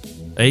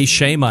 A,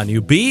 shame on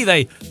you. B,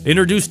 they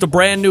introduced a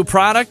brand new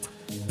product.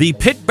 The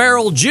Pit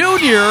Barrel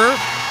Junior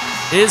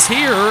is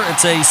here.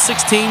 It's a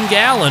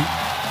 16-gallon,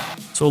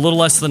 so a little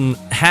less than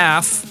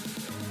half.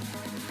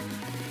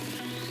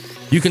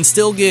 You can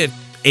still get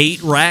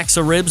 8 racks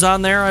of ribs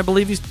on there, I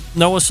believe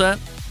Noah said.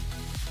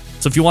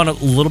 So if you want a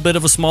little bit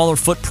of a smaller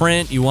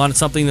footprint, you want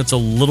something that's a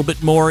little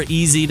bit more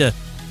easy to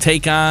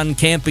take on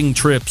camping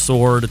trips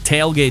or to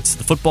tailgates,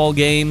 the football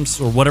games,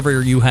 or whatever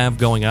you have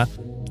going on.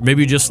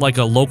 Maybe just like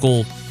a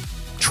local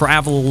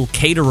travel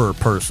caterer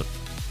person.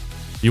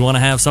 You want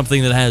to have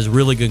something that has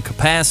really good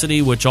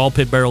capacity, which all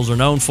pit barrels are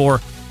known for.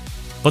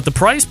 But the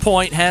price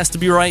point has to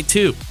be right,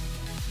 too.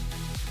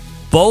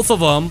 Both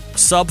of them,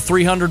 sub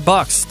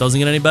 $300. Doesn't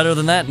get any better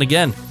than that. And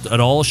again, it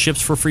all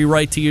ships for free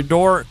right to your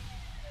door.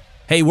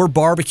 Hey, we're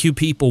barbecue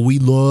people. We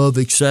love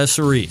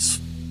accessories.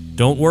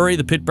 Don't worry,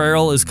 the Pit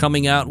Barrel is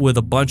coming out with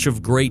a bunch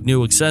of great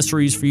new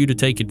accessories for you to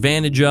take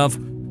advantage of.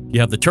 You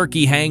have the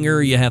turkey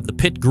hanger. You have the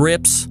pit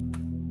grips.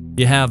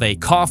 You have a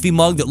coffee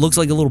mug that looks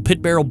like a little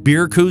Pit Barrel,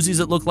 beer koozies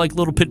that look like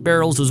little pit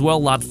barrels as well. A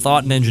lot of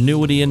thought and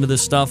ingenuity into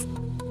this stuff.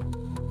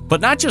 But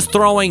not just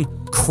throwing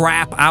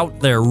crap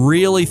out there,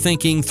 really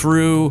thinking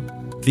through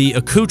the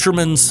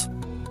accoutrements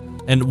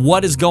and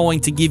what is going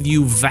to give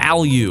you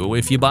value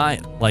if you buy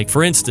it. Like,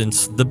 for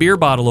instance, the beer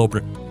bottle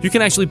opener. You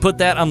can actually put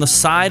that on the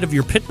side of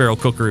your Pit Barrel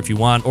cooker if you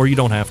want, or you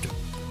don't have to.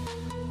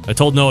 I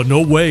told Noah,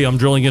 no way I'm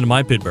drilling into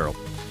my Pit Barrel.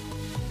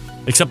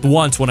 Except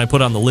once when I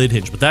put on the lid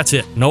hinge, but that's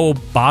it. No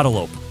bottle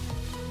opener.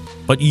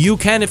 But you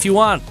can if you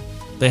want.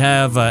 They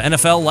have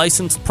NFL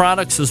licensed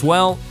products as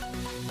well.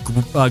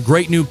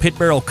 Great new Pit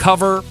Barrel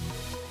cover.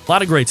 A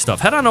lot of great stuff.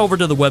 Head on over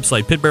to the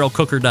website,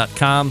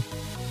 pitbarrelcooker.com.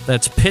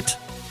 That's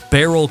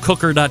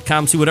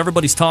pitbarrelcooker.com. See what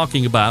everybody's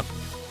talking about.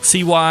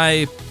 See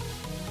why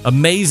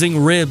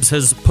Amazing Ribs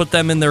has put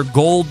them in their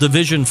gold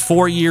division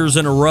 4 years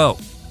in a row.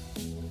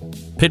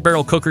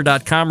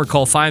 Pitbarrelcooker.com or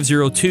call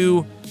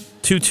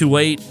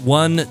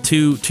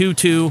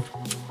 502-228-1222.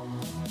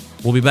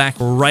 We'll be back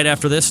right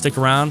after this. Stick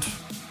around.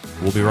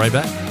 We'll be right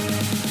back.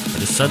 I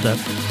just said that.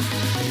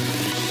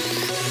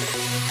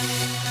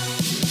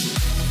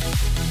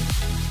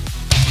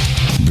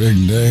 Big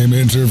name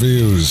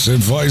interviews,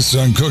 advice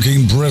on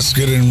cooking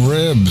brisket and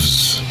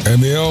ribs,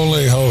 and the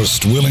only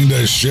host willing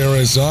to share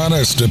his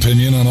honest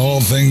opinion on all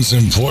things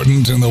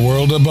important in the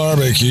world of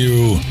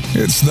barbecue.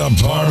 It's the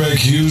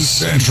Barbecue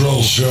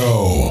Central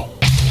Show.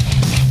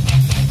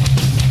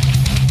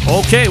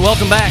 Okay,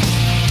 welcome back.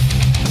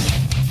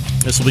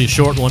 This will be a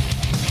short one.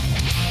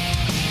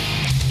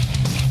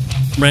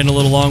 Ran a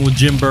little long with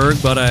Jim Berg,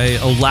 but I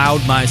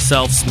allowed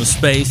myself some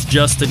space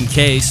just in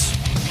case.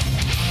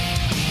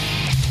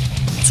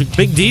 It's a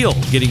big deal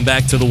getting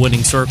back to the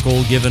winning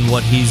circle, given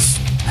what he's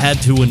had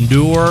to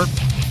endure.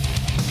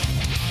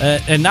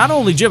 And not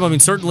only Jim, I mean,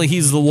 certainly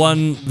he's the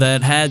one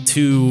that had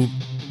to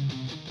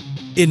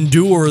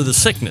endure the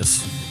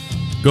sickness.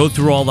 Go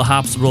through all the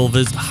hospitals,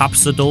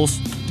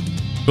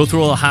 go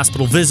through all the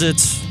hospital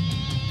visits,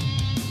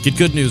 get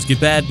good news, get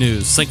bad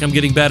news, think I'm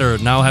getting better,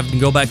 now having to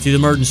go back to the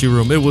emergency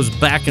room. It was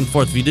back and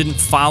forth. If you didn't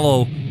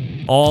follow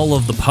all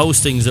of the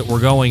postings that were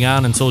going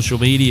on in social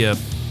media,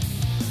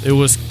 it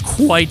was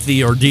quite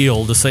the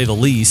ordeal, to say the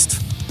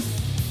least.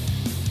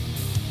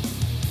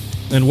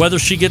 And whether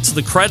she gets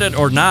the credit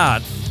or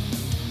not,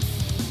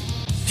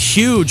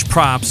 huge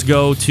props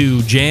go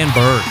to Jan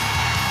Berg.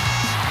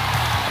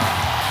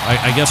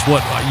 I guess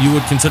what you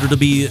would consider to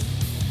be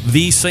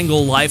the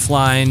single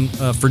lifeline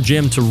for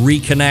Jim to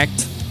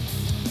reconnect,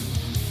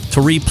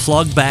 to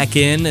replug back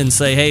in and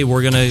say, hey,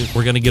 we're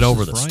gonna get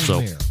over this.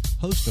 So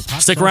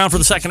stick around for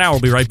the second hour.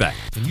 We'll be right back.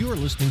 And you are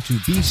listening to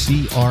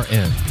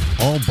BCRN,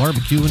 all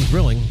barbecue and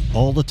grilling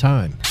all the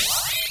time.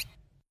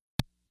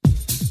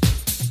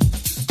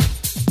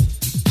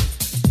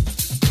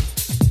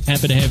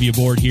 Happy to have you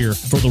aboard here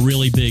for the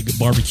really big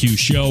barbecue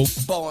show.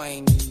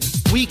 Boing.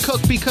 We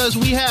cook because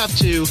we have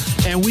to,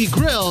 and we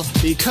grill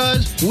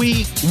because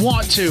we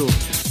want to.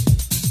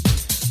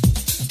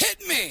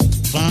 Hit me.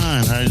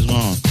 Fine, how's it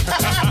going?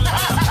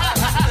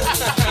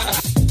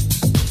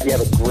 You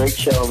have a great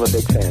show. I'm a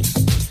big fan.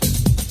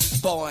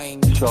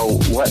 Boing. So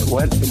what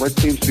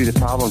seems to be the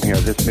problem here?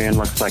 This man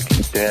looks like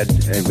he's dead,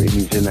 and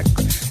he's in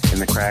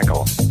the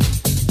crackle.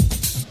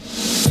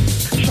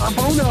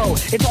 Charbono!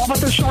 It's all about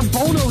the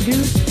charbono,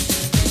 dude.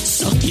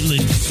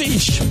 Succulent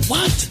fish.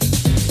 What?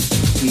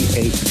 He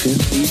ate 2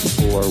 feet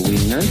for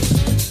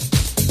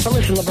wieners. But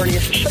listen,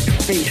 Lavernius, shut your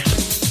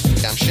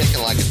face. I'm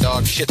shaking like a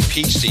dog shit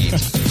peach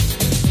seeds.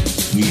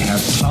 We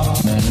have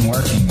top men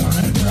working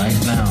on it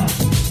right now.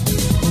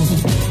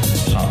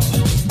 Top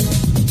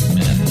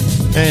men.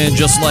 And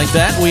just like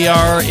that, we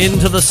are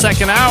into the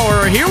second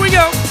hour. Here we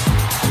go.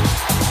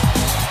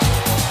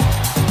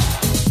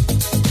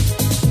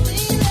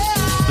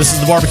 This is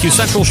the Barbecue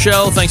Central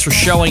Show. Thanks for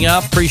showing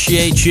up.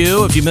 Appreciate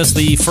you. If you missed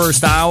the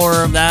first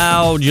hour,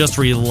 now just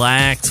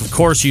relax. Of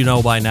course, you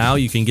know by now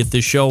you can get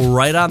this show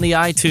right on the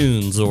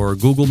iTunes or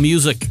Google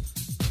Music.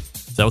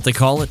 Is that what they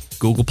call it?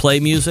 Google Play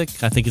Music?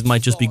 I think it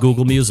might just be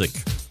Google Music.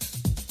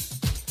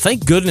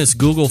 Thank goodness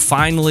Google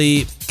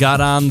finally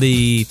got on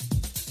the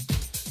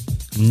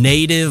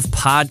native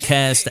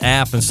podcast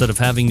app instead of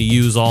having to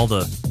use all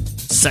the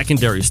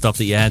secondary stuff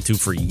that you had to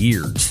for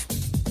years.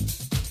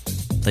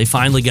 They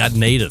finally got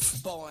native.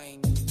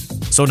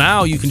 So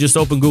now you can just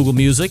open Google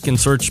Music and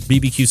search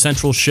BBQ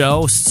Central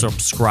Show,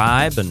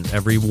 subscribe, and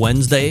every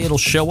Wednesday it'll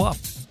show up.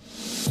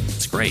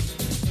 It's great.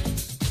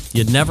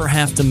 You never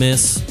have to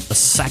miss a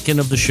second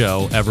of the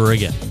show ever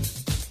again.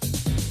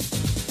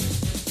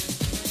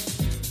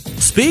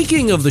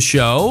 Speaking of the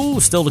show,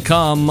 still to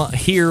come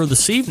here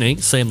this evening,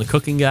 Sam the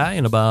Cooking Guy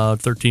in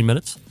about 13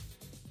 minutes.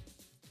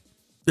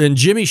 And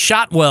Jimmy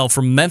Shotwell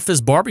from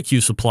Memphis Barbecue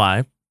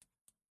Supply.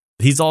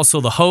 He's also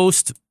the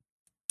host.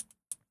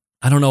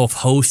 I don't know if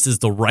host is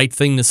the right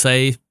thing to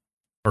say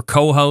or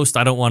co-host.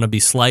 I don't want to be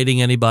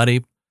slighting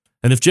anybody.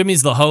 And if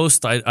Jimmy's the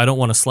host, I don't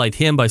want to slight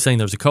him by saying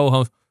there's a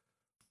co-host.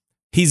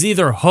 He's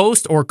either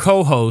host or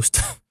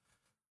co-host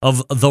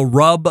of the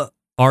Rub,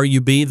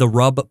 R-U-B, the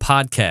Rub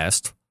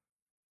podcast.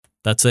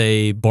 That's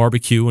a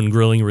barbecue and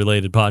grilling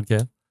related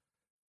podcast.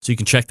 So you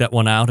can check that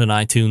one out in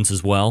iTunes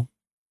as well.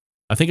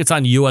 I think it's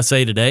on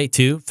USA Today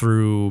too,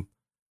 through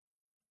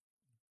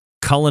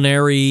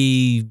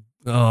Culinary,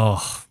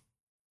 what's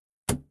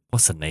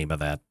the name of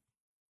that?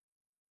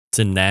 It's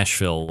in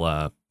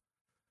Nashville.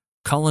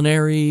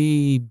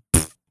 Culinary,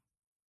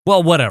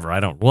 well,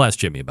 whatever. We'll ask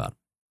Jimmy about it.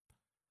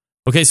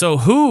 Okay, so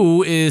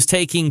who is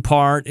taking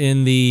part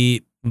in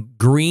the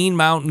Green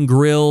Mountain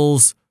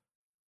Grill's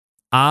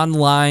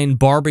online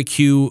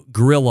barbecue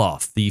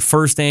grill-off? The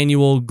first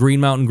annual Green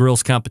Mountain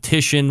Grills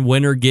competition.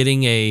 Winner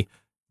getting a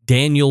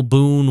Daniel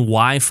Boone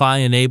Wi-Fi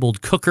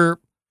enabled cooker.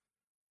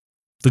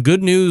 the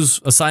good news,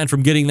 aside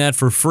from getting that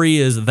for free,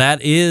 is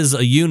that is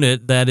a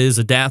unit that is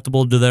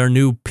adaptable to their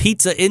new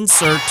pizza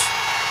insert,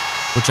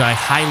 which I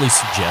highly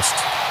suggest.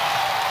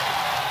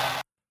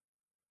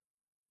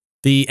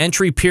 The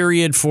entry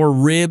period for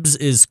ribs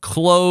is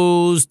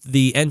closed.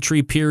 The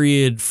entry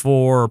period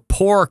for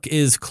pork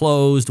is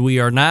closed. We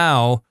are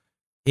now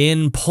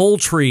in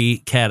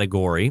poultry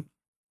category.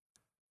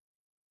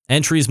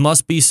 Entries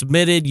must be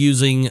submitted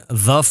using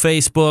the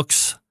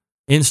Facebooks,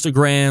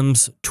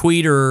 Instagrams,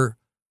 Twitter,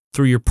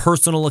 through your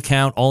personal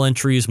account. All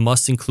entries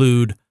must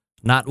include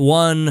not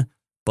one,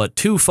 but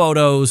 2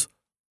 photos,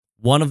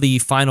 one of the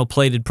final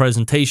plated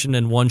presentation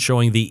and one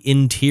showing the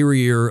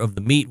interior of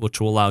the meat, which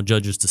will allow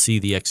judges to see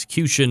the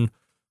execution.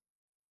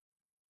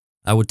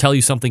 I would tell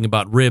you something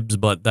about ribs,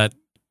 but that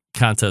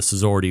contest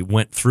has already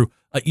went through.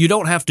 You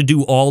don't have to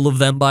do all of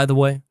them, by the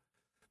way.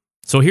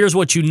 So here's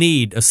what you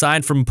need.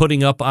 Aside from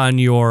putting up on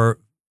your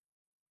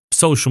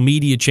social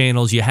media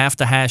channels, you have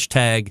to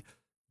hashtag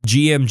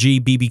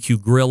GMG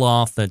BBQ Grill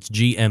Off. That's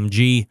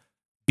GMG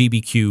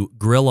BBQ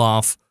Grill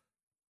Off.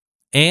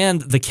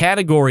 And the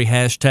category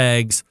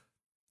hashtags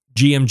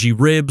GMG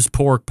ribs,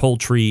 pork,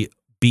 poultry,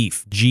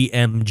 beef.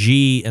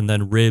 GMG and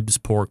then ribs,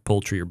 pork,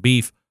 poultry, or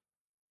beef.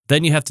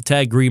 Then you have to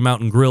tag Green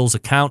Mountain Grill's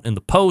account in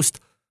the post.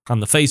 On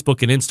the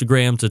Facebook and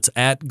Instagrams, it's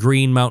at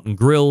Green Mountain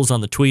Grills.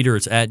 On the Twitter,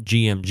 it's at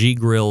GMG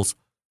Grills.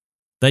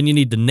 Then you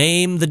need to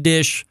name the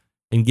dish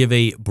and give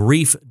a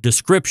brief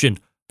description.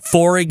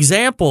 For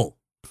example,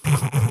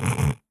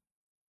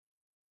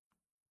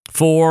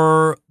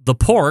 for the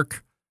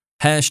pork,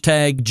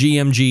 hashtag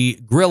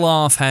GMG Grill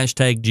Off,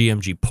 hashtag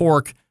GMG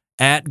Pork,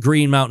 at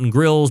Green Mountain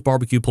Grills,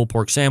 barbecue pulled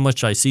pork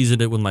sandwich. I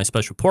seasoned it with my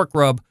special pork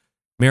rub,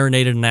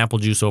 marinated in apple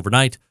juice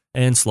overnight,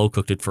 and slow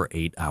cooked it for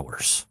 8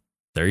 hours.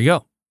 There you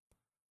go.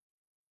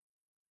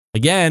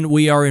 Again,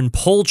 we are in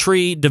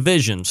poultry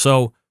division,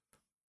 so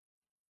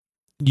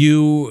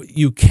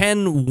you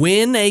can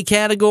win a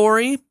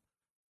category,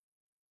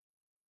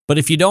 but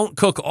if you don't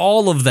cook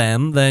all of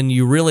them, then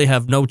you really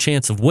have no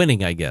chance of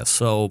winning, I guess.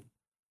 So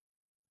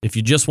if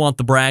you just want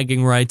the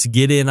bragging rights,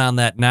 get in on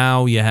that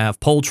now. You have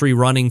poultry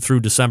running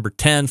through December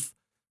 10th,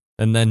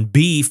 and then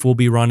beef will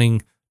be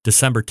running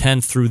December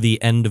 10th through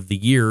the end of the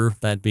year,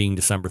 that being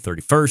December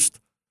 31st.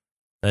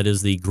 That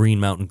is the Green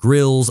Mountain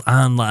Grills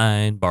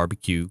online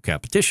barbecue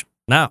competition.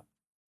 Now,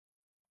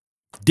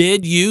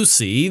 did you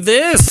see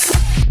this?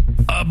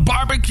 A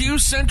Barbecue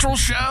Central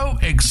Show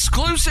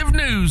exclusive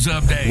news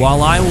update.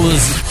 While I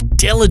was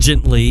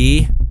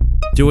diligently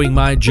doing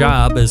my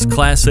job as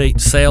Class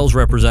 8 sales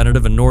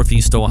representative in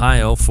Northeast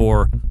Ohio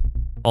for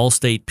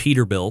Allstate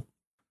Peterbilt,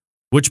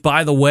 which,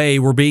 by the way,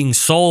 were being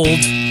sold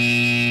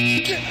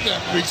Get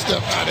that big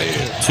stuff out of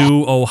here.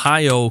 to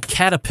Ohio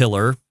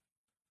Caterpillar.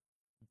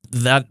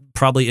 That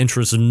probably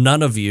interests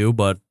none of you,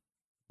 but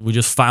we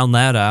just found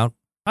that out.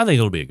 I think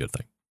it'll be a good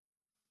thing.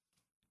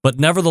 But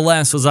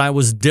nevertheless, as I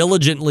was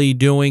diligently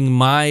doing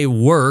my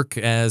work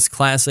as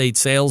Class 8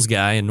 sales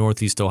guy in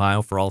Northeast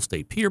Ohio for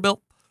Allstate Peterbilt,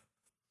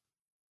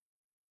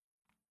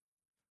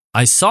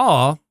 I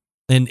saw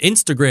an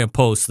Instagram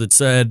post that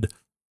said,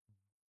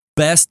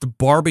 best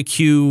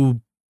barbecue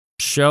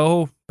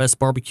show, best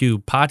barbecue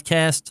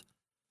podcast,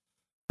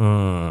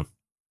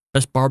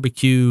 best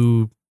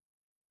barbecue,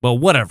 well,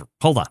 whatever.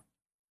 Hold on.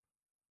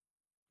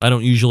 I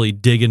don't usually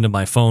dig into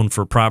my phone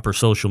for proper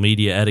social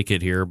media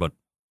etiquette here, but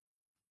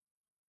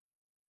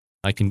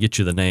I can get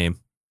you the name.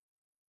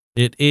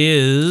 It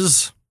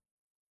is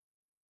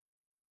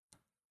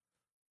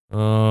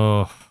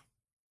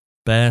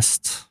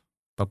best.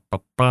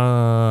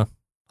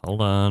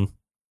 Hold on.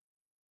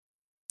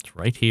 It's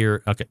right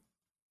here. Okay.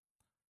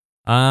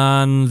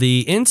 On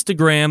the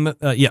Instagram,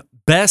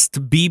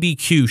 best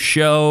BBQ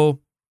show.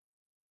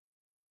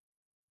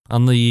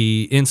 On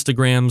the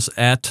Instagrams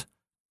at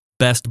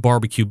Best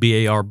Barbecue,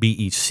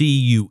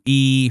 BARBECUE.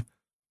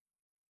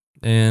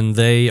 And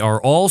they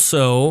are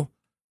also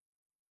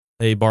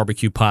a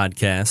barbecue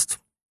podcast.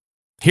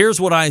 Here's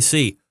what I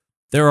see.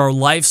 There are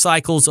life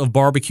cycles of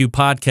barbecue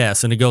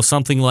podcasts, and it goes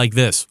something like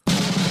this.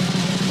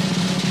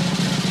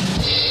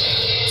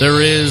 There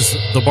is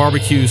the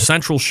Barbecue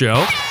Central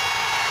Show,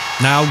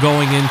 now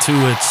going into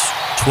its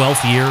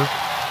 12th year,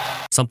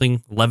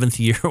 something 11th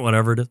year,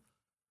 whatever it is.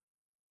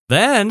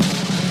 Then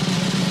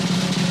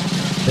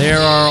there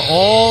are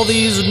all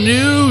these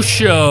new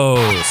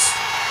shows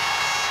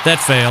that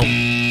fail.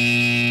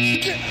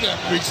 Get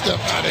that big stuff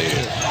out of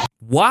here.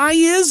 Why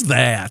is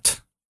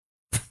that?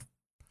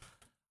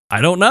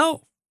 I don't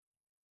know.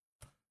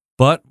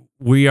 But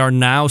we are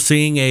now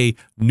seeing a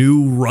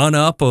new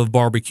run-up of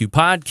barbecue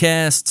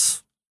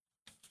podcasts.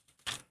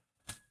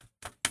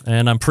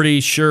 And I'm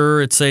pretty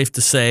sure it's safe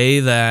to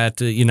say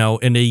that, in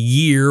a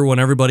year when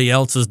everybody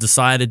else has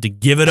decided to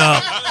give it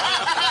up,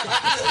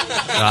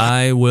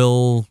 I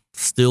will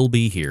still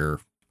be here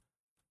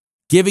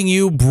giving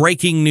you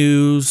breaking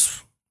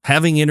news,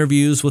 having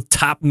interviews with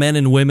top men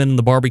and women in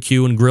the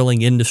barbecue and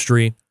grilling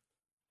industry.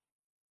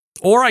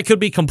 Or I could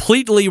be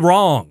completely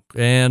wrong,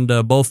 and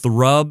both the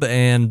Rub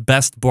and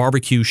Best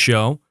Barbecue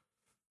Show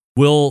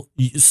will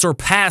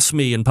surpass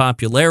me in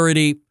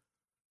popularity.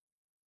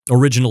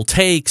 original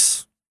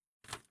takes,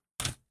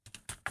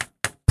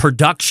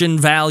 production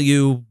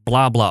value,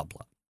 blah, blah,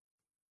 blah.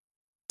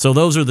 So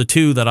those are the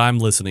two that I'm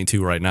listening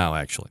to right now,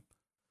 actually.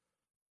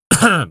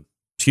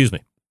 Excuse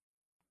me.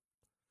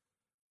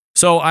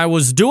 So I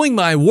was doing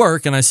my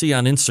work, and I see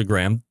on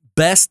Instagram,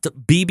 Best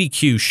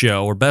BBQ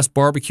Show or Best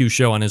Barbecue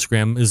Show on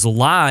Instagram is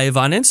live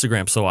on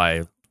Instagram. So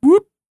I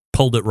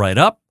pulled it right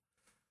up.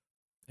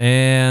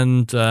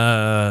 And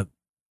there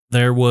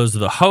was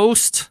the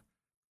host.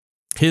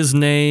 His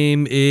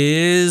name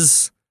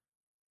is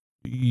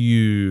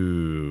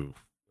Yoni.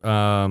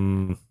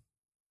 And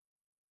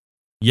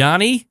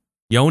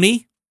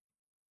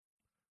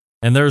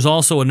there's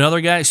also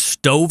another guy,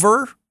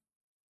 Stover.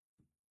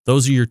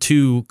 Those are your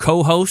two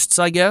co-hosts,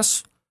 I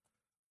guess.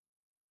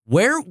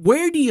 Where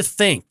do you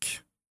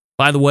think?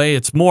 By the way,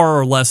 it's more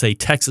or less a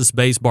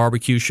Texas-based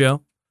barbecue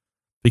show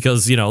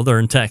because, you know, they're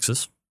in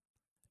Texas.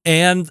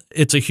 And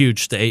it's a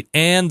huge state.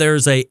 And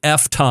there's a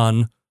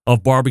F-ton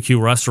of barbecue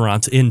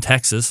restaurants in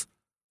Texas.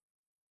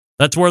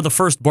 That's where the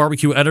first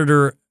barbecue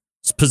editor's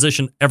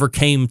position ever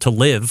came to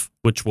live,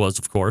 which was,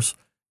 of course,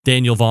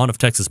 Daniel Vaughn of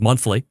Texas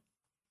Monthly.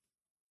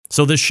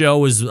 So this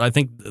show is, I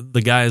think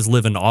the guys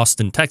live in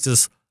Austin,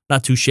 Texas.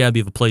 Not too shabby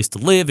of a place to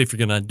live if you're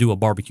going to do a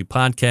barbecue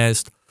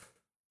podcast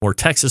or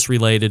Texas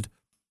related.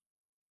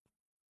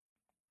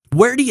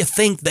 Where do you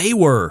think they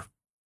were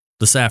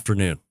this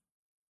afternoon?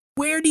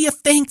 Where do you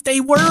think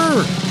they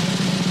were?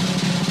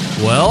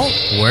 Well,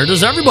 where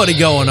does everybody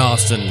go in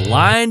Austin?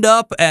 Lined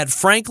up at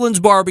Franklin's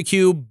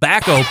Barbecue,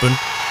 back open.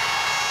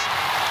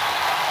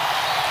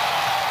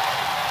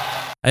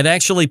 I'd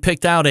actually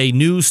picked out a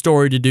news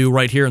story to do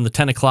right here in the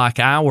 10 o'clock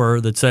hour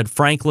that said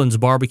Franklin's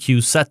Barbecue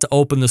set to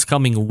open this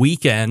coming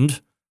weekend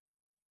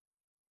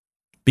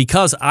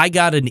because I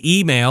got an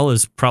email,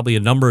 as probably a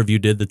number of you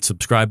did that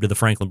subscribed to the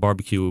Franklin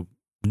Barbecue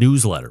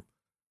newsletter,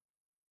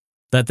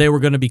 that they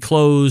were going to be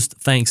closed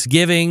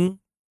Thanksgiving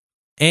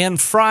and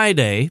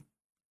Friday,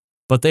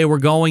 but they were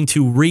going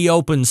to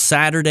reopen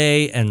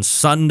Saturday and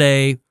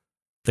Sunday.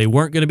 They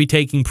weren't going to be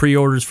taking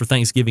pre-orders for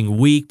Thanksgiving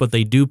week, but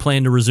they do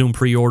plan to resume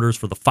pre-orders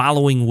for the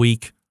following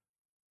week.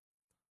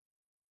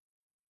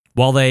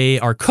 While they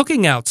are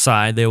cooking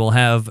outside, they will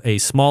have a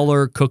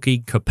smaller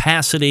cooking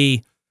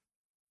capacity,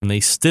 and they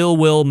still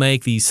will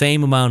make the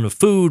same amount of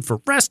food for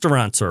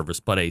restaurant service,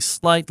 but a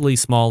slightly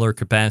smaller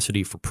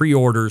capacity for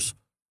pre-orders.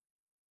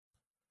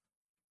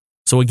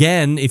 So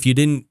again, if you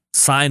didn't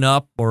sign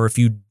up or if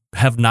you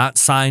have not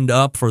signed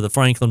up for the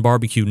Franklin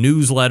Barbecue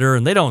newsletter,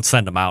 and they don't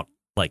send them out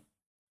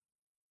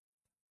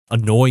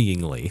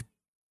annoyingly.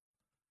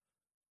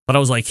 But I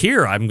was like,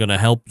 here, I'm going to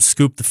help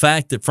scoop the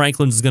fact that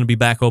Franklin's is going to be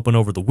back open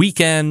over the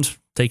weekend,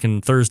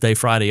 taking Thursday,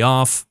 Friday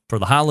off for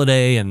the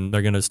holiday, and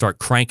they're going to start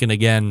cranking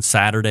again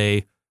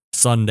Saturday,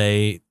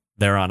 Sunday,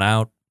 there on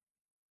out.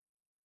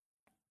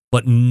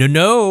 But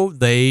no,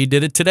 they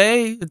did it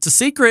today. It's a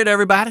secret,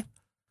 everybody.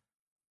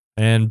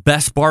 And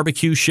Best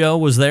Barbecue Show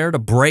was there to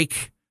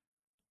break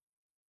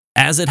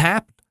as it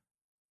happened.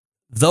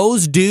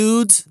 Those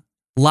dudes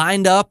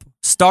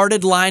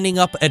started lining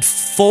up at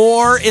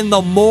 4 in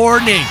the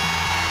morning.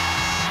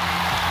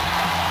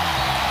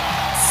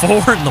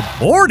 4 in the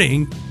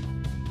morning?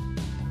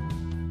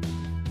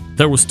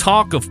 There was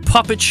talk of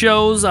puppet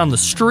shows on the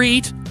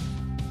street.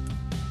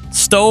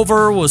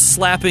 Stover was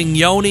slapping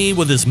Yoni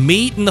with his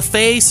meat in the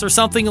face or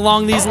something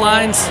along these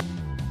lines.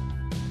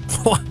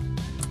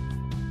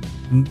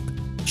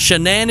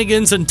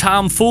 Shenanigans and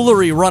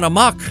tomfoolery run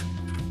amok.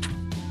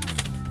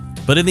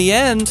 But in the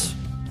end,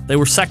 they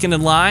were second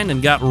in line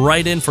and got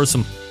right in for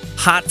some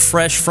hot,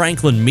 fresh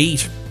Franklin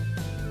meat.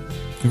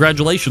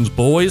 Congratulations,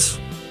 boys.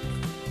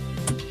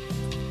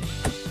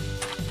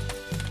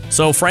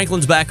 So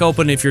Franklin's back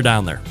open if you're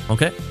down there.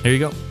 Okay, here you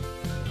go.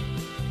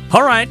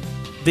 All right.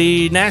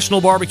 The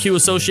National Barbecue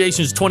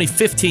Association's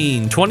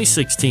 2015,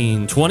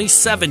 2016,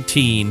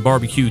 2017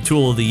 Barbecue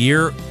Tool of the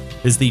Year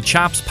is the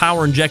Chops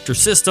Power Injector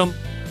System.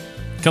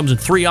 Comes in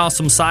 3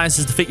 awesome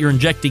sizes to fit your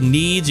injecting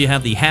needs. You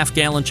have the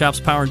half-gallon Chops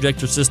Power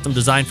Injector System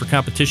designed for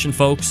competition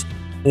folks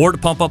or to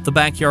pump up the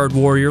backyard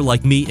warrior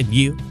like me and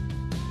you.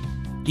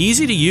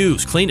 Easy to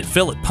use. Clean it,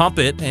 fill it, pump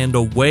it, and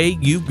away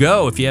you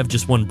go. If you have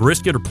just one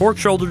brisket or pork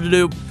shoulder to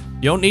do,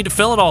 you don't need to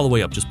fill it all the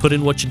way up. Just put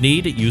in what you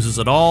need. It uses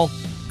it all.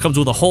 Comes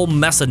with a whole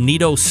mess of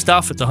neato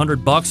stuff. It's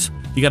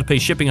 $100. You got to pay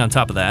shipping on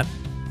top of that.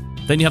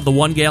 Then you have the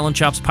 1-gallon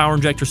Chops Power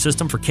Injector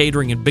System for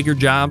catering and bigger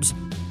jobs.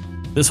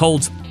 This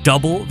holds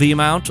double the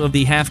amount of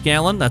the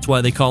half-gallon. That's why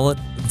they call it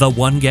the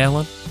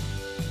 1-gallon.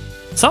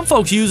 Some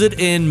folks use it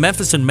in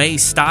Memphis and May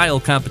style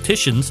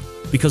competitions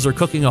because they're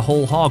cooking a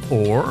whole hog,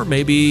 or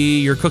maybe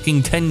you're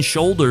cooking 10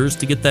 shoulders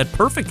to get that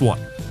perfect one.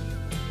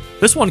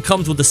 This one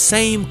comes with the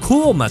same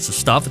cool mess of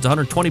stuff. It's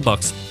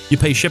 $120. You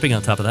pay shipping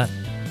on top of that.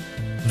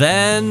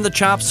 Then the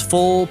Chops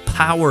Full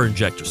Power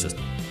Injector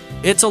System.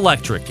 It's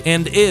electric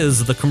and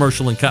is the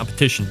commercial and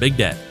competition Big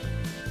Dad.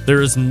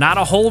 There is not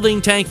a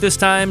holding tank this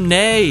time.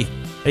 Nay,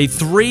 a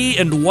 3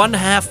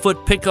 1/2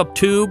 foot pickup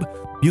tube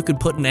you can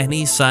put in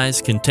any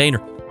size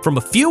container. From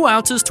a few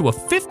ounces to a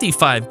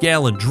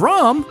 55-gallon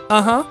drum.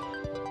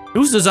 It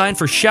was designed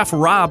for Chef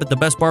Rob at the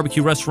best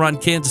barbecue restaurant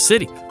in Kansas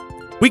City.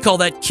 We call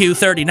that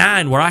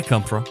Q39 where I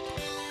come from.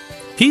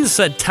 He's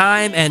said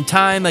time and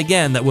time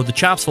again that with the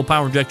Chopsville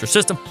Power Injector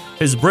system,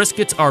 his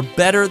briskets are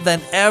better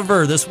than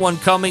ever. This one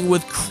coming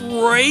with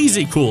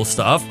crazy cool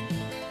stuff.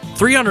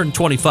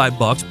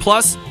 $325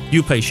 plus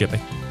you pay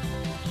shipping.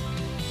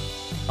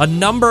 A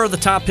number of the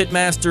top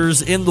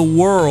pitmasters in the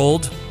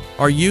world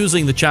are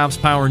using the Chops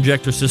Power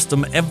Injector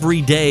system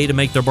every day to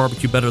make their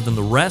barbecue better than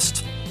the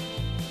rest.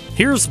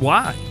 Here's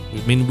why.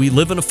 I mean, we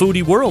live in a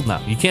foodie world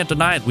now. You can't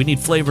deny it. We need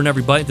flavor in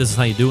every bite. This is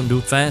how you do it and do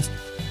it fast.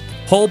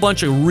 Whole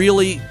bunch of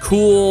really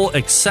cool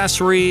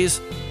accessories.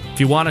 If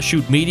you want to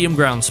shoot medium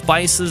ground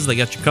spices, they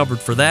got you covered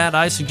for that.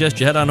 I suggest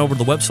you head on over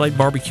to the website,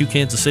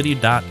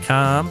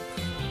 barbecuekansascity.com.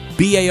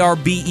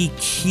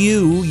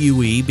 BARBEQUE,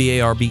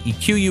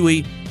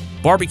 BARBEQUE,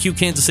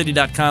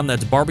 barbecuekansascity.com.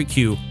 That's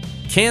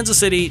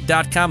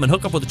barbecuekansascity.com, and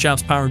hook up with the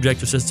Chops Power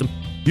Injector system.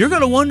 You're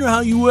going to wonder how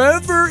you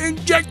ever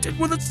injected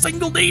with a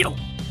single needle.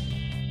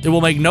 It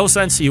will make no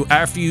sense to you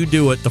after you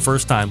do it the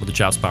first time with the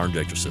Chops Power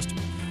Injector system.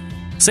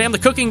 Sam, the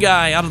cooking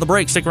guy, out of the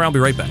break. Stick around. Be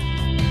right back.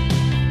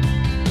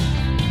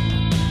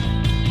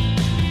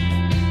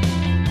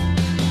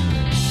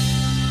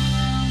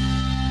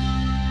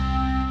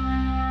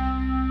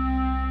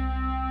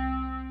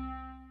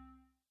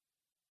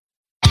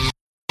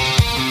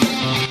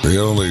 The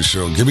only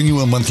show giving you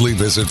a monthly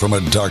visit from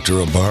a doctor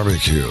of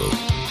barbecue.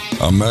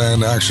 A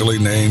man actually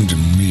named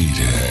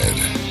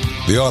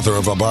Meathead. The author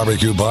of a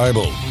barbecue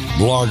Bible.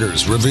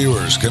 Bloggers,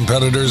 reviewers,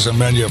 competitors, and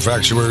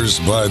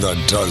manufacturers by the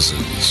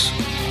dozens.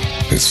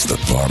 It's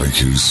the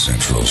Barbecue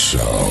Central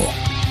Show.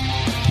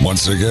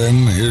 Once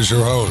again, here's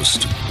your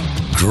host,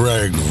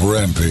 Greg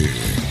Rempe.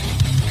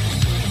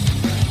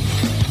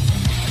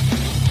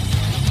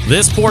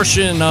 This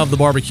portion of the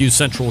Barbecue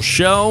Central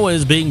Show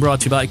is being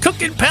brought to you by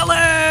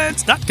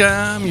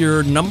CookingPellets.com,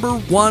 your number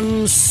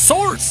one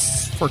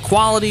source for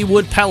quality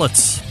wood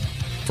pellets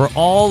for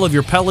all of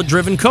your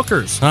pellet-driven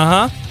cookers.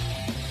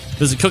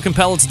 Visit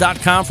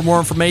CookingPellets.com for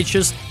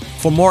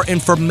more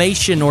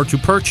information or to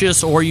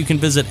purchase, or you can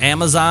visit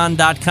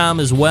Amazon.com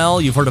as well.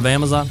 You've heard of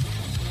Amazon?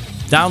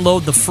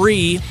 Download the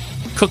free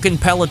Cooking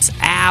Pellets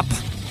app,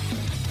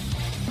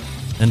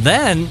 and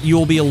then you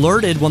will be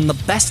alerted when the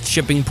best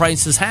shipping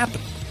prices happen.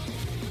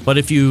 But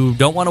if you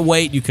don't want to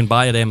wait, you can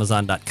buy at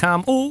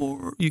Amazon.com,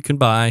 or you can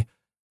buy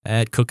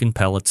at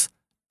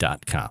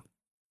CookingPellets.com.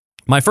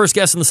 My first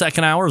guest in the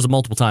second hour is a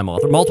multiple-time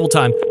author,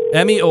 multiple-time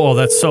Emmy,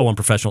 that's so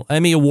unprofessional,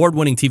 Emmy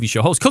award-winning TV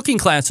show host, cooking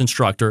class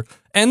instructor,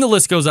 and the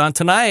list goes on.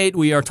 Tonight,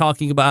 we are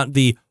talking about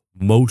the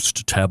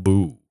most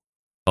taboo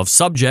of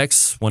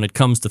subjects when it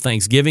comes to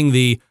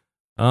Thanksgiving.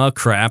 Oh,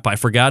 crap, I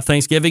forgot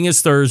Thanksgiving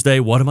is Thursday.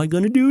 What am I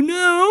going to do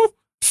now?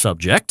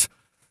 Subject.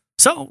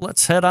 So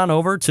let's head on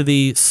over to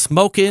the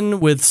Smokin'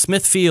 with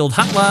Smithfield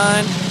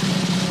hotline.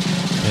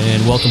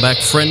 And welcome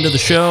back, friend of the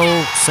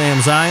show, Sam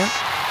Zion.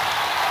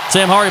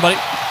 Sam, how are you, buddy?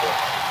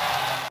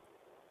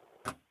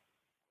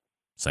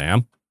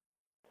 Sam?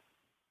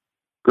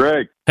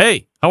 Greg.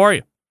 Hey, how are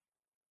you?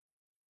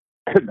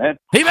 Good, man.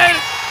 He made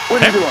it.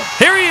 What are you doing?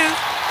 Here he is.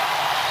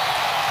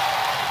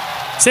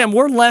 Sam,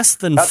 we're less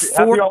than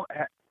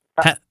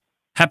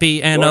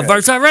happy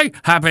anniversary.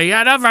 Happy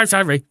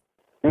anniversary.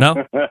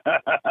 No?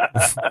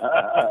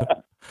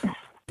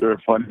 You're a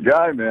fun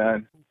guy,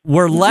 man.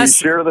 We're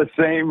less. We share the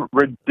same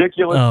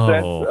ridiculous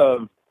sense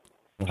of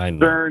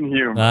stern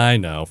humor. I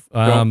know.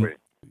 Don't we?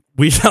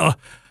 We don't.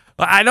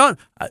 I don't.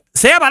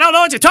 Sam, I don't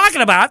know what you're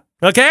talking about.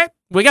 Okay?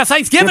 We got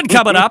Thanksgiving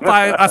coming up.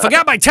 I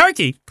forgot my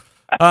turkey.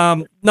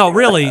 No,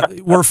 really.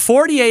 We're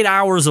 48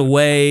 hours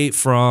away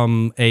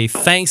from a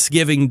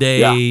Thanksgiving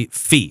Day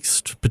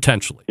feast,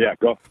 potentially. Yeah,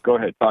 go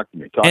ahead. Talk to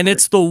me.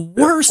 It's the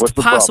worst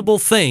possible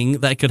thing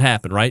that could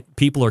happen, right?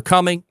 People are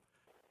coming.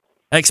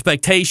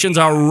 Expectations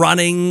are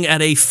running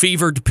at a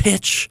fevered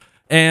pitch.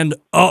 And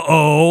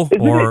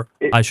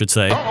I should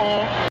say,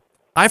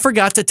 I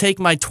forgot to take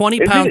my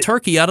 20-pound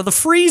turkey out of the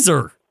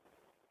freezer.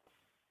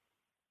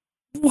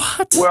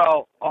 What?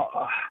 Well,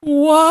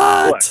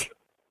 what?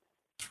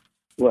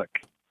 Look,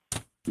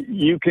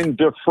 you can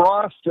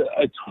defrost.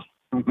 It's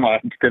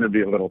going to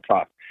be a little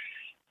tough.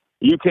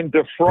 You can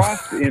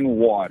defrost in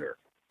water.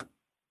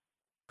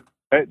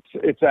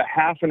 It's a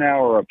half an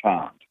hour a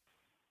pound.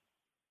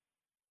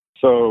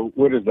 So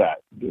what is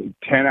that? 10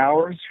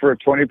 hours for a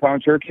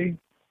 20-pound turkey?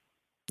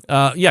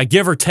 Yeah,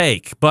 give or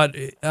take. But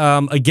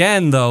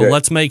again, though,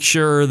 let's make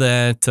sure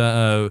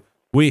that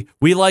we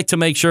like to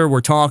make sure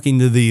we're talking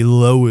to the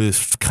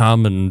lowest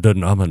common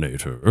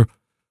denominator.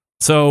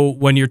 So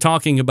when you're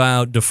talking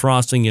about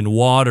defrosting in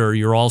water,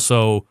 you're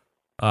also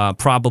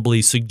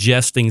probably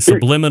suggesting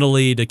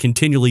subliminally to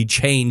continually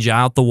change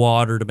out the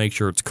water to make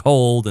sure it's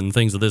cold and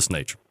things of this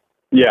nature.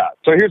 Yeah.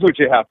 So here's what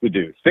you have to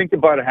do. Think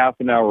about a half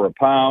an hour a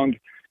pound.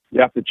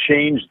 You have to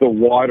change the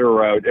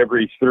water out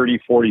every 30,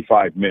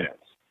 45 minutes.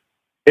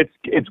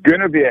 It's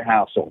going to be a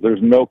hassle.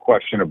 There's no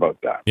question about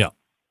that. Yeah.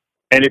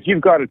 And if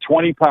you've got a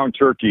 20-pound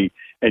turkey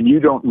and you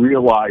don't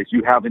realize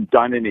you haven't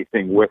done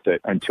anything with it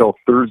until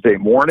Thursday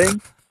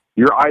morning,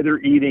 you're either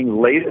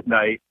eating late at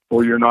night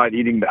or you're not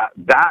eating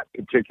that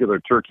particular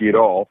turkey at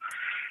all.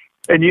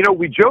 And,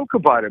 we joke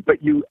about it,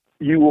 but you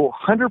will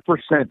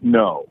 100%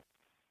 know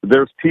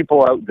there's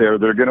people out there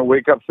that are going to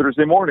wake up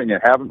Thursday morning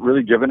and haven't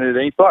really given it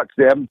any thought because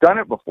they haven't done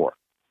it before.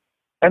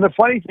 And the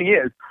funny thing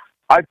is,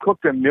 I've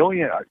cooked a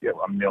million.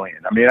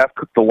 I mean, I've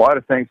cooked a lot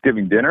of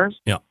Thanksgiving dinners.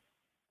 Yeah.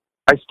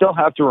 I still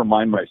have to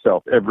remind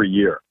myself every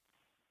year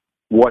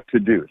what to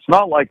do. It's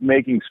not like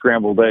making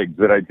scrambled eggs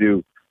that I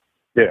do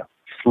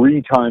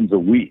 3 times a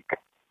week.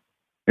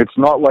 It's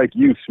not like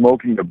you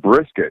smoking a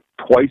brisket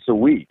twice a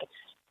week.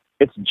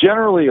 It's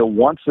generally a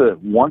once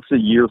a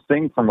year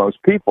thing for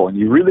most people, and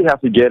you really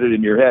have to get it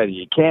in your head.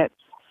 You can't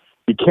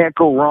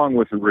go wrong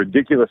with a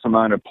ridiculous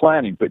amount of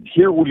planning. But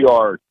here we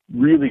are,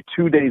 really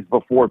 2 days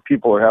before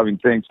people are having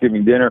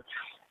Thanksgiving dinner,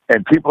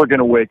 and people are going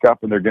to wake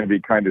up and they're going to be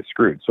kind of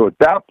screwed. So at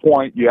that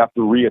point, you have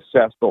to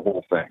reassess the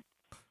whole thing.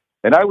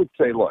 And I would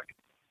say, look,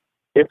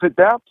 if at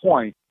that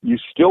point you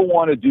still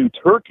want to do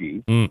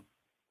turkey,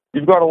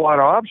 you've got a lot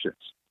of options.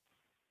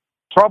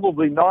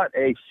 Probably not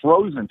a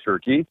frozen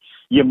turkey.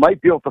 You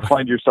might be able to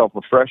find yourself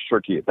a fresh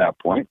turkey at that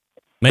point.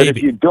 Maybe. But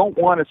if you don't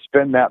want to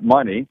spend that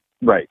money,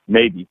 right,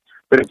 maybe.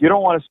 But if you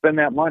don't want to spend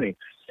that money,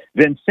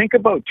 then think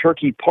about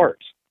turkey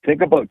parts.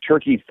 Think about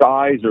turkey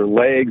thighs or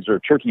legs or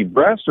turkey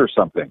breasts or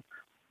something,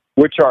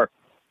 which are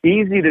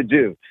easy to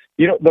do.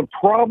 The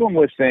problem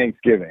with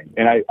Thanksgiving,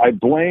 and I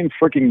blame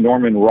freaking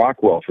Norman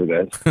Rockwell for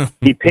this,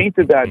 he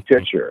painted that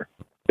picture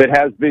that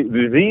has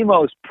the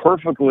most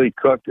perfectly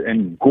cooked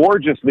and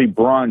gorgeously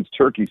bronzed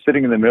turkey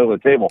sitting in the middle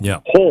of the table,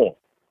 whole.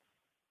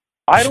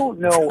 I don't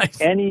know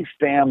any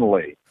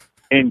family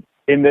in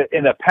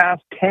the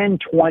past 10,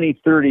 20,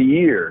 30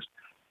 years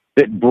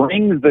that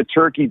brings the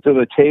turkey to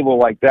the table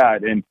like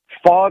that, and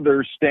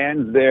father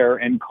stands there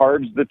and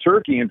carves the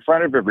turkey in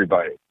front of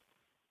everybody.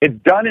 It's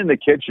done in the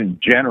kitchen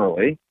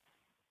generally,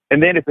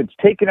 and then if it's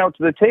taken out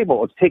to the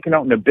table, it's taken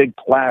out in a big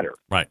platter.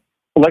 Right.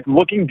 Like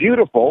looking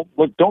beautiful.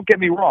 Look, don't get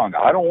me wrong.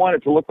 I don't want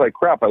it to look like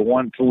crap. I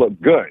want it to look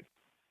good.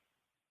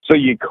 So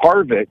you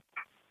carve it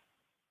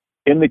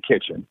in the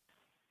kitchen.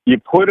 You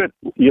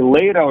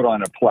lay it out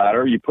on a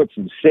platter. You put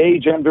some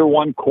sage under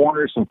one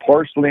corner, some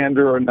parsley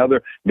under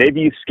another.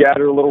 Maybe you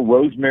scatter a little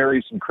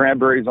rosemary, some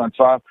cranberries on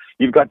top.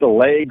 You've got the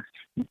legs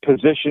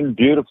positioned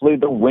beautifully,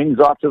 the wings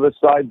off to the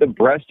side, the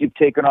breast you've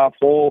taken off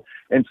whole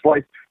and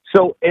sliced.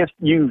 So if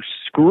you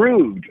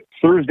screwed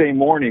Thursday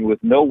morning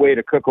with no way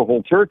to cook a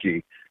whole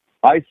turkey,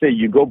 I say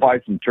you go buy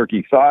some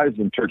turkey thighs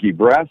and turkey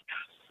breasts,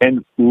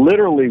 and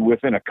literally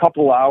within a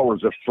couple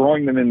hours of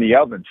throwing them in the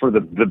oven for the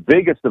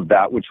biggest of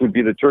that, which would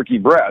be the turkey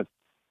breast,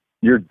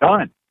 you're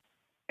done.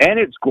 And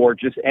it's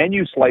gorgeous, and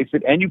you slice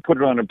it, and you put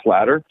it on a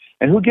platter,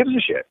 and who gives a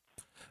shit?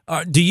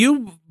 Do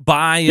you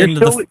buy You're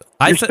into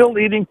you're still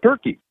eating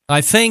turkey.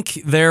 I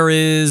think there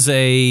is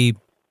a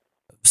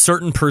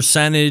certain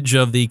percentage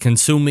of the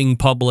consuming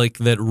public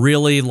that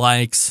really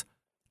likes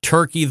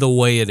turkey the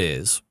way it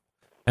is.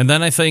 And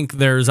then I think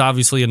there's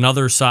obviously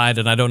another side,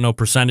 and I don't know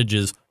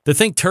percentages, that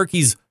think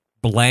turkey's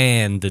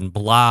bland and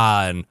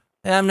blah, and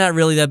I'm not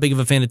really that big of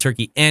a fan of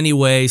turkey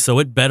anyway, so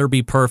it better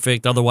be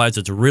perfect, otherwise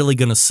it's really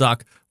going to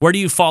suck. Where do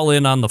you fall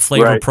in on the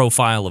flavor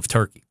profile of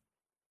turkey?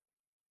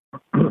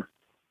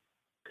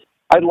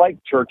 I like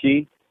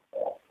turkey,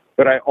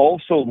 but I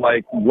also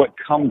like what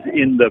comes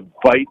in the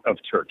bite of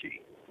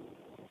turkey,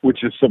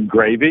 which is some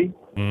gravy,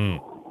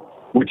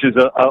 which is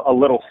a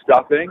little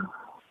stuffing.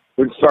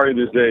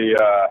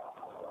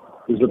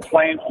 There's a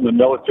plane from the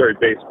military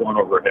base going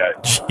overhead.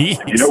 Jeez.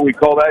 You know what we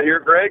call that here,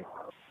 Greg?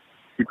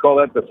 We call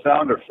that the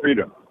sound of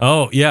freedom.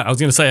 Oh, yeah. I was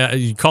going to say,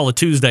 you call it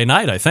Tuesday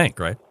night, I think,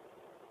 right?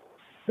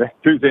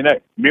 Tuesday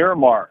night.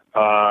 Miramar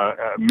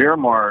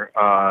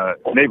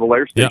Naval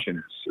Air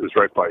Station is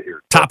right by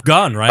here. Top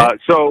Gun, right?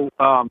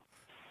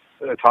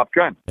 Top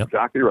Gun. Yep.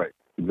 Exactly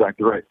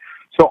right.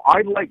 So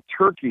I like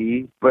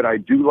turkey, but I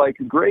do like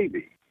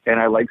gravy, and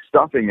I like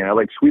stuffing, and I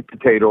like sweet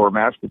potato or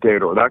mashed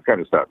potato or that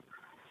kind of stuff.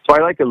 So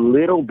I like a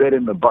little bit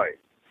in the bite.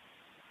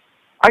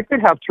 I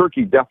could have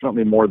turkey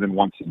definitely more than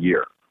once a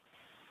year.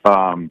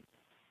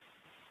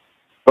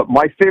 But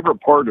my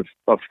favorite part of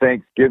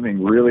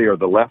Thanksgiving really are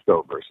the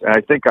leftovers. And I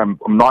think I'm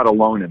not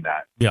alone in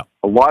that. Yeah.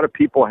 A lot of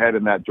people head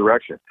in that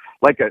direction.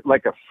 Like a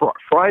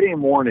Friday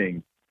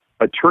morning,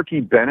 a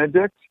turkey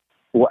Benedict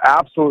will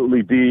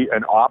absolutely be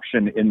an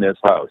option in this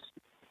house.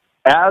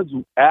 As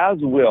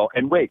will,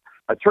 and wait,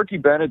 a turkey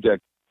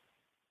Benedict,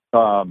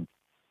 and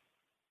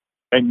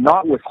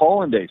not with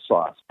hollandaise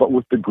sauce, but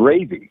with the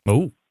gravy.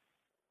 Oh.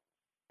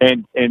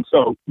 And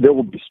so there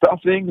will be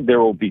stuffing, there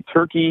will be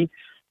turkey,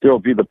 there will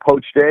be the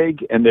poached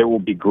egg, and there will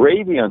be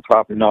gravy on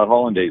top and not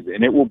hollandaise,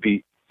 and it will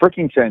be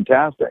freaking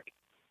fantastic.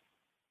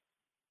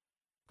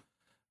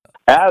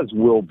 As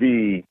will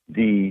be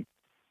the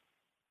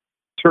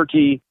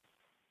turkey,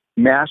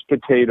 mashed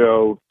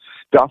potato,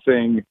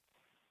 stuffing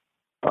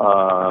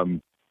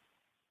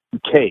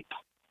cake,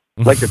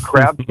 like a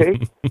crab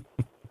cake.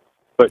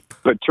 But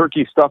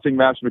turkey stuffing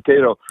mashed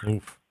potato,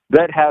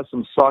 that has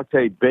some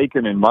sautéed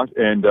bacon and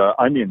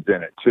onions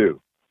in it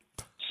too.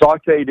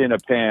 Sautéed in a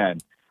pan,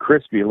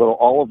 crispy, a little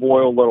olive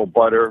oil, a little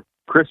butter,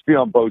 crispy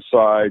on both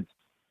sides,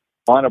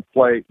 on a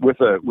plate with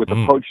a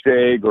poached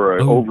egg or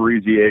an over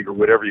easy egg or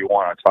whatever you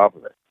want on top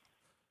of it.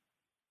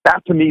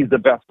 That to me is the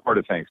best part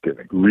of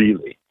Thanksgiving,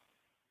 really.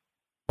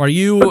 Are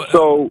you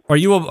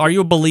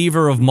a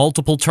believer of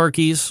multiple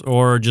turkeys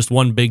or just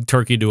one big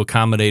turkey to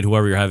accommodate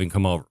whoever you're having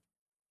come over?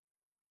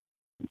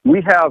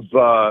 We have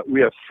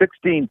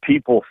 16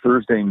 people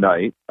Thursday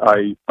night.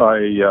 I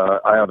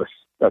have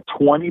a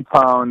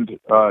 20-pound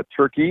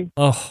turkey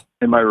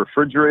in my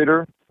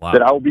refrigerator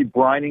that I will be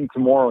brining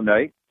tomorrow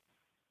night,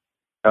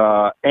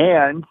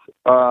 and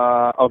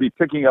I'll be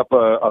picking up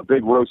a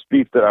big roast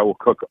beef that I will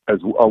cook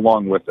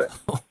along with it.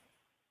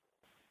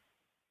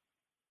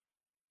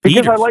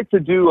 Because I like to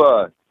do.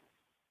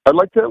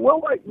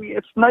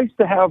 It's nice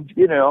to have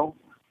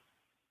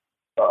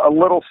a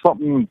little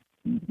something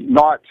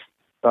not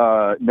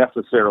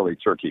necessarily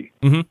turkey.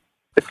 Mm-hmm.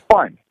 It's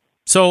fun.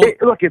 So it's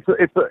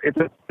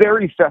a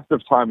very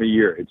festive time of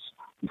year.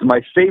 It's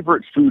my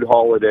favorite food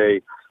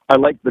holiday. I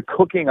like the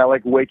cooking. I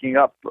like waking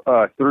up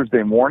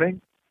Thursday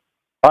morning.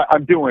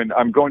 I'm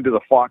going to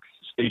the Fox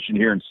station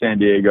here in San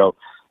Diego.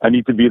 I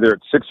need to be there at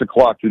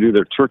 6:00 to do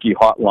their turkey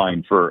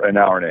hotline for an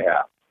hour and a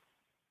half.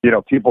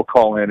 People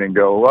call in and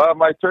go, well,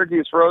 my turkey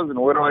is frozen.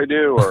 What do I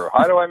do? Or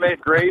how do I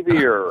make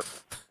gravy? Or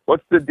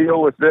what's the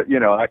deal with it?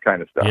 That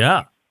kind of stuff.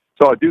 Yeah.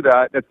 So I'll do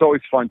that. It's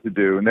always fun to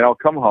do. And then I'll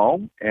come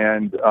home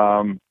and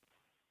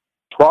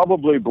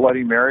probably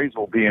Bloody Marys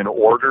will be in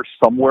order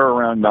somewhere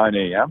around 9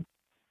 a.m.,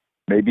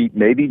 maybe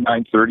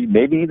 9:30,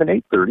 maybe even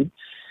 8:30.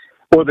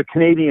 Or the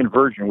Canadian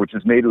version, which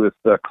is made with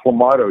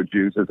clamato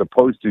juice as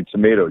opposed to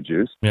tomato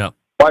juice. Yeah.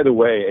 By the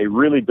way, a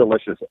really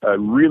delicious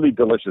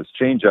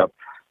change-up.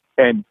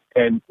 And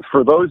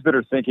for those that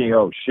are thinking,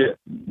 oh shit,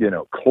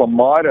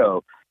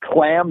 clamato,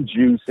 clam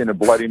juice in a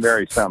Bloody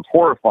Mary sounds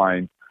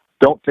horrifying.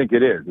 Don't think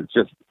it is.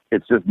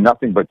 It's just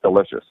nothing but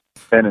delicious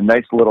and a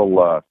nice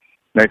little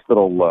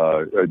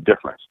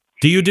difference.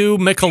 Do you do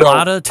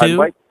michelada too?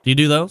 Do you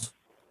do those?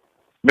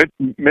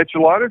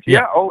 Micheladas?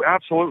 Yeah. Oh,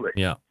 absolutely.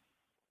 Yeah.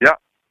 Yeah.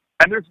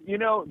 And there's,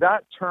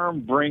 that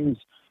term brings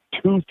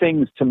two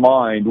things to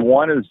mind.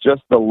 One is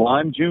just the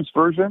lime juice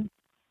version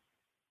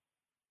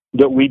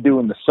that we do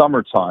in the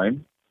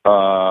summertime,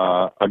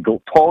 a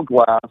tall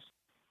glass,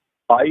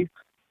 ice,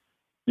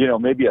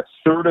 maybe a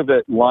third of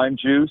it lime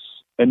juice,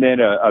 and then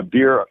a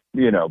beer,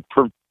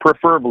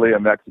 preferably a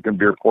Mexican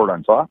beer poured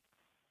on top.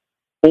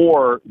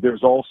 Or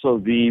there's also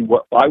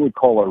what I would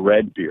call a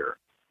red beer,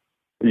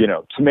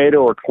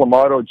 tomato or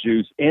clamato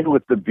juice in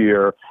with the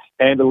beer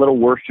and a little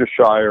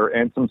Worcestershire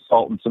and some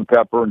salt and some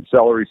pepper and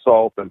celery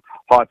salt and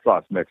hot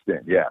sauce mixed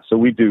in. Yeah, so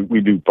we do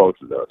both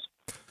of those.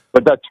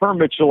 But that term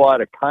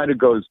michelada kind of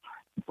goes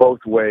both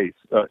ways,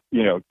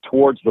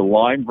 towards the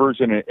lime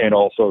version and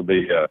also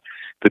the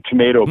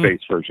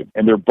tomato-based version.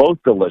 And they're both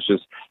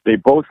delicious. They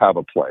both have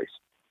a place.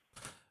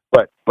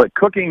 But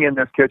cooking in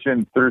this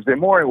kitchen Thursday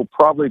morning will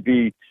probably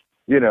be,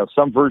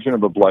 some version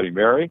of a Bloody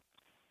Mary.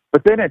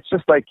 But then it's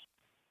like,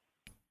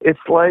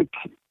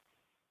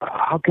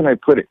 how can I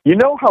put it?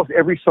 How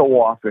every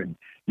so often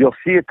you'll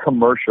see a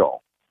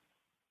commercial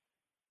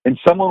and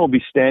someone will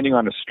be standing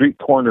on a street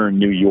corner in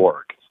New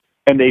York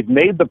and they've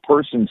made the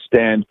person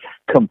stand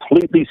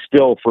completely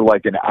still for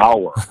like an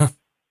hour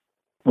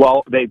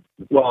while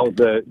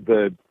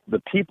the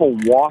people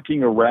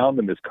walking around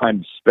them is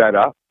kind of sped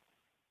up.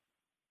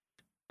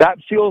 That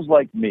feels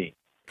like me.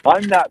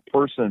 I'm that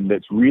person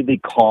that's really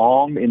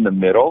calm in the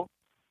middle,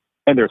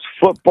 and there's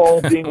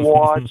football being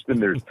watched,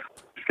 and there's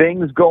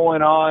things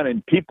going on,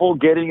 and people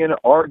getting in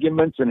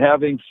arguments and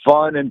having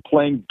fun and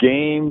playing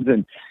games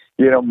and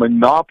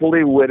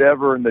Monopoly,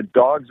 whatever, and the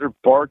dogs are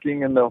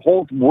barking, and the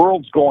whole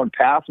world's going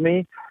past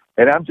me,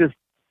 and I'm just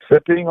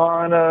sipping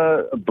on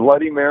a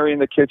Bloody Mary in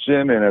the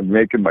kitchen, and I'm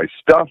making my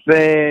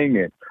stuffing,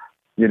 and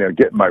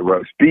getting my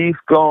roast beef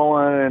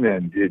going,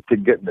 and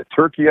getting the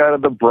turkey out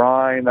of the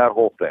brine, that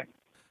whole thing.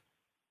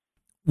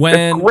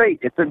 It's great.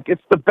 It's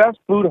the best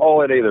food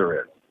holiday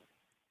there is.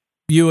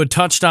 You had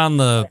touched on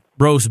the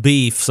roast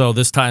beef, so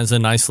this ties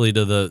in nicely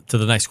to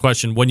the next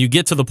question. When you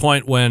get to the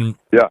point when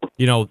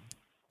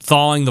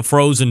thawing the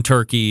frozen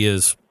turkey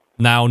is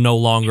now no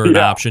longer an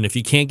option, if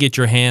you can't get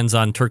your hands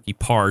on turkey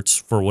parts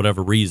for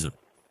whatever reason.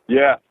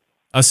 Yeah.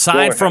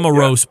 Aside from a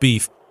roast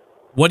beef,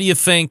 what do you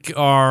think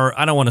are,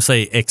 I don't want to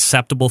say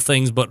acceptable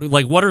things, but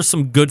like what are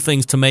some good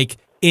things to make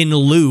in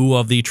lieu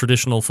of the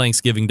traditional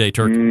Thanksgiving Day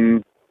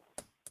turkey?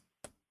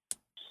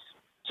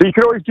 So you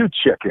can always do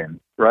chicken,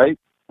 right?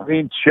 I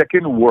mean,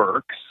 chicken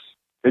works.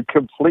 It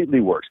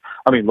completely works.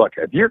 I mean, look,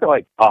 if you're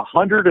like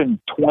 128%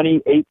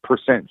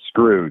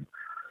 screwed,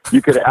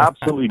 you could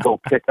absolutely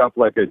go pick up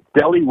like a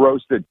deli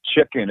roasted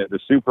chicken at the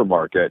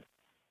supermarket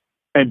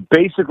and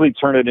basically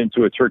turn it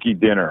into a turkey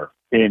dinner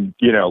in,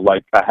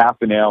 like a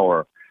half an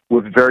hour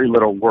with very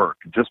little work,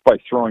 just by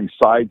throwing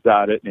sides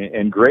at it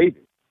and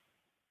gravy.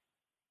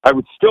 I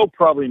would still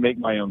probably make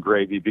my own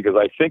gravy because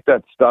I think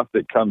that stuff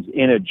that comes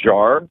in a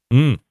jar,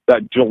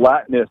 that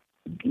gelatinous,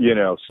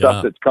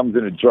 stuff that comes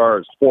in a jar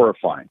is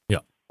horrifying. Yeah.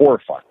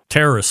 Horrifying.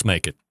 Terrorists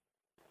make it.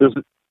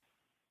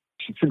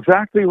 It's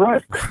exactly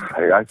right.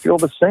 I feel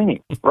the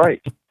same.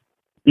 Right.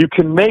 You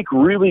can make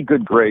really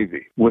good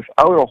gravy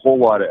without a whole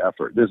lot of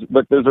effort. There's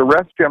a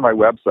recipe on my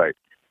website.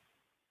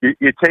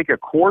 You take a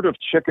quart of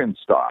chicken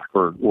stock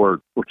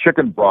or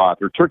chicken broth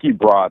or turkey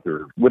broth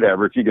or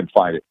whatever, if you can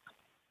find it.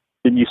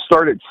 And you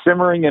start it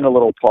simmering in a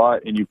little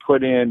pot, and you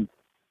put in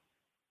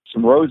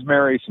some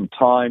rosemary, some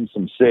thyme,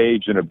 some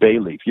sage, and a bay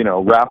leaf.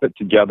 Wrap it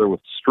together with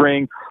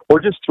string, or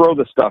just throw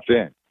the stuff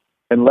in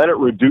and let it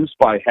reduce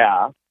by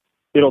half.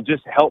 It'll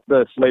just help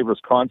the flavors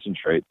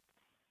concentrate.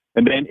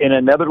 And then in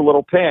another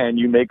little pan,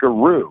 you make a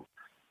roux.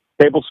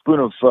 Tablespoon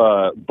of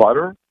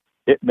butter.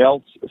 It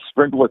melts.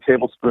 Sprinkle a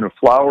tablespoon of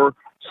flour.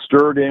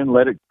 Stir it in.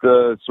 Let it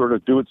sort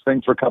of do its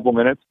thing for a couple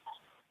minutes.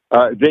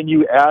 Then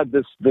you add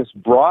this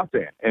broth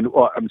in. And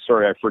I'm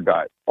sorry, I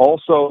forgot.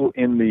 Also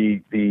in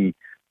the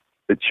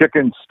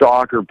chicken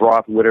stock or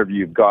broth, whatever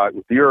you've got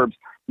with the herbs,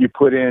 you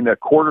put in a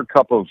quarter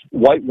cup of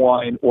white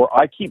wine, or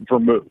I keep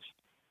vermouth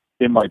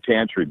in my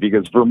pantry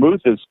because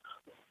vermouth is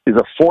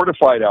a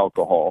fortified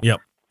alcohol.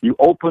 Yep. You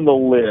open the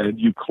lid,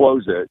 you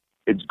close it.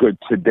 It's good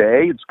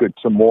today. It's good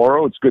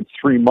tomorrow. It's good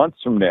 3 months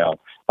from now.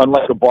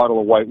 Unlike a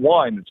bottle of white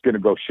wine that's going to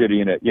go shitty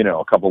in it,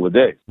 a couple of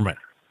days. Right.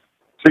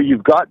 So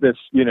you've got this,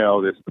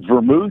 this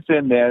vermouth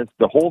in there.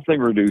 The whole thing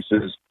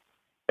reduces.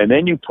 And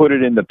then you put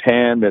it in the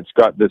pan that's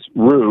got this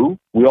roux.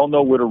 We all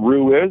know what a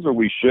roux is, or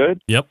we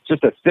should. Yep. It's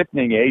just a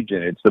thickening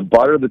agent. It's the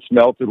butter that's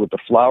melted with the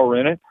flour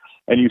in it.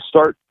 And you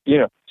start,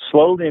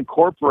 slowly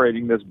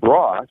incorporating this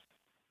broth.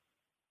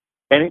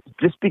 And it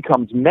just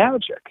becomes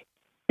magic.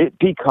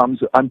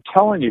 I'm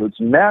telling you, it's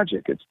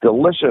magic. It's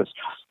delicious.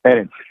 And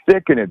it's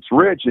thick and it's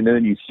rich. And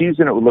then you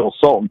season it with a little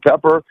salt and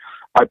pepper.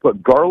 I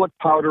put garlic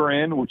powder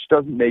in, which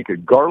doesn't make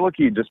it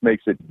garlicky. It just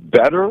makes it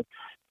better.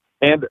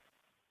 And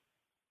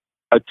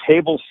a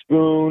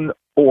tablespoon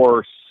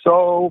or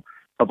so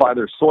of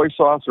either soy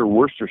sauce or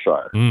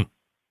Worcestershire. Mm.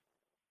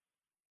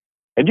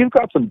 And you've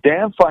got some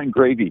damn fine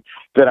gravy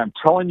that I'm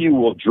telling you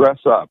will dress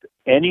up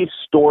any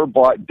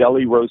store-bought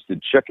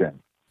deli-roasted chicken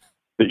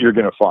that you're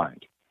going to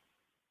find.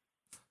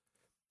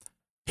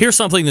 Here's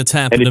something that's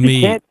happened to And if me.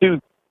 you can't do...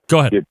 Go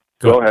ahead.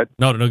 Go ahead.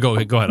 No, go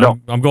ahead. No.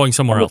 I'm going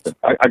somewhere else.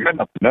 I got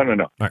nothing.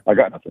 No. Right. I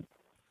got nothing.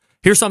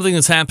 Here's something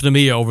that's happened to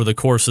me over the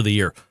course of the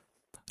year.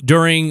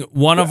 During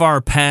one of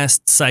our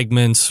past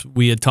segments,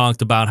 we had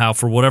talked about how,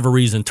 for whatever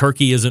reason,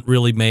 turkey isn't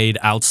really made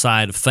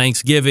outside of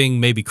Thanksgiving,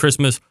 maybe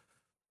Christmas.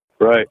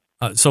 Right.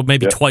 So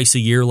maybe twice a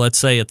year, let's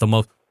say, at the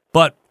most.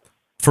 But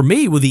for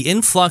me, with the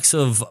influx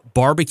of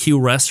barbecue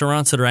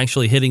restaurants that are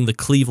actually hitting the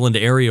Cleveland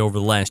area over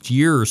the last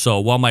year or so,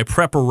 while my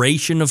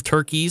preparation of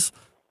turkeys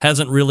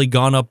hasn't really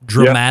gone up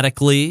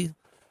dramatically,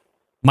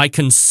 my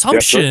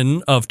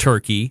consumption of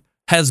turkey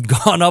has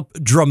gone up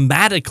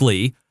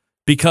dramatically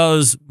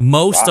because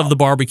most of the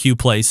barbecue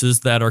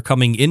places that are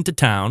coming into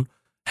town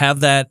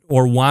have that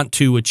or want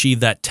to achieve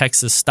that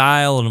Texas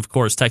style. And of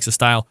course, Texas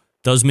style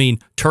does mean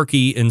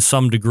turkey in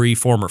some degree,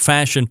 form, or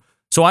fashion.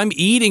 So I'm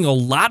eating a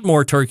lot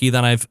more turkey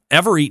than I've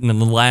ever eaten in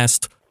the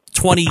last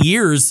 20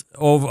 years.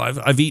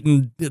 I've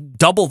eaten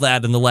double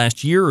that in the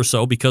last year or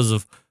so because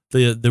of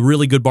the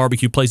really good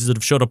barbecue places that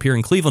have showed up here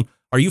in Cleveland.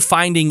 Are you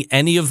finding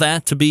any of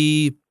that to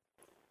be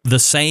the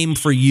same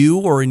for you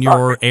or in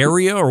your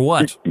area or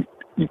what?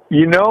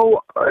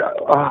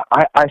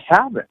 I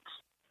haven't,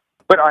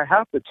 but I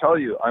have to tell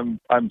you,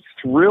 I'm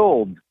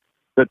thrilled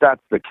that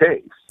that's the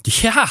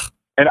case. Yeah.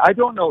 And I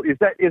don't know, is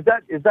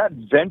that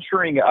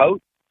venturing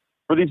out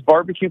for these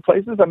barbecue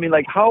places? I mean,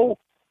 like how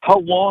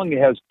long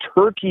has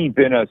turkey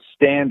been a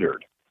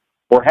standard,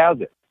 or has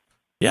it?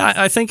 Yeah,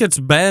 I think it's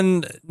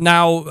been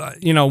now,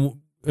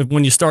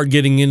 when you start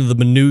getting into the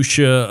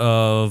minutia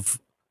of,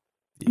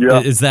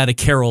 is that a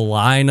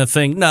Carolina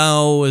thing?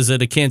 No. Is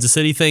it a Kansas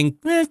City thing?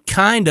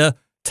 Kind of.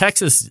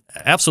 Texas,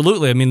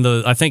 absolutely. I mean,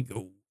 I think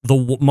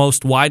the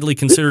most widely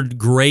considered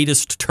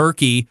greatest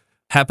turkey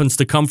happens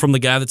to come from the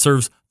guy that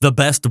serves the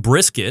best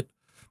brisket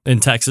in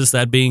Texas,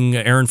 that being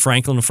Aaron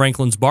Franklin of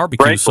Franklin's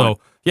Barbecue. Franklin. So,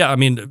 yeah, I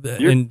mean,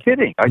 you're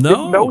kidding. I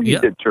didn't know he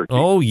did turkey.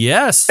 Oh,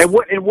 yes. And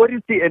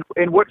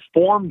what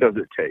form does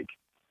it take?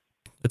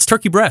 It's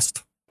turkey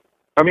breast.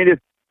 I mean,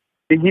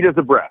 he does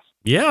a breast.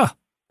 Yeah.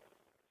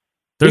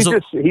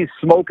 He's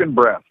smoking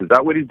breast. Is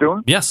that what he's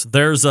doing? Yes.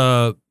 There's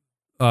a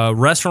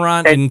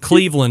restaurant in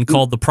Cleveland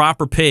called The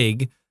Proper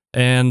Pig,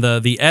 and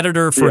the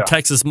editor for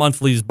Texas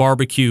Monthly's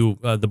barbecue,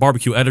 the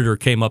barbecue editor,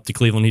 came up to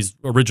Cleveland. He's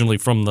originally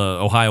from the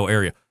Ohio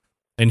area,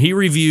 and he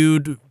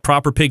reviewed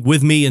Proper Pig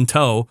with me in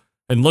tow,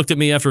 and looked at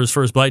me after his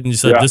first bite, and he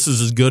said, "This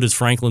is as good as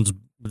Franklin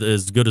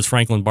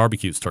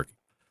Barbecue's turkey."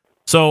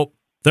 So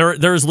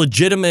there's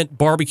legitimate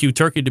barbecue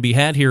turkey to be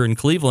had here in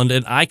Cleveland,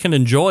 and I can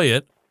enjoy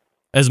it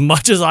as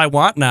much as I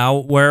want now,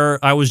 where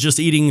I was just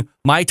eating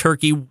my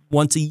turkey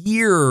once a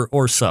year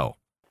or so.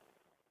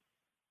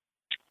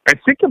 And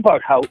think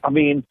about how, I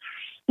mean,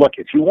 look,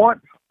 if you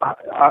want,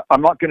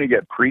 I'm not going to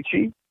get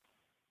preachy,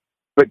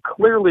 but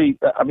clearly,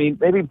 I mean,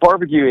 maybe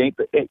barbecue ain't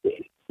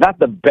not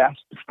the best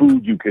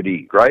food you could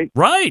eat, right?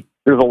 Right.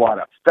 There's a lot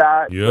of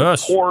fat,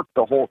 yes, pork,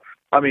 the whole,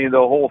 I mean, the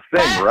whole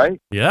thing,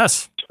 right?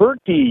 Yes.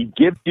 Turkey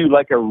gives you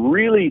like a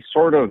really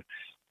sort of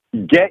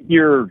get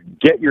your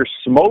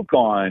smoke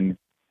on,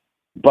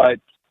 but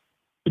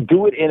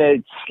do it in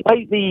a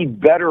slightly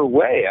better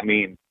way. I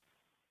mean,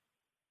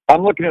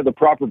 I'm looking at the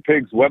Proper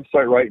Pigs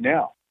website right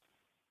now,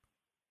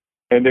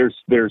 and there's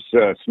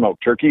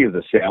smoked turkey as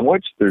a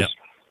sandwich.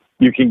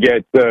 You can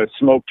get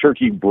smoked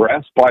turkey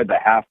breast by the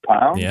half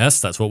pound.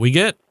 Yes, that's what we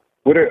get.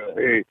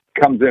 It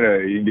comes in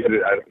you get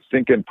it, I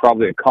think, in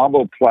probably a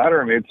combo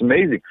platter. I mean, it's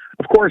amazing.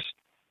 Of course,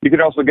 you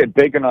can also get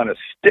bacon on a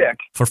stick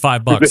for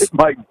 $5. It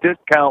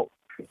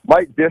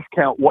might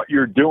discount what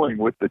you're doing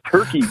with the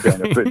turkey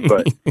benefit,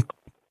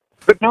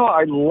 but no,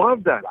 I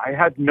love that. I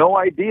had no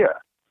idea.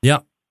 Yeah.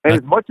 And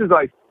as much as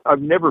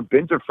I've never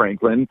been to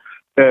Franklin,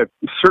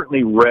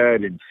 certainly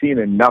read and seen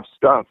enough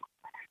stuff,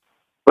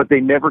 but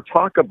they never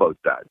talk about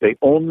that. They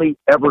only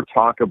ever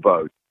talk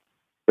about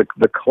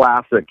the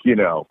classic,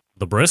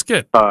 the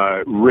brisket,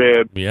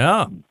 rib,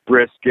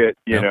 brisket,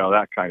 Yep.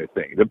 That kind of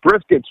thing. The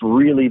brisket's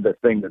really the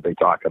thing that they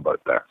talk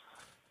about there.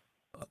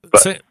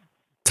 But,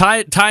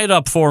 tie it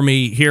up for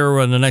me here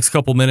in the next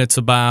couple minutes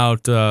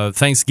about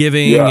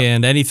Thanksgiving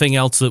and anything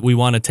else that we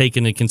want to take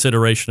into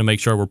consideration to make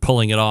sure we're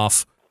pulling it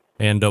off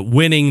and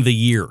winning the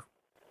year.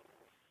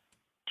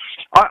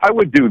 I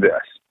would do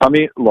this. I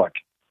mean, look,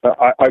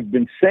 I've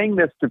been saying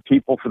this to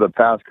people for the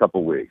past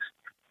couple weeks.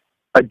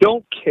 I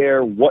don't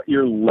care what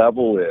your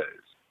level is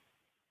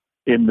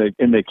in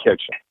the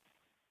kitchen.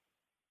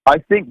 I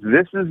think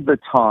this is the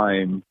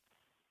time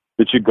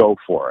that you go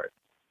for it.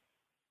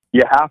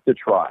 You have to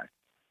try.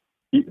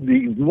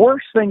 The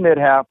worst thing that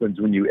happens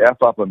when you F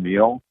up a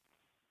meal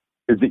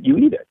is that you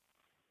eat it.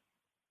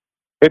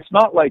 It's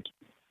not like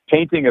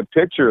painting a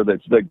picture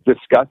that's like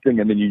disgusting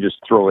and then you just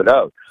throw it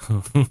out.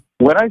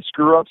 When I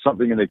screw up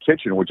something in the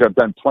kitchen, which I've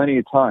done plenty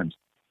of times,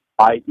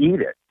 I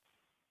eat it.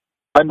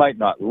 I might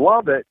not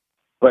love it,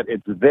 but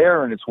it's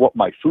there and it's what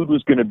my food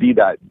was going to be,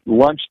 that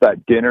lunch,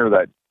 that dinner,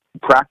 that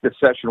practice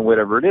session,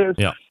 whatever it is,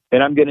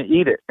 and I'm going to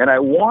eat it. And I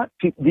want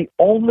the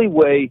only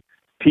way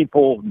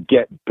people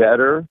get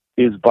better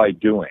is by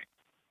doing.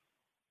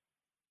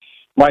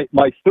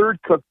 My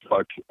third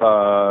cookbook,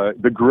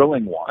 the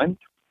grilling one,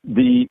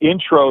 the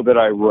intro that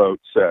I wrote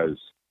says,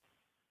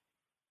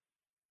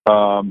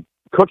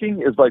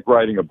 cooking is like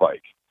riding a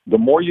bike. The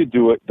more you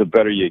do it, the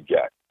better you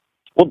get.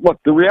 Well, look,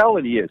 the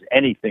reality is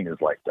anything is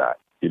like that,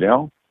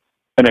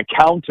 An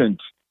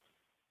accountant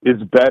is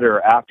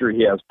better after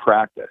he has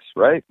practice,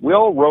 right? We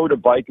all rode a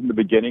bike in the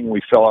beginning.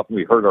 We fell off and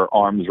we hurt our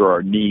arms or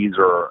our knees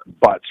or our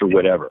butts or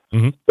whatever.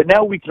 Mm-hmm. But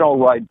now we can all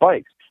ride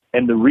bikes.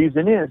 And the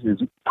reason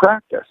is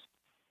practice.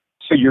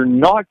 So you're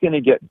not going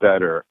to get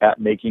better at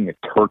making a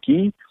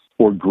turkey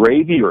or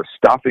gravy or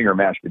stuffing or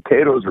mashed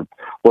potatoes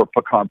or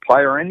pecan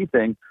pie or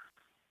anything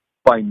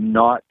by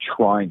not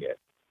trying it.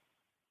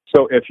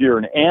 So if you're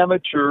an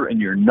amateur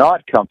and you're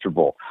not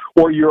comfortable,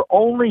 or you're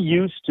only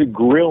used to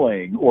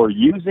grilling or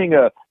using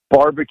a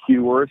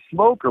barbecue or a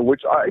smoker,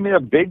 which a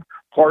big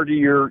part of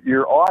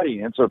your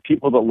audience are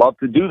people that love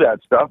to do that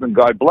stuff, and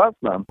God bless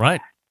them.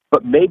 Right.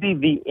 But maybe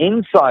the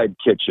inside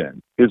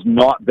kitchen is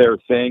not their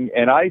thing,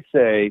 and I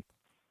say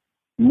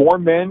more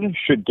men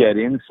should get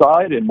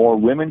inside and more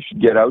women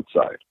should get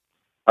outside.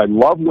 I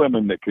love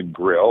women that can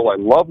grill. I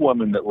love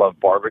women that love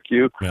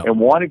barbecue and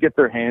want to get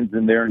their hands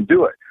in there and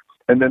do it.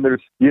 And then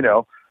there's,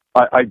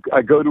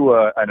 I go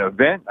to an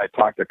event, I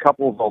talk to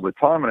couples all the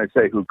time, and I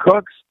say, who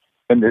cooks?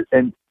 And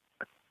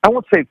I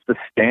won't say it's the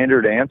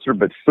standard answer,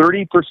 but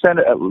 30%,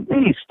 at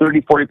least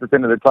 30, 40% of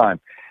the time,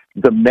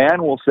 the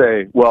man will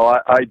say, well,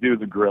 I do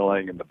the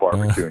grilling and the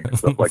barbecuing and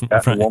stuff like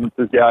that. Right. The woman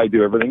says, yeah, I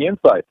do everything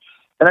inside.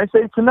 And I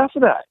say, it's enough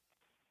of that.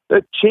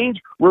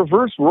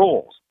 Reverse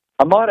roles.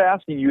 I'm not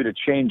asking you to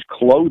change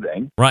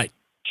clothing. Right.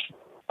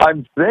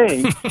 I'm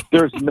saying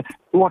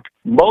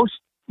most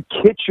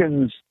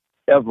kitchens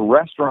of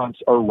restaurants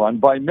are run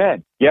by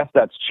men. Yes,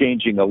 that's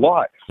changing a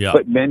lot. Yeah.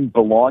 But men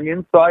belong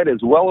inside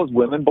as well as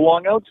women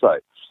belong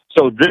outside.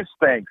 So this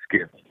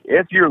Thanksgiving,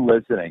 if you're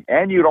listening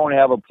and you don't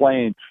have a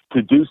plan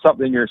to do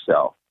something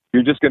yourself,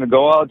 you're just going to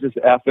go out, just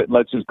F it, and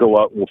let's just go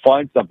out and we'll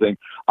find something.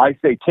 I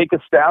say take a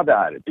stab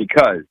at it,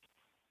 because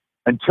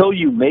until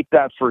you make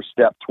that first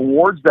step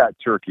towards that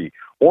turkey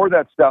or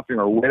that stuffing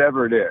or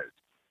whatever it is,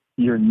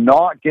 you're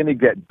not going to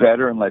get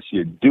better unless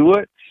you do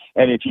it.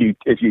 And if you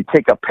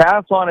take a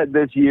pass on it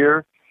this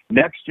year,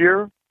 next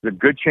year, there's a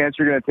good chance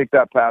you're going to take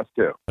that pass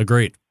too.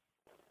 Agreed.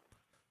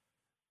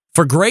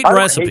 For great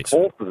recipes. I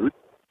hate Whole Foods.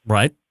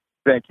 Right.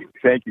 Thank you.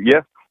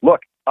 Yes.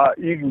 Look,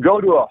 you can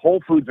go to a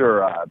Whole Foods or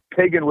a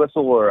Pig and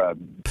Whistle or a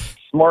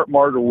Smart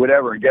Mart or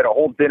whatever and get a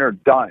whole dinner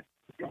done.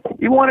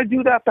 You want to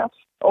do that? That's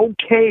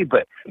okay,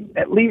 but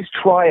at least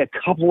try a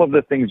couple of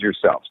the things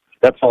yourselves.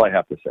 That's all I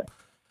have to say.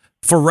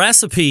 For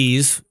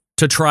recipes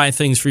to try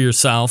things for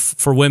yourself,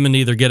 for women to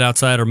either get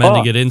outside or men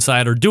to get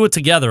inside, or do it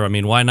together. I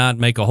mean, why not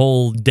make a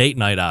whole date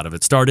night out of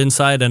it? Start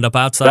inside, end up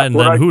outside, and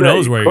then who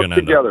knows where you're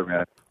going to end up.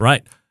 Man.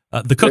 Right.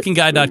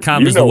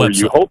 TheCookingGuy.com is the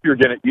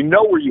website. You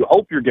know where you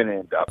hope you're going to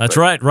end up. That's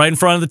right in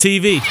front of the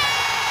TV.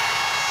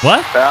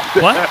 What?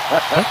 What?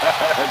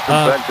 That's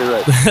exactly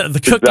right.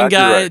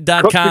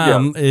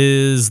 TheCookingGuy.com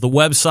is the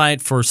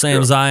website for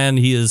Sam Zion.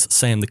 He is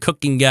Sam the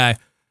Cooking Guy,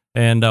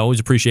 and I always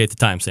appreciate the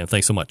time, Sam.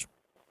 Thanks so much.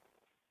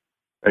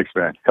 Thanks,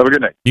 man. Have a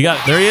good night. You got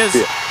it. There he is.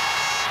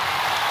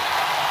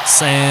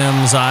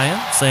 Sam Zion,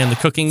 Sam the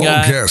Cooking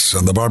Guy. All guests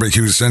on the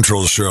Barbecue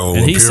Central show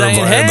And appear he's saying,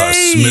 via the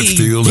hey,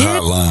 Smithfield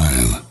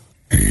Hotline.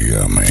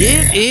 Yummy.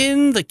 Get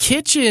in the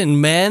kitchen,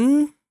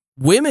 men.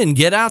 Women,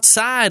 get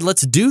outside.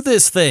 Let's do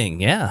this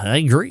thing. Yeah, I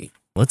agree.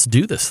 Let's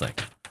do this thing.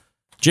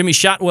 Jimmy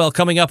Shotwell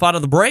coming up out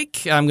of the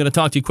break. I'm going to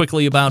talk to you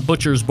quickly about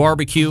Butcher's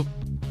Barbecue.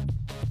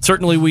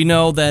 Certainly, we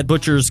know that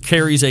Butcher's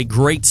carries a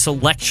great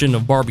selection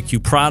of barbecue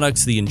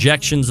products, the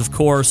injections, of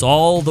course,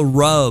 all the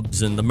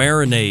rubs and the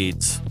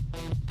marinades.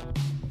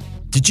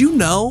 Did you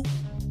know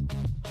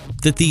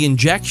that the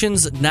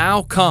injections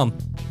now come?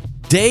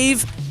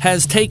 Dave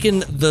has taken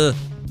the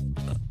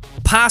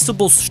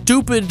possible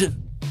stupid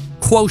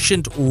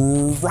quotient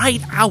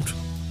right out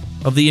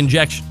of the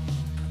injection.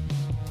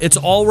 It's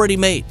already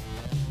made.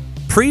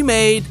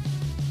 Pre-made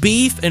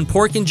beef and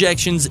pork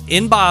injections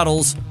in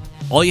bottles.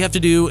 All you have to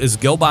do is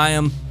go buy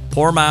them,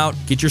 pour them out,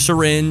 get your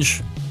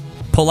syringe,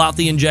 pull out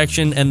the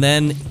injection, and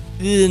then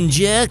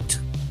inject.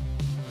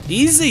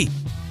 Easy.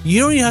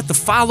 You don't even have to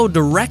follow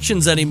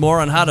directions anymore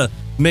on how to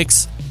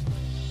mix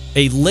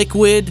a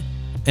liquid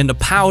and a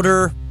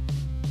powder,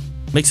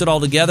 mix it all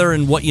together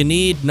and what you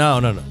need.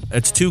 No.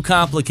 It's too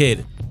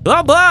complicated.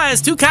 Oh boy,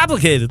 it's too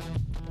complicated.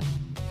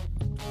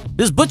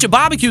 This Butcher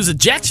Barbecue's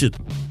injection.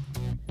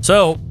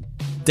 So,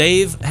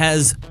 Dave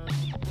has,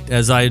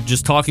 as I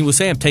just talking with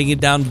Sam, taking it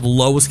down to the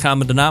lowest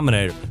common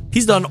denominator.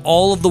 He's done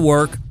all of the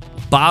work,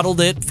 bottled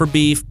it for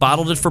beef,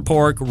 bottled it for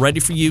pork, ready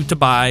for you to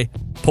buy,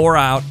 pour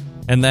out,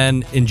 and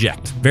then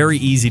inject. Very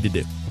easy to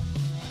do.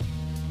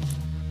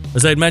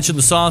 As I had mentioned,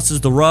 the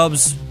sauces, the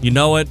rubs, you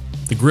know it.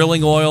 The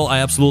grilling oil, I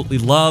absolutely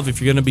love.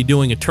 If you're going to be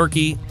doing a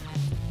turkey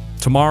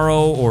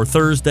tomorrow or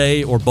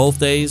Thursday or both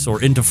days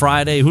or into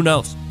Friday, who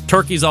knows?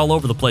 Turkey's all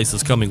over the place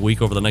this coming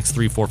week over the next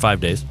 3, 4, 5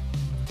 days.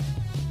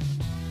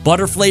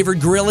 Butter-flavored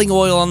grilling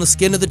oil on the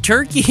skin of the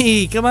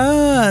turkey. Come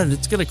on.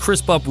 It's going to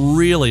crisp up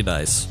really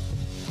nice.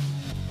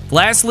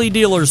 Lastly,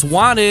 dealers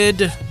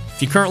wanted.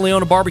 If you currently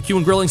own a barbecue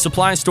and grilling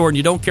supply store and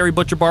you don't carry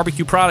Butcher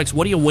Barbecue products,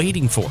 what are you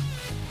waiting for?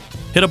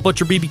 Hit up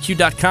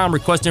butcherbbq.com,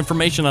 request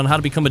information on how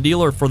to become a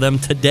dealer for them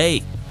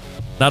today.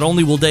 Not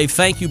only will Dave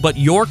thank you, but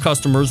your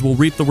customers will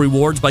reap the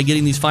rewards by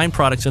getting these fine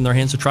products in their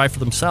hands to try for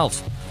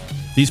themselves.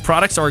 These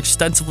products are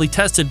extensively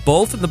tested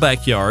both in the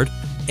backyard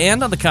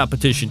and on the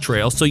competition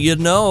trail, so you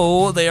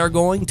know they are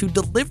going to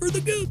deliver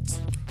the goods.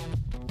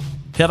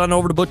 Head on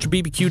over to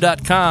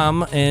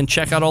butcherbbq.com and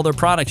check out all their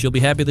products. You'll be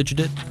happy that you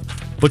did.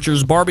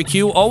 Butcher's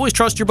Barbecue. Always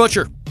trust your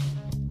butcher.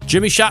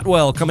 Jimmy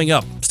Shotwell coming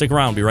up. Stick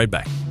around. Be right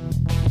back.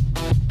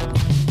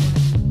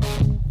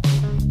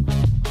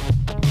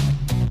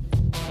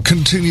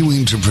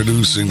 Continuing to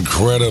produce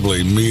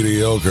incredibly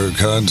mediocre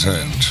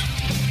content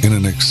in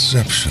an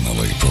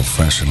exceptionally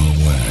professional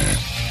way.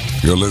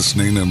 You're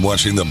listening and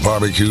watching the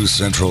Barbecue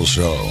Central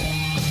Show.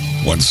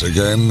 Once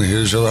again,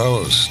 here's your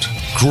host,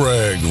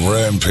 Greg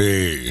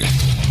Rempe.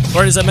 All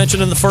right, as I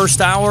mentioned in the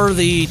first hour,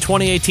 the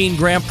 2018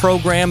 grant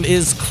program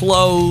is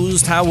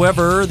closed.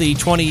 However, the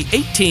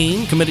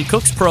 2018 Committed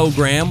Cooks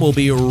program will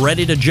be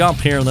ready to jump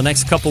here in the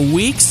next couple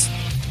weeks.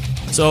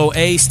 So,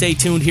 stay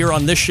tuned here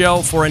on this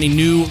show for any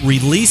new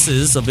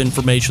releases of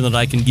information that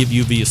I can give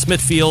you via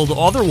Smithfield.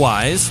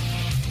 Otherwise,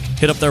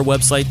 hit up their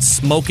website,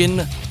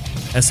 Smokin',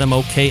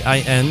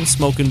 S-M-O-K-I-N,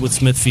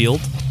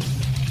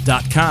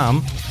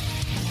 smokinwithsmithfield.com.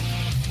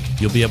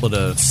 You'll be able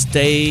to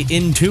stay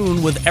in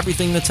tune with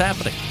everything that's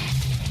happening.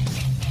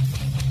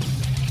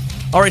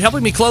 All right,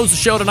 helping me close the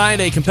show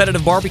tonight, a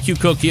competitive barbecue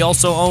cook. He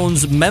also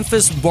owns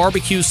Memphis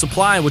Barbecue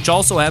Supply, which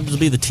also happens to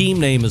be the team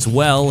name as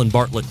well in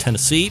Bartlett,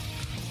 Tennessee.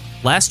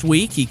 Last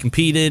week, he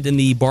competed in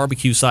the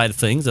barbecue side of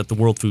things at the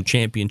World Food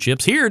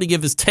Championships. Here to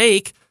give his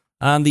take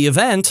on the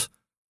event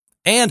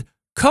and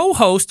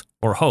co-host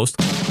or host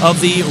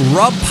of the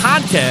Rub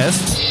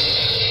Podcast,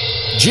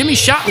 Jimmy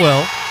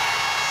Shotwell.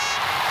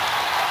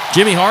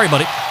 Jimmy, how are you,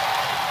 buddy?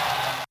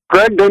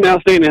 Greg, doing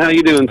outstanding. How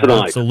you doing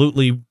tonight?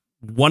 Absolutely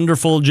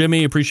wonderful,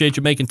 Jimmy. Appreciate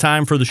you making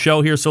time for the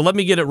show here. So let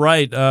me get it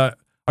right. Are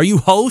you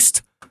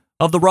host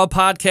of the Rub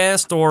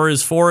Podcast, or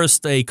is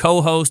Forrest a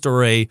co-host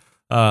or a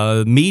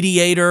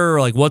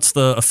mediator? Like, what's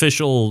the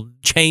official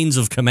chains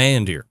of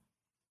command here?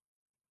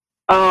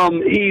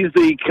 He's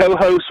the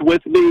co-host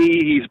with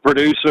me. He's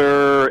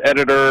producer,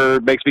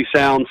 editor, makes me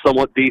sound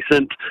somewhat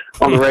decent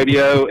on the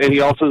radio, and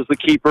he also is the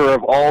keeper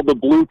of all the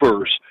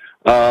bloopers.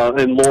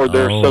 And Lord,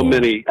 there are so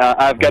many.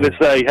 I've got to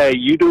say, hey,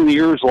 you doing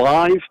yours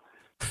live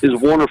is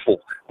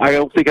wonderful. I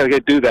don't think I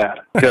could do that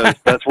because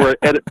that's where an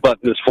edit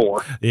button is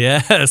for.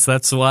 Yes,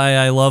 that's why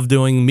I love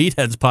doing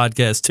Meatheads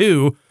podcast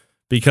too,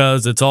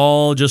 because it's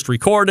all just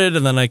recorded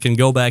and then I can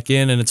go back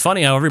in. And it's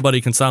funny how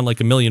everybody can sound like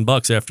 $1 million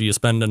after you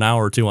spend an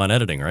hour or two on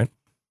editing, right?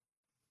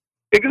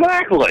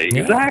 Exactly.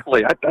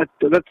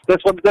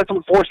 That's what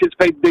Forrest gets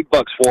paid big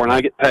bucks for, and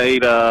I get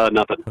paid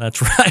nothing.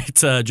 That's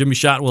right. Jimmy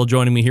Shotwell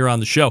joining me here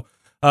on the show.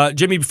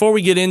 Jimmy, before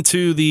we get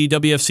into the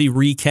WFC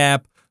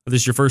recap,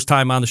 this is your first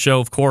time on the show,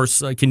 of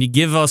course. Can you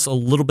give us a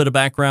little bit of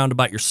background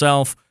about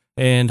yourself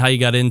and how you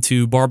got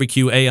into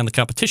barbecue, A, on the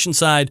competition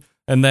side,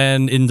 and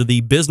then into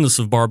the business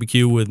of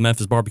barbecue with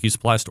Memphis Barbecue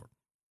Supply Store?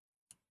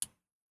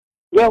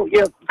 Well,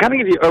 yeah, kind of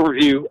give you an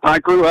overview. I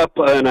grew up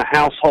in a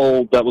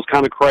household that was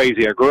kind of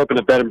crazy. I grew up in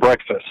a bed and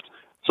breakfast.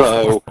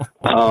 So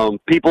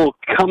people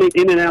coming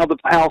in and out of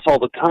the house all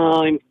the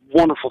time,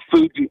 wonderful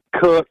food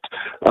cooked,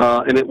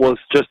 and it was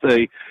just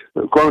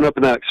growing up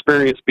in that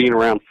experience being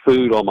around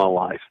food all my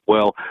life.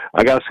 Well,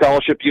 I got a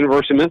scholarship to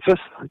University of Memphis,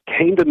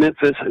 came to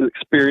Memphis and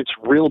experienced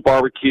real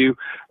barbecue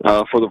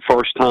for the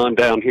first time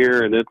down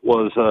here, and it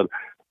was an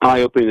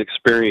eye-opening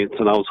experience,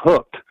 and I was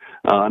hooked.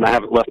 And I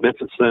haven't left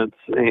Memphis since,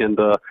 and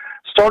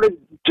started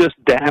just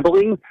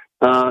dabbling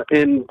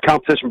in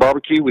competition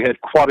barbecue. We had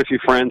quite a few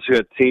friends who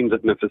had teams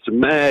at Memphis in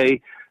May.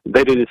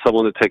 They needed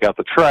someone to take out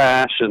the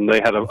trash, and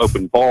they had an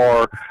open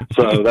bar,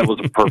 so that was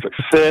a perfect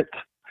fit.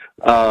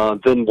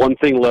 Then one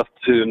thing left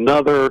to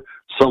another.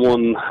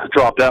 Someone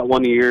dropped out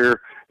one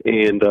year,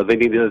 and they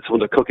needed someone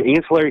to cook an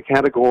ancillary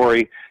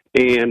category,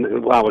 and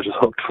I was just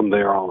hooked from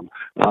there on.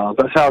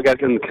 That's how I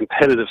got in the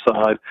competitive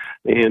side.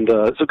 And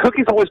so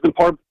cooking's always been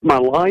part of my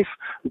life,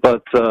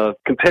 but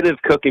competitive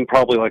cooking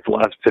probably like the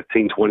last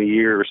 15, 20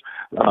 years,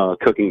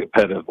 cooking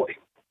competitively.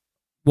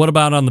 What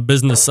about on the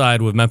business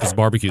side with Memphis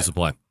Barbecue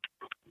Supply?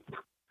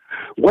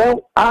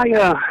 Well, I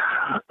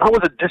was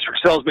a district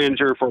sales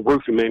manager for a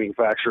roofing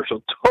manufacturer,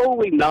 so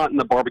totally not in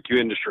the barbecue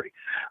industry.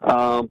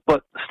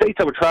 But states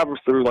I would travel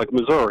through, like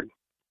Missouri,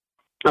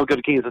 I would go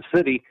to Kansas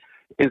City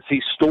and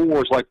see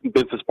stores like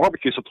Memphis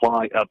Barbecue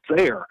Supply up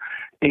there.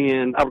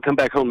 And I would come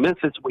back home to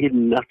Memphis. We had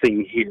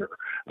nothing here.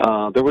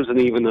 There wasn't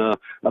even a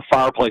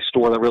fireplace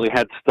store that really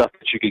had stuff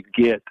that you could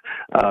get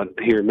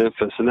here in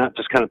Memphis. And that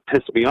just kind of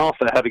pissed me off.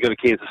 I had to go to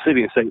Kansas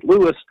City and St.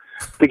 Louis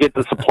to get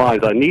the supplies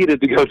I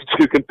needed to go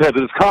to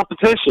competitive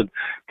competition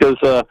because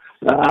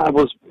I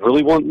was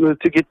really wanting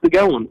to get the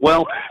going.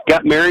 Well,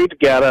 got married,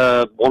 got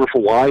a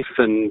wonderful wife,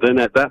 and then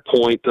at that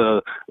point,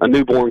 a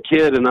newborn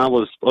kid, and I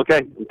was,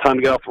 okay, time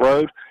to get off the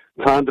road.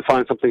 Time to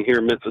find something here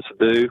in Memphis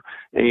to do,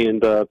 and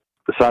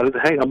decided,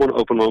 hey, I'm going to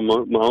open my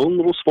own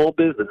little small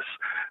business.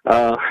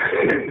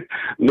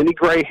 Many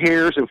gray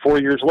hairs, and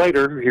 4 years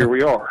later, here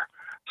we are.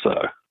 So,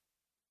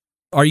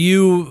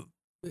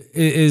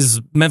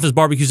 is Memphis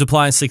Barbecue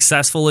Supply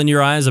successful in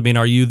your eyes? I mean,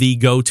 are you the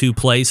go-to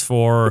place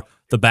for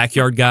the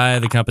backyard guy,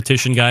 the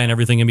competition guy, and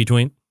everything in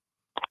between?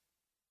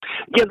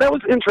 Yeah, that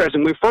was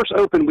interesting. When we first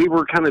opened, we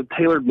were kind of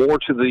tailored more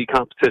to the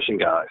competition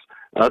guys.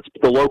 It's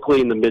the locally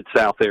in the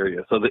Mid-South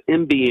area. So the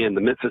MBN,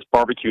 the Memphis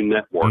Barbecue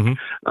Network,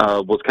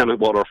 was kind of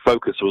what our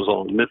focus was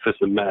on, Memphis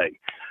in May.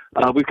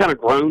 We've kind of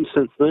grown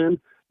since then,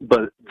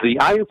 but the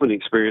eye-opening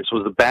experience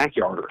was the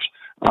backyarders.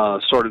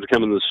 Started to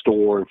come in the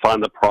store and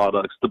find the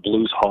products, the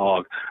Blues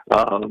Hog,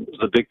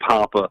 the Big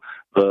Papa,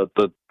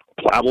 the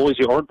Plowboy's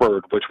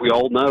Yardbird, which we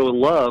all know and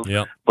love,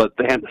 but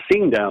they hadn't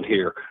seen down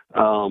here.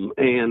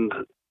 And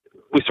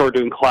we started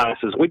doing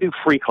classes. We do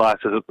free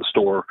classes at the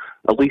store,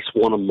 at least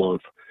one a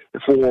month,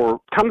 for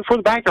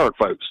the backyard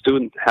folks,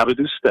 doing how to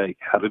do steak,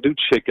 how to do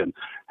chicken,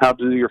 how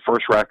to do your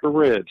first rack of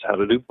ribs, how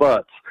to do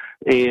butts.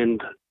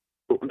 And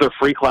they're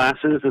free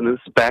classes, and this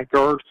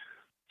backyard,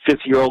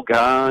 50-year-old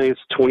guys,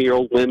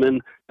 20-year-old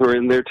women who are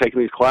in there taking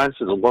these classes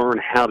to learn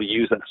how to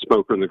use that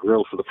smoker and the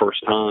grill for the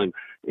first time.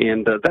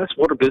 And that's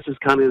what our business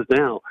kind of is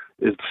now.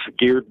 It's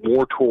geared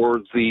more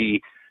towards the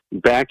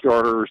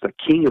backyarders, the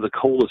king of the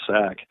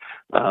cul-de-sac,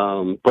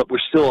 but we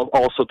still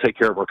also take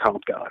care of our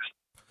comp guys.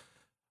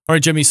 All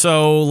right, Jimmy,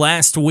 so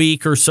last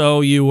week or so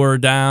you were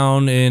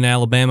down in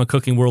Alabama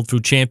Cooking World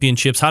Food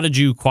Championships. How did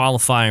you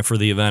qualify for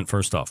the event,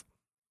 first off?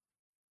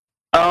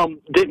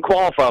 Didn't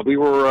qualify. We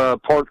were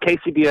part of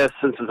KCBS.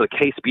 Since it's a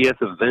KCBS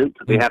event,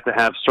 they have to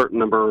have a certain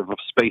number of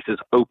spaces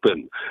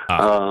open,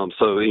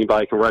 so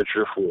anybody can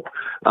register for.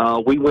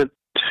 We went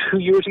 2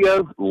 years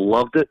ago,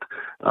 loved it,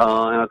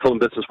 and I told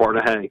the business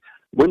partner, hey,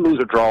 win, lose,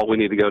 or draw, we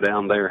need to go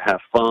down there,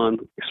 have fun,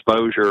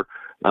 exposure.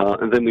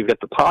 And then we've got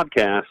the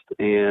podcast,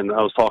 and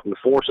I was talking to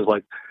Forces,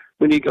 like,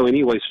 we need to go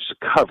anyways just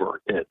to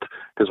cover it,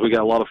 because we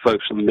got a lot of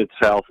folks from the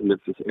Mid-South and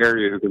Memphis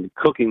area who are going to be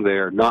cooking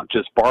there, not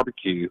just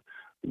barbecue,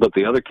 but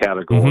the other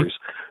categories.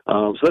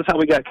 So that's how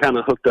we got kind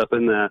of hooked up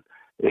in that.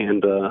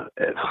 And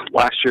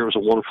last year was a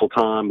wonderful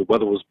time. The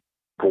weather was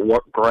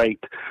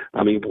great.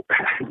 I mean,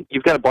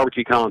 you've got a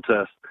barbecue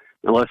contest,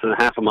 and less than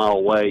half a mile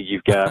away,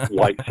 you've got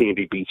white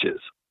sandy beaches.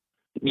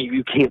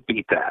 You can't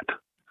beat that.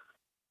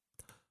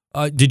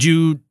 Did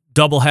you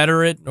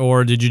doubleheader it,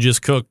 or did you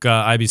just cook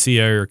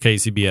IBCA or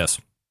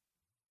KCBS?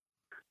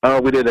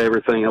 We did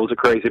everything. I was a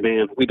crazy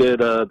man. We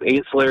did the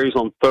ancillaries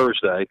on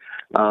Thursday.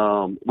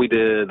 We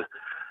did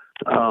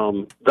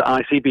the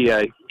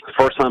ICBA,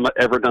 first time I've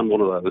ever done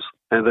one of those.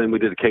 And then we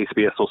did the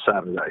KCBS on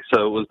Saturday.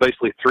 So it was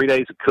basically 3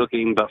 days of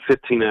cooking, about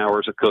 15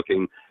 hours of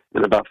cooking,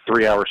 and about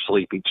 3 hours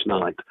sleep each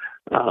night.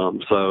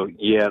 So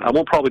yeah, I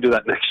won't probably do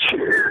that next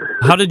year.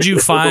 How did you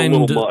find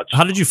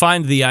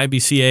the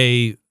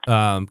IBCA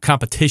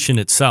competition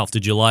itself?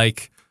 Did you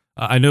like?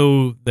 I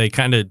know they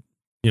kind of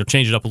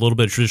change it up a little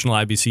bit. Traditional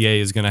IBCA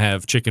is going to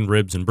have chicken,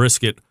 ribs, and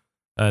brisket,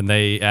 and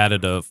they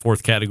added a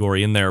fourth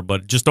category in there.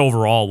 But just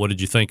overall, what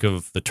did you think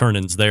of the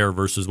turn-ins there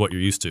versus what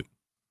you're used to?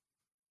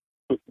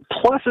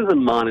 Pluses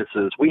and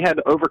minuses. We had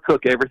to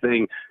overcook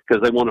everything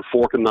because they want a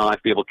fork and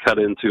knife, be able to cut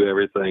into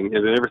everything.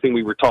 And everything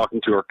we were talking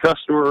to our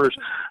customers,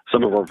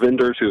 some of our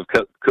vendors who have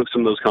cooked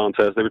some of those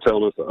contests, they were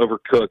telling us to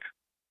overcook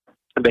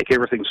and make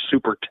everything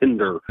super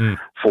tender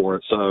for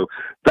it. So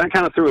that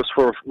kind of threw us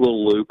for a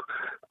little loop.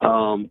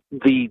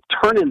 The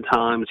turn-in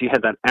times, you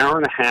had that hour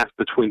and a half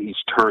between each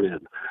turn-in.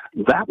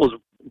 That was,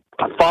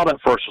 I thought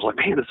at first, I was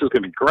like, man, this is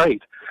going to be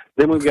great.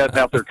 Then we got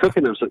out there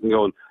cooking them, sitting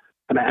going,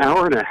 an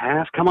hour and a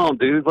half? Come on,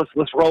 dude.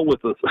 Let's roll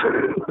with this.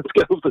 Let's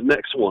go with the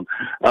next one.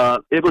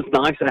 It was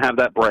nice to have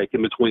that break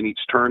in between each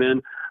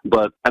turn-in,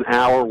 but an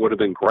hour would have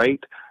been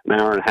great. An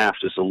hour and a half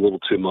just a little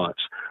too much.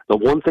 The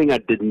one thing I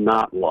did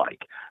not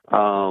like,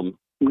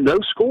 no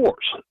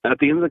scores. At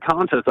the end of the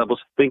contest, I was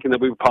thinking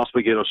that we would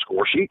possibly get a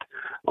score sheet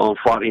on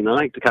Friday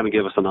night to kind of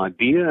give us an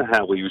idea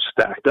how we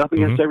stacked up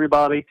against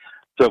everybody.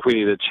 So if we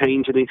needed to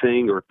change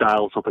anything or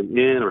dial something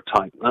in or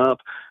tighten up,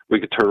 we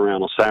could turn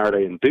around on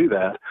Saturday and do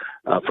that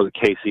for the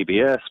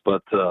KCBS.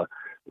 But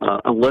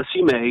unless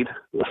you made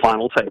the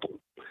final table,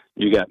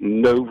 you got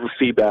no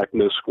feedback,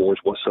 no scores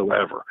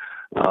whatsoever.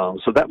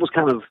 So that was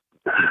kind of,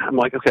 I'm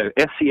like, okay,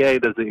 SCA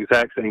does the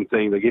exact same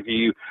thing. They give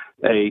you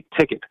a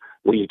ticket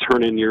when you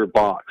turn in your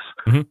box.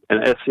 And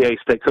SCA,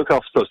 State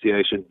Cook-Off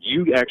Association,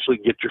 you actually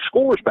get your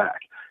scores back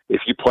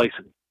if you place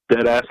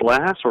dead-ass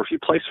last or if you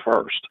place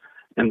first.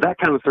 And that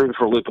kind of threw me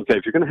for a loop. Okay,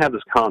 if you're going to have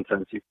this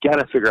contest, you've got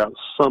to figure out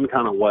some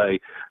kind of way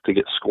to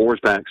get scores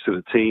back to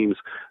the teams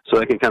so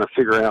they can kind of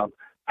figure out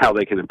how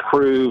they can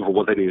improve or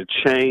what they need to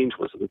change.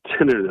 Was it the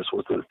tenderness?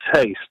 Was it the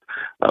taste?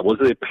 Was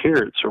it the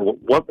appearance? Or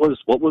what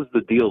was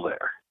the deal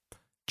there?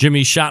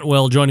 Jimmy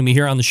Shotwell joining me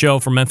here on the show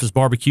from Memphis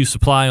Barbecue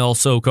Supply,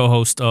 also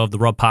co-host of the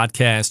Rub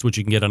Podcast, which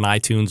you can get on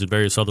iTunes and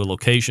various other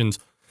locations.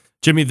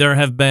 Jimmy, there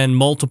have been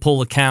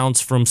multiple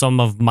accounts from some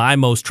of my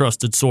most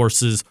trusted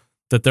sources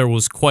that there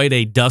was quite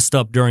a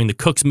dust-up during the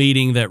Cooks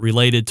meeting that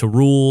related to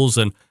rules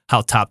and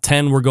how top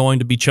 10 were going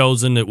to be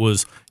chosen. It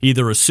was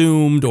either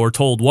assumed or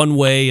told one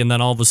way, and then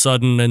all of a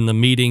sudden in the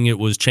meeting it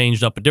was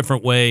changed up a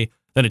different way,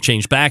 then it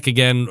changed back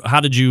again. How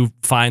did you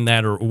find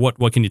that, or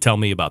what can you tell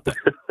me about that?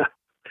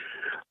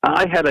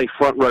 I had a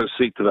front row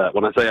seat to that.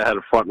 When I say I had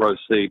a front row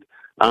seat,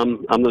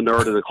 I'm the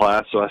nerd of the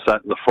class, so I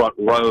sat in the front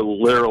row,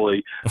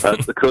 literally,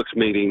 at the Cooks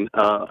meeting.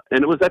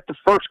 And it was at the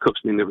first Cooks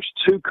meeting. There was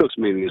two Cooks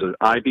meetings, an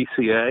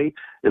IBCA,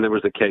 and there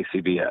was a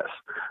KCBS.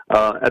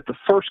 At the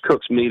first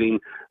Cooks meeting,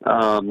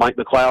 Mike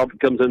McLeod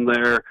comes in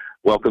there,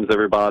 welcomes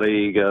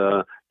everybody,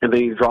 and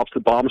then he drops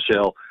the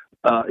bombshell.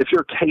 If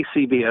you're a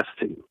KCBS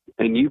team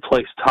and you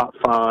place top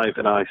 5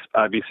 in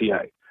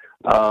IBCA,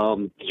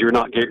 you're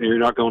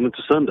not going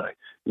into Sunday.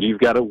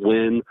 You've got to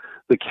win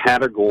the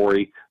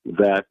category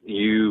that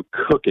you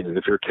cook in.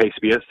 If you're a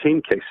KCBS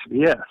team,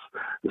 KCBS,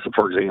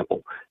 for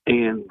example.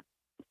 And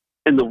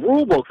in the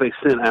rule book they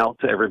sent out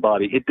to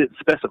everybody, it didn't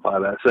specify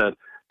that. It said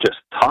just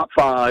top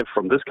 5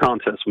 from this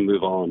contest we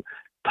move on,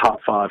 top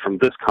 5 from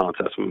this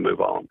contest we move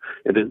on.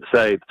 It didn't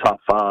say the top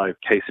 5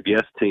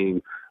 KCBS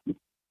team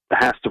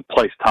has to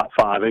place top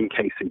 5 in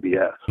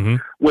KCBS,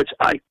 which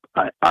I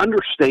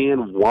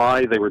understand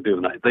why they were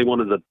doing that. They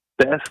wanted the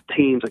best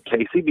teams at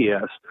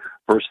KCBS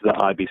versus the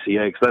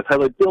IBCA, because that's how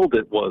they build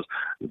it, was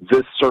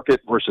this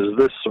circuit versus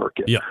this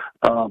circuit. Yeah.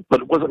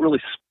 But it wasn't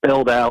really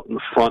spelled out in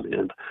the front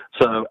end.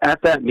 So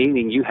at that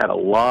meeting, you had a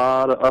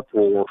lot of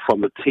uproar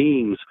from the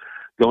teams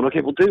going, okay,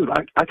 well, dude,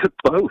 I cook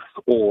both,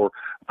 or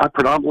I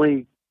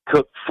predominantly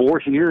cook 4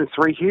 here and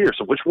 3 here,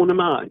 so which one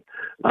am I?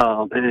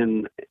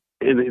 And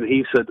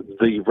he said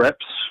the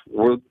reps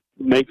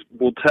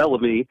will tell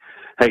me,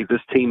 hey,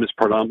 this team is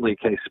predominantly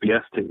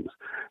KCBS teams.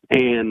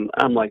 And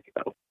I'm like,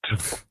 oh,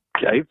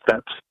 okay,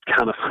 that's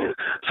kind of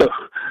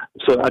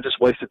so I just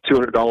wasted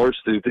 $200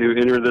 to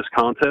enter this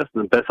contest,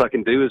 and the best I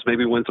can do is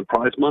maybe win some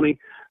prize money,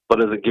 but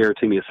it doesn't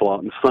guarantee me a slot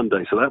on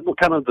Sunday. So that was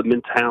kind of the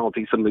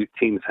mentality some of these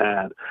teams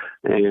had,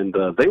 and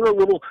they were a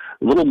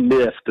little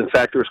miffed. In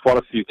fact, there was quite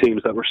a few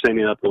teams that were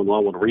standing up going, well,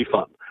 I want a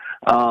refund.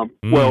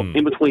 Well,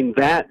 in between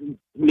that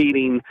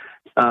meeting,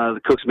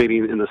 the Cooks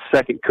meeting, and the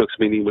second Cooks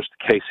meeting, which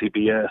the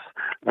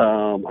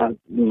KCBS,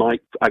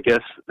 Mike, I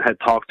guess, had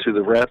talked to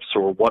the reps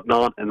or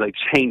whatnot, and they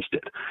changed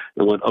it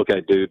and went,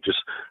 okay, dude, just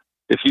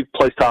if you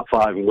place top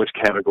 5 in which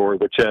category,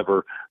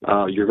 whichever,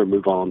 you're going to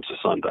move on to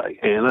Sunday.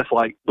 And that's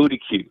like Booty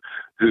Q,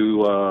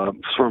 who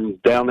from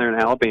down there in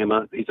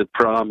Alabama, he's a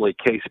predominantly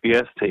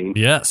KCBS team.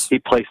 Yes. He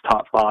placed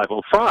top 5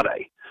 on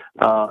Friday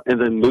and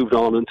then moved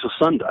on into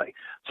Sunday.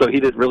 So he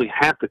didn't really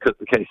have to cook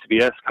the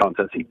KCBS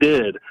contest. He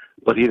did,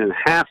 but he didn't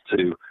have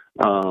to.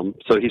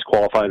 So he's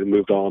qualified and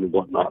moved on and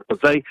whatnot.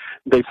 But they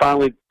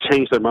finally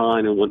changed their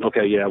mind and went,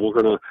 okay, yeah, we're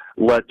going to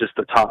let just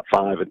the top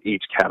 5 in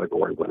each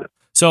category win it.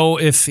 So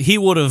if he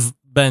would have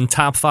been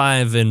top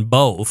 5 in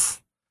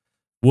both,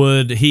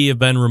 would he have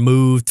been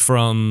removed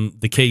from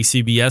the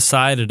KCBS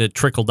side and it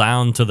trickled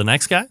down to the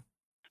next guy?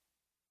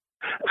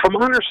 From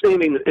my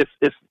understanding,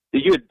 if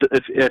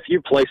if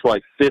you place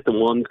like fifth in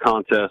one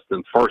contest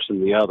and first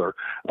in the other,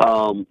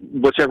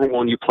 whichever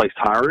one you placed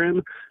higher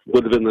in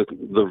would have been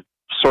the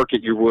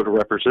circuit you would have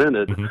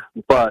represented,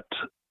 but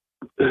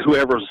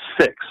whoever's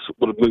sixth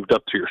would have moved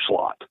up to your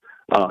slot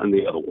in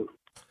the other one.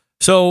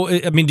 So,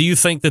 I mean, do you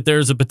think that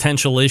there's a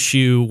potential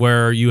issue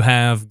where you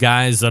have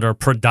guys that are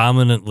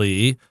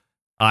predominantly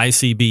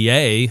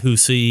ICBA who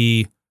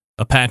see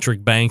a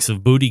Patrick Banks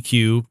of Booty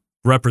Q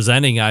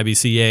representing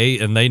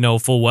IBCA, and they know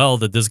full well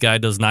that this guy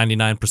does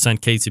 99%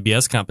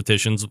 KCBS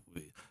competitions.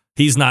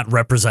 He's not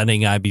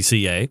representing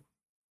IBCA.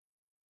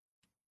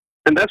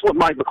 And that's what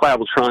Mike McLeod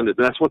was trying to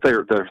do. That's what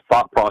their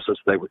thought process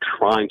they were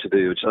trying to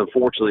do. Which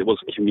unfortunately, it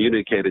wasn't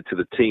communicated to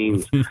the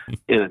teams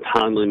in a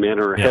timely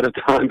manner ahead of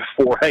time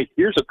before, hey,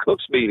 here's a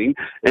cook's meeting,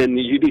 and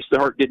you need to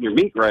start getting your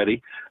meat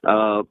ready.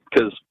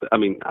 Because, I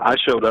mean, I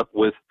showed up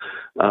with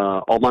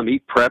all my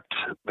meat prepped,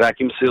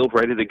 vacuum sealed,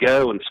 ready to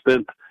go, and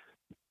spent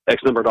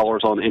X number of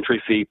dollars on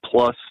entry fee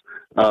plus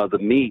the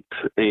meat.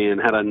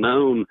 And had I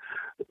known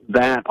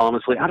that,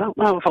 honestly, I don't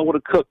know if I would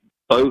have cooked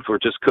both or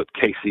just cooked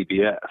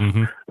KCBS.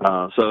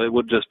 So it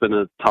would have just been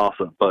a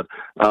toss-up. But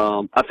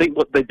I think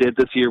what they did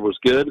this year was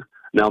good.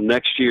 Now,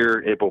 next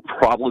year, it will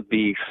probably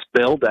be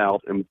spelled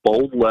out in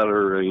bold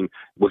lettering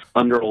with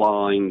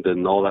underlined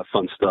and all that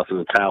fun stuff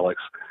in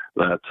italics.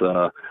 That's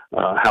how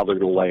they're going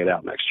to lay it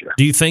out next year.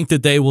 Do you think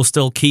that they will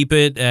still keep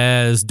it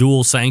as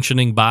dual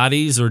sanctioning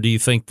bodies, or do you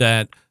think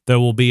that there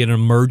will be an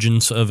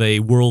emergence of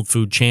a World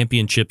Food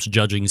Championships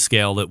judging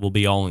scale that will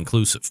be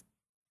all-inclusive?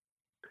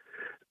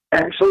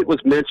 Actually, it was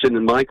mentioned,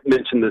 and Mike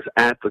mentioned this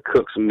at the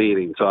Cooks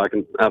meeting, so I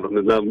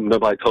don't know,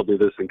 nobody told me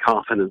this in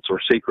confidence or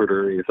secret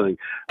or anything.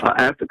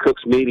 At the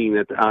Cooks meeting,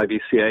 at the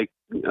IBCA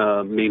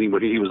meeting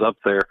when he was up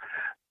there,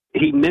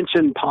 he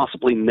mentioned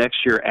possibly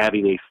next year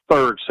adding a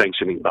third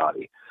sanctioning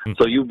body.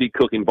 So you'll be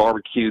cooking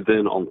barbecue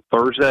then on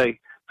Thursday,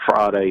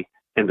 Friday,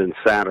 and then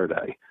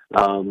Saturday.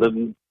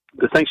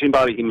 The sanctioning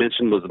body he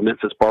mentioned was the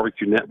Memphis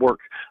Barbecue Network.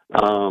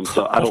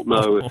 So I don't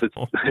know if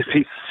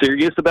he's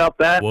serious about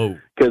that.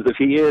 Because if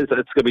he is, it's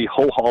going to be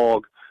whole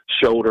hog,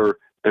 shoulder,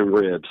 and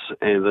ribs.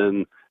 And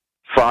then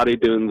Friday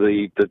doing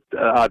the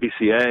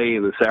IBCA,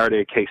 and then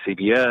Saturday at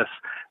KCBS.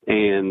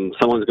 And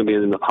someone's going to be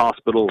in the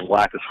hospital with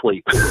lack of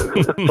sleep.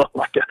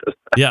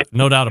 Yeah,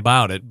 no doubt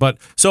about it. But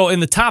so in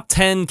the top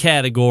 10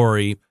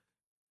 category,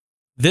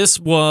 this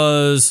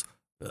was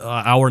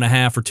hour and a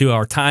half or 2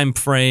 hour time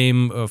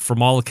frame.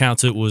 From all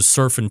accounts, it was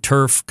surf and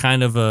turf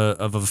kind of a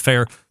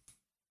affair.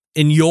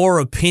 In your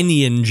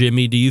opinion,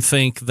 Jimmy, do you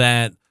think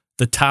that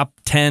the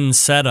top 10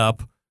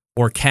 setup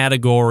or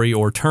category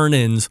or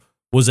turn-ins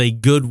was a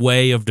good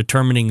way of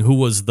determining who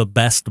was the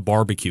best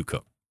barbecue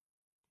cook?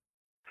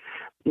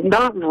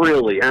 Not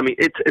really. I mean,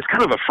 it's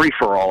kind of a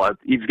free-for-all.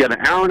 You've got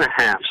an hour and a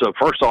half. So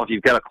first off,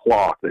 you've got a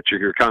clock that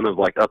you're kind of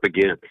like up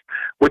against,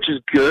 which is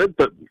good.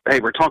 But, hey,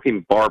 we're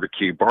talking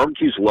barbecue.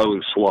 Barbecue's low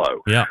and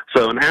slow. Yeah.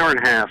 So an hour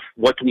and a half,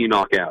 what can you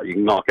knock out? You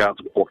can knock out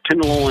some pork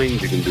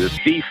tenderloins. You can do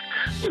beef,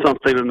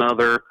 something or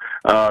another.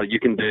 You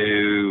can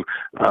do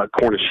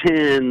Cornish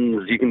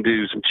hens. You can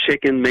do some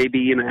chicken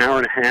maybe in an hour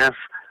and a half.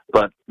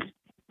 But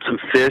some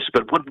fish.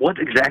 But what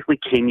exactly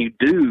can you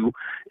do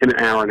in an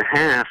hour and a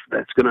half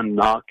that's going to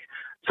knock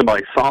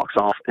somebody's socks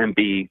off and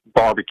be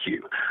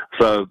barbecue?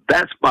 So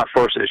that's my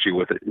first issue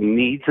with it. It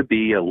needs to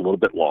be a little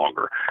bit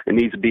longer. It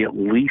needs to be at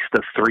least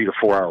a 3 to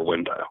 4 hour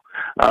window.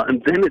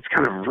 And then it's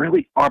kind of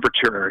really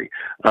arbitrary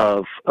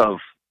of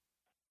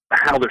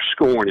how they're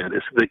scoring it.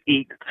 It's the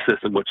EAT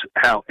system, which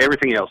how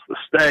everything else, the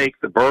steak,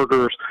 the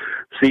burgers,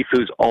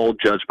 seafood's all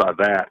judged by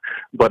that.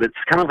 But it's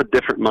kind of a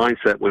different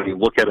mindset when you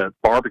look at a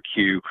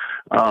barbecue.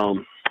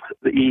 The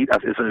EAT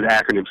is an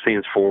acronym,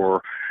 stands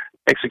for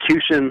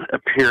execution,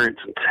 appearance,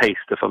 and taste,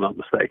 if I'm not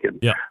mistaken.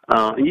 Yeah.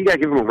 And you got to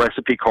give them a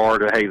recipe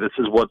card. Hey, this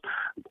is what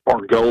our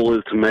goal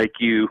is to make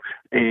you,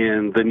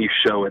 and then you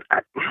show it.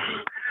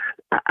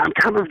 I'm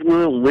kind of a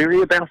little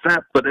leery about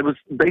that, but it was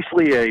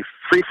basically a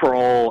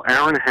free-for-all,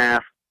 hour and a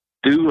half,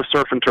 do a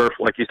surf and turf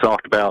like you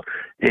talked about,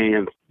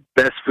 and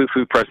best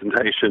food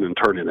presentation and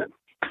turn it in.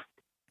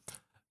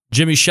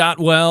 Jimmy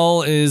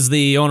Shotwell is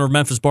the owner of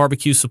Memphis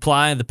Barbecue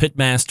Supply, the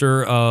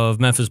pitmaster of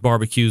Memphis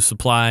Barbecue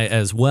Supply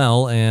as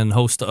well, and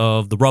host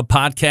of the Rub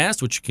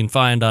Podcast, which you can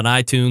find on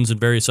iTunes and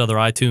various other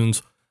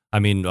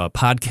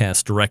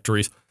podcast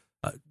directories.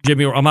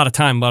 Jimmy, I'm out of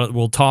time, but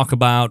we'll talk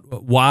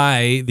about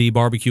why the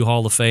Barbecue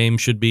Hall of Fame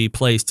should be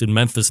placed in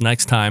Memphis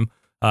next time.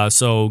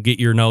 So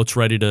get your notes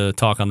ready to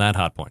talk on that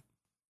hot point.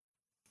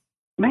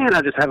 Man,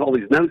 I just have all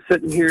these notes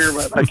sitting here.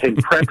 I came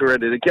prepped,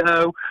 ready to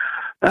go.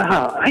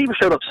 I even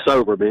showed up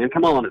sober, man.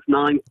 Come on, it's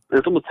 9.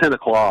 It's almost 10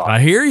 o'clock. I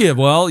hear you.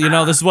 Well,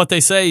 this is what they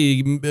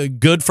say.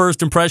 Good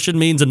first impression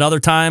means another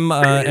time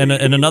and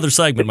another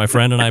segment, my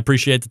friend, and I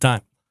appreciate the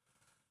time.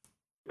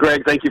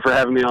 Greg, thank you for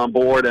having me on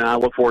board, and I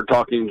look forward to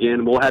talking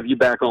again. We'll have you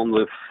back on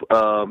the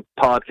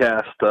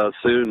podcast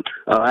soon.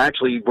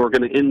 Actually, we're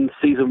going to end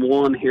season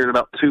 1 here in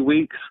about 2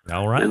 weeks.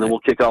 All right. And then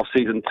we'll kick off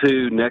season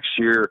 2 next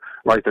year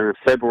right there in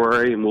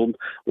February, and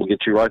we'll get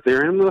you right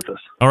there in with us.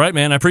 All right,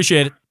 man. I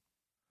appreciate it.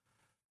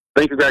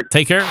 Thank you, Greg.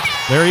 Take care.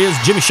 There he is,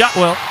 Jimmy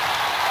Shotwell.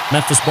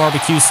 Memphis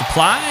Barbecue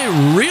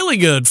Supply. Really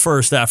good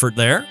first effort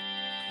there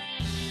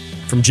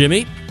from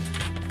Jimmy.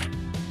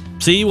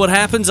 See what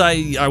happens.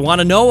 I want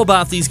to know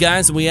about these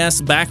guys, and we ask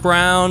the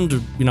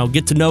background,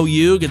 get to know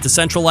you, get the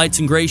Central Lights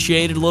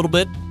ingratiated a little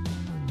bit.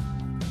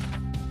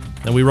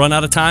 Then we run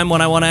out of time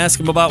when I want to ask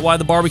him about why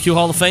the Barbecue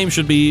Hall of Fame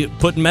should be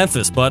put in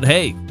Memphis. But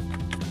hey,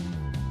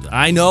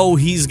 I know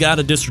he's got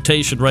a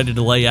dissertation ready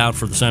to lay out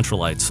for the Central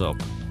Lights, so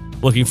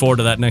looking forward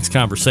to that next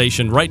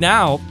conversation. Right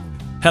now,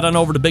 head on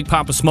over to Big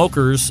Papa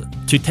Smokers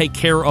to take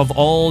care of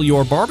all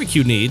your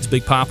barbecue needs.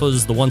 Big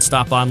Papa's the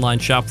one-stop online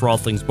shop for all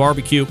things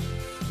barbecue.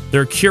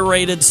 Their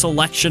curated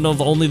selection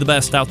of only the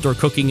best outdoor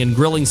cooking and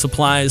grilling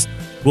supplies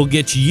will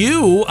get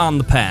you on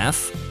the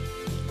path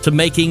to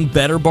making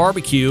better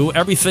barbecue.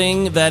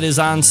 Everything that is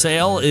on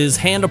sale is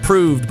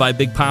hand-approved by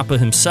Big Papa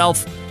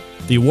himself.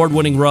 The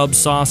award-winning rubs,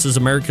 sauces,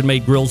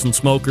 American-made grills and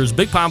smokers.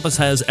 Big Papa's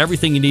has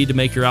everything you need to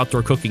make your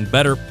outdoor cooking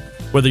better.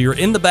 Whether you're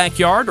in the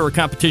backyard or a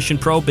competition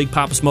pro, Big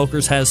Papa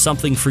Smokers has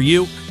something for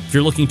you. If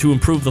you're looking to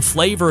improve the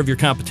flavor of your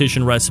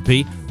competition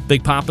recipe,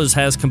 Big Papa's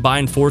has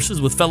combined forces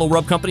with fellow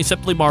rub company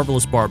Simply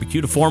Marvelous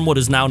Barbecue to form what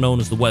is now known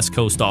as the West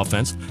Coast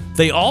Offense.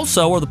 They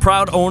also are the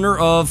proud owner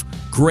of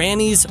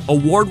Granny's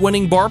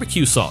award-winning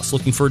barbecue sauce.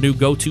 Looking for a new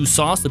go-to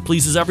sauce that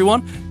pleases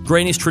everyone?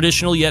 Granny's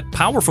traditional yet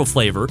powerful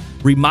flavor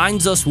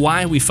reminds us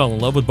why we fell in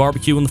love with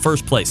barbecue in the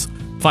first place.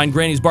 Find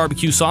Granny's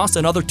barbecue sauce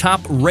and other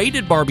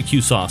top-rated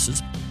barbecue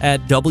sauces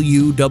at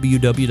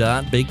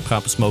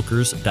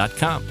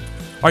www.bigpapasmokers.com.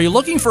 Are you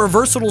looking for a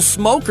versatile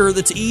smoker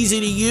that's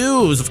easy to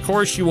use? Of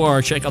course you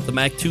are. Check out the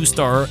Mac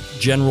 2-Star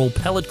General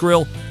Pellet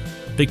Grill.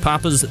 Big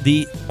Papa's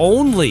the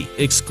only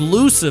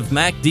exclusive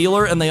Mac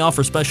dealer, and they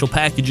offer special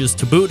packages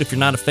to boot. If you're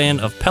not a fan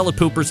of pellet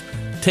poopers,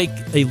 take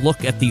a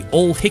look at the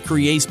Old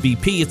Hickory Ace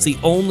BP. It's the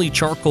only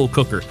charcoal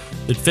cooker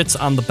that fits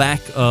on the back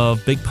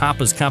of Big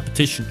Papa's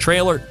competition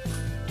trailer.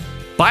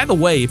 By the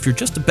way, if you're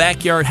just a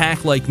backyard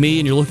hack like me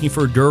and you're looking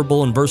for a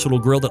durable and versatile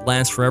grill that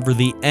lasts forever,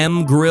 the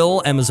M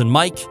Grill, M as in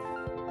Mike,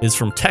 is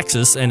from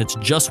Texas, and it's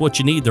just what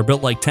you need. They're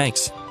built like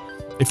tanks.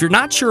 If you're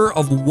not sure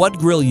of what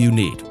grill you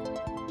need,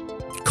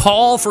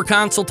 call for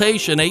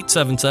consultation,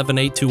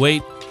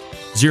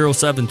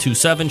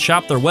 877-828-0727.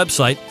 Shop their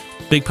website,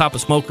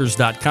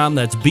 bigpapasmokers.com.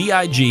 That's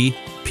BIGPOPPA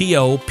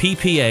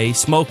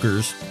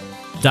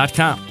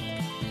smokers.com.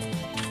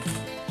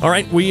 All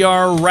right, we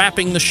are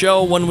wrapping the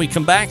show. When we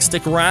come back,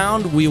 stick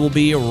around. We will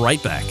be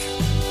right back.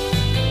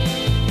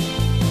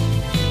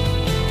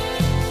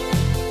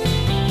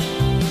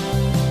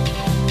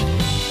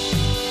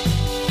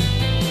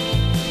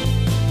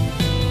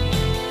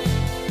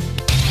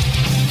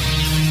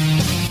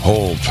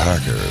 Whole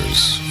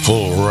packers,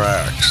 full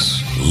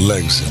racks,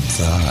 legs and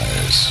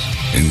thighs,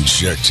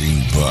 injecting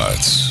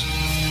butts.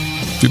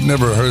 If you've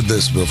never heard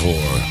this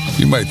before,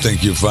 you might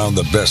think you found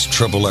the best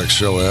XXX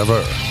show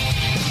ever.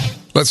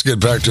 Let's get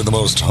back to the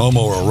most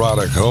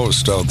homoerotic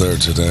host out there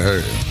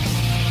today,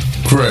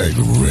 Greg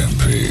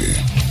Rempe.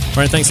 All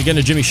right, thanks again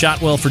to Jimmy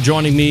Shotwell for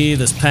joining me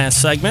this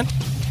past segment.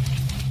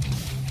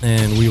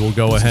 And we will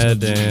go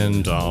ahead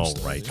and, all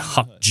right,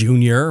 Huck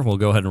Jr., we'll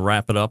go ahead and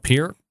wrap it up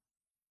here.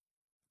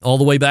 All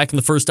the way back in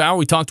the first hour,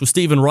 we talked with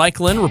Steven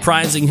Raichlen,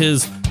 reprising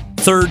his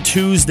third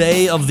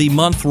Tuesday of the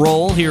month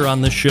role here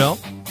on this show.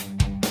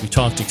 We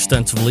talked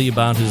extensively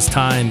about his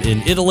time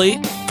in Italy.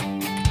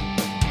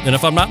 And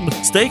if I'm not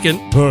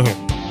mistaken,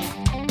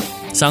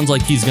 sounds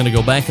like he's going to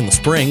go back in the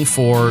spring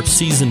for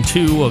Season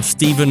 2 of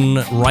Steven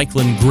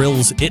Raichlen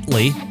Grills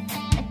Italy.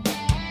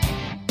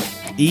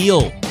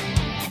 Eel.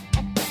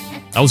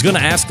 I was going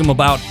to ask him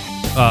about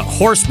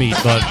horse meat,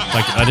 but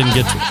I didn't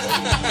get to it.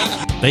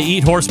 They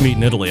eat horse meat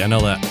in Italy, I know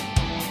that.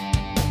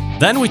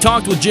 Then we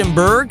talked with Jim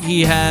Burg.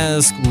 He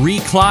has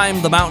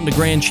reclimbed the Mountain to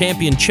Grand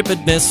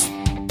Championshipness,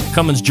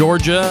 Cummins,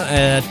 Georgia,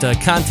 at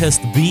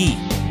Contest B.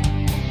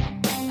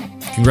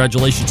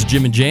 Congratulations to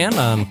Jim and Jan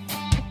on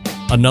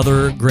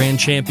another Grand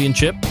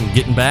Championship and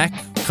getting back,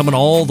 coming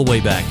all the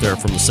way back there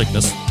from the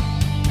sickness.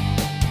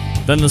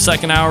 Then in the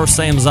second hour,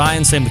 Sam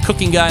Zion, Sam the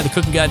Cooking Guy,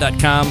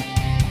 thecookingguy.com.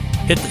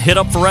 Hit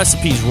up for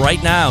recipes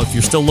right now if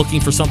you're still looking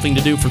for something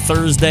to do for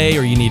Thursday,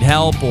 or you need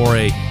help, or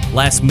a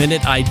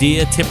last-minute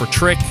idea, tip, or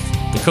trick.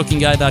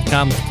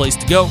 TheCookingGuy.com is the place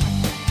to go.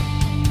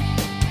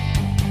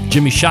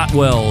 Jimmy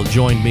Shotwell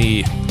joined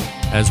me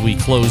as we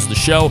close the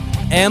show.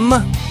 M,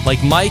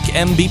 like Mike,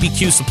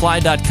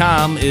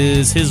 MBBQSupply.com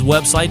is his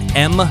website,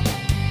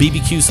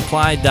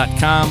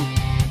 MBBQSupply.com.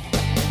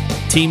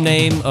 Team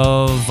name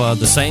of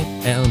the same,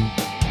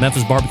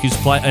 Memphis Barbecue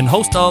Supply, and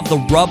host of the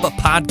Rub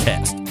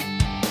Podcast.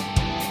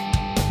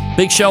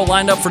 Big show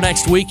lined up for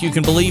next week. You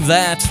can believe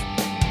that.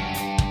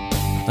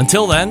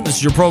 Until then, this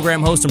is your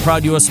program host and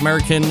proud U.S.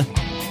 American.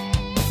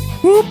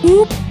 Whoop,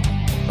 whoop.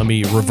 Let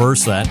me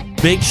reverse that.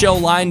 Big show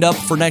lined up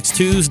for next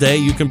Tuesday.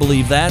 You can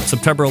believe that.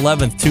 September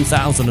 11th,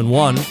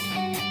 2001.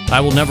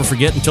 I will never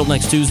forget. Until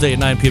next Tuesday at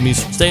 9 p.m.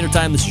 Eastern Standard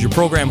Time, this is your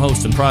program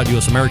host and proud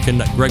U.S. American,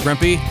 Greg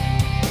Rempe.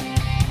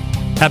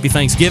 Happy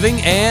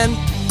Thanksgiving and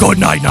good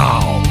night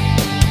now.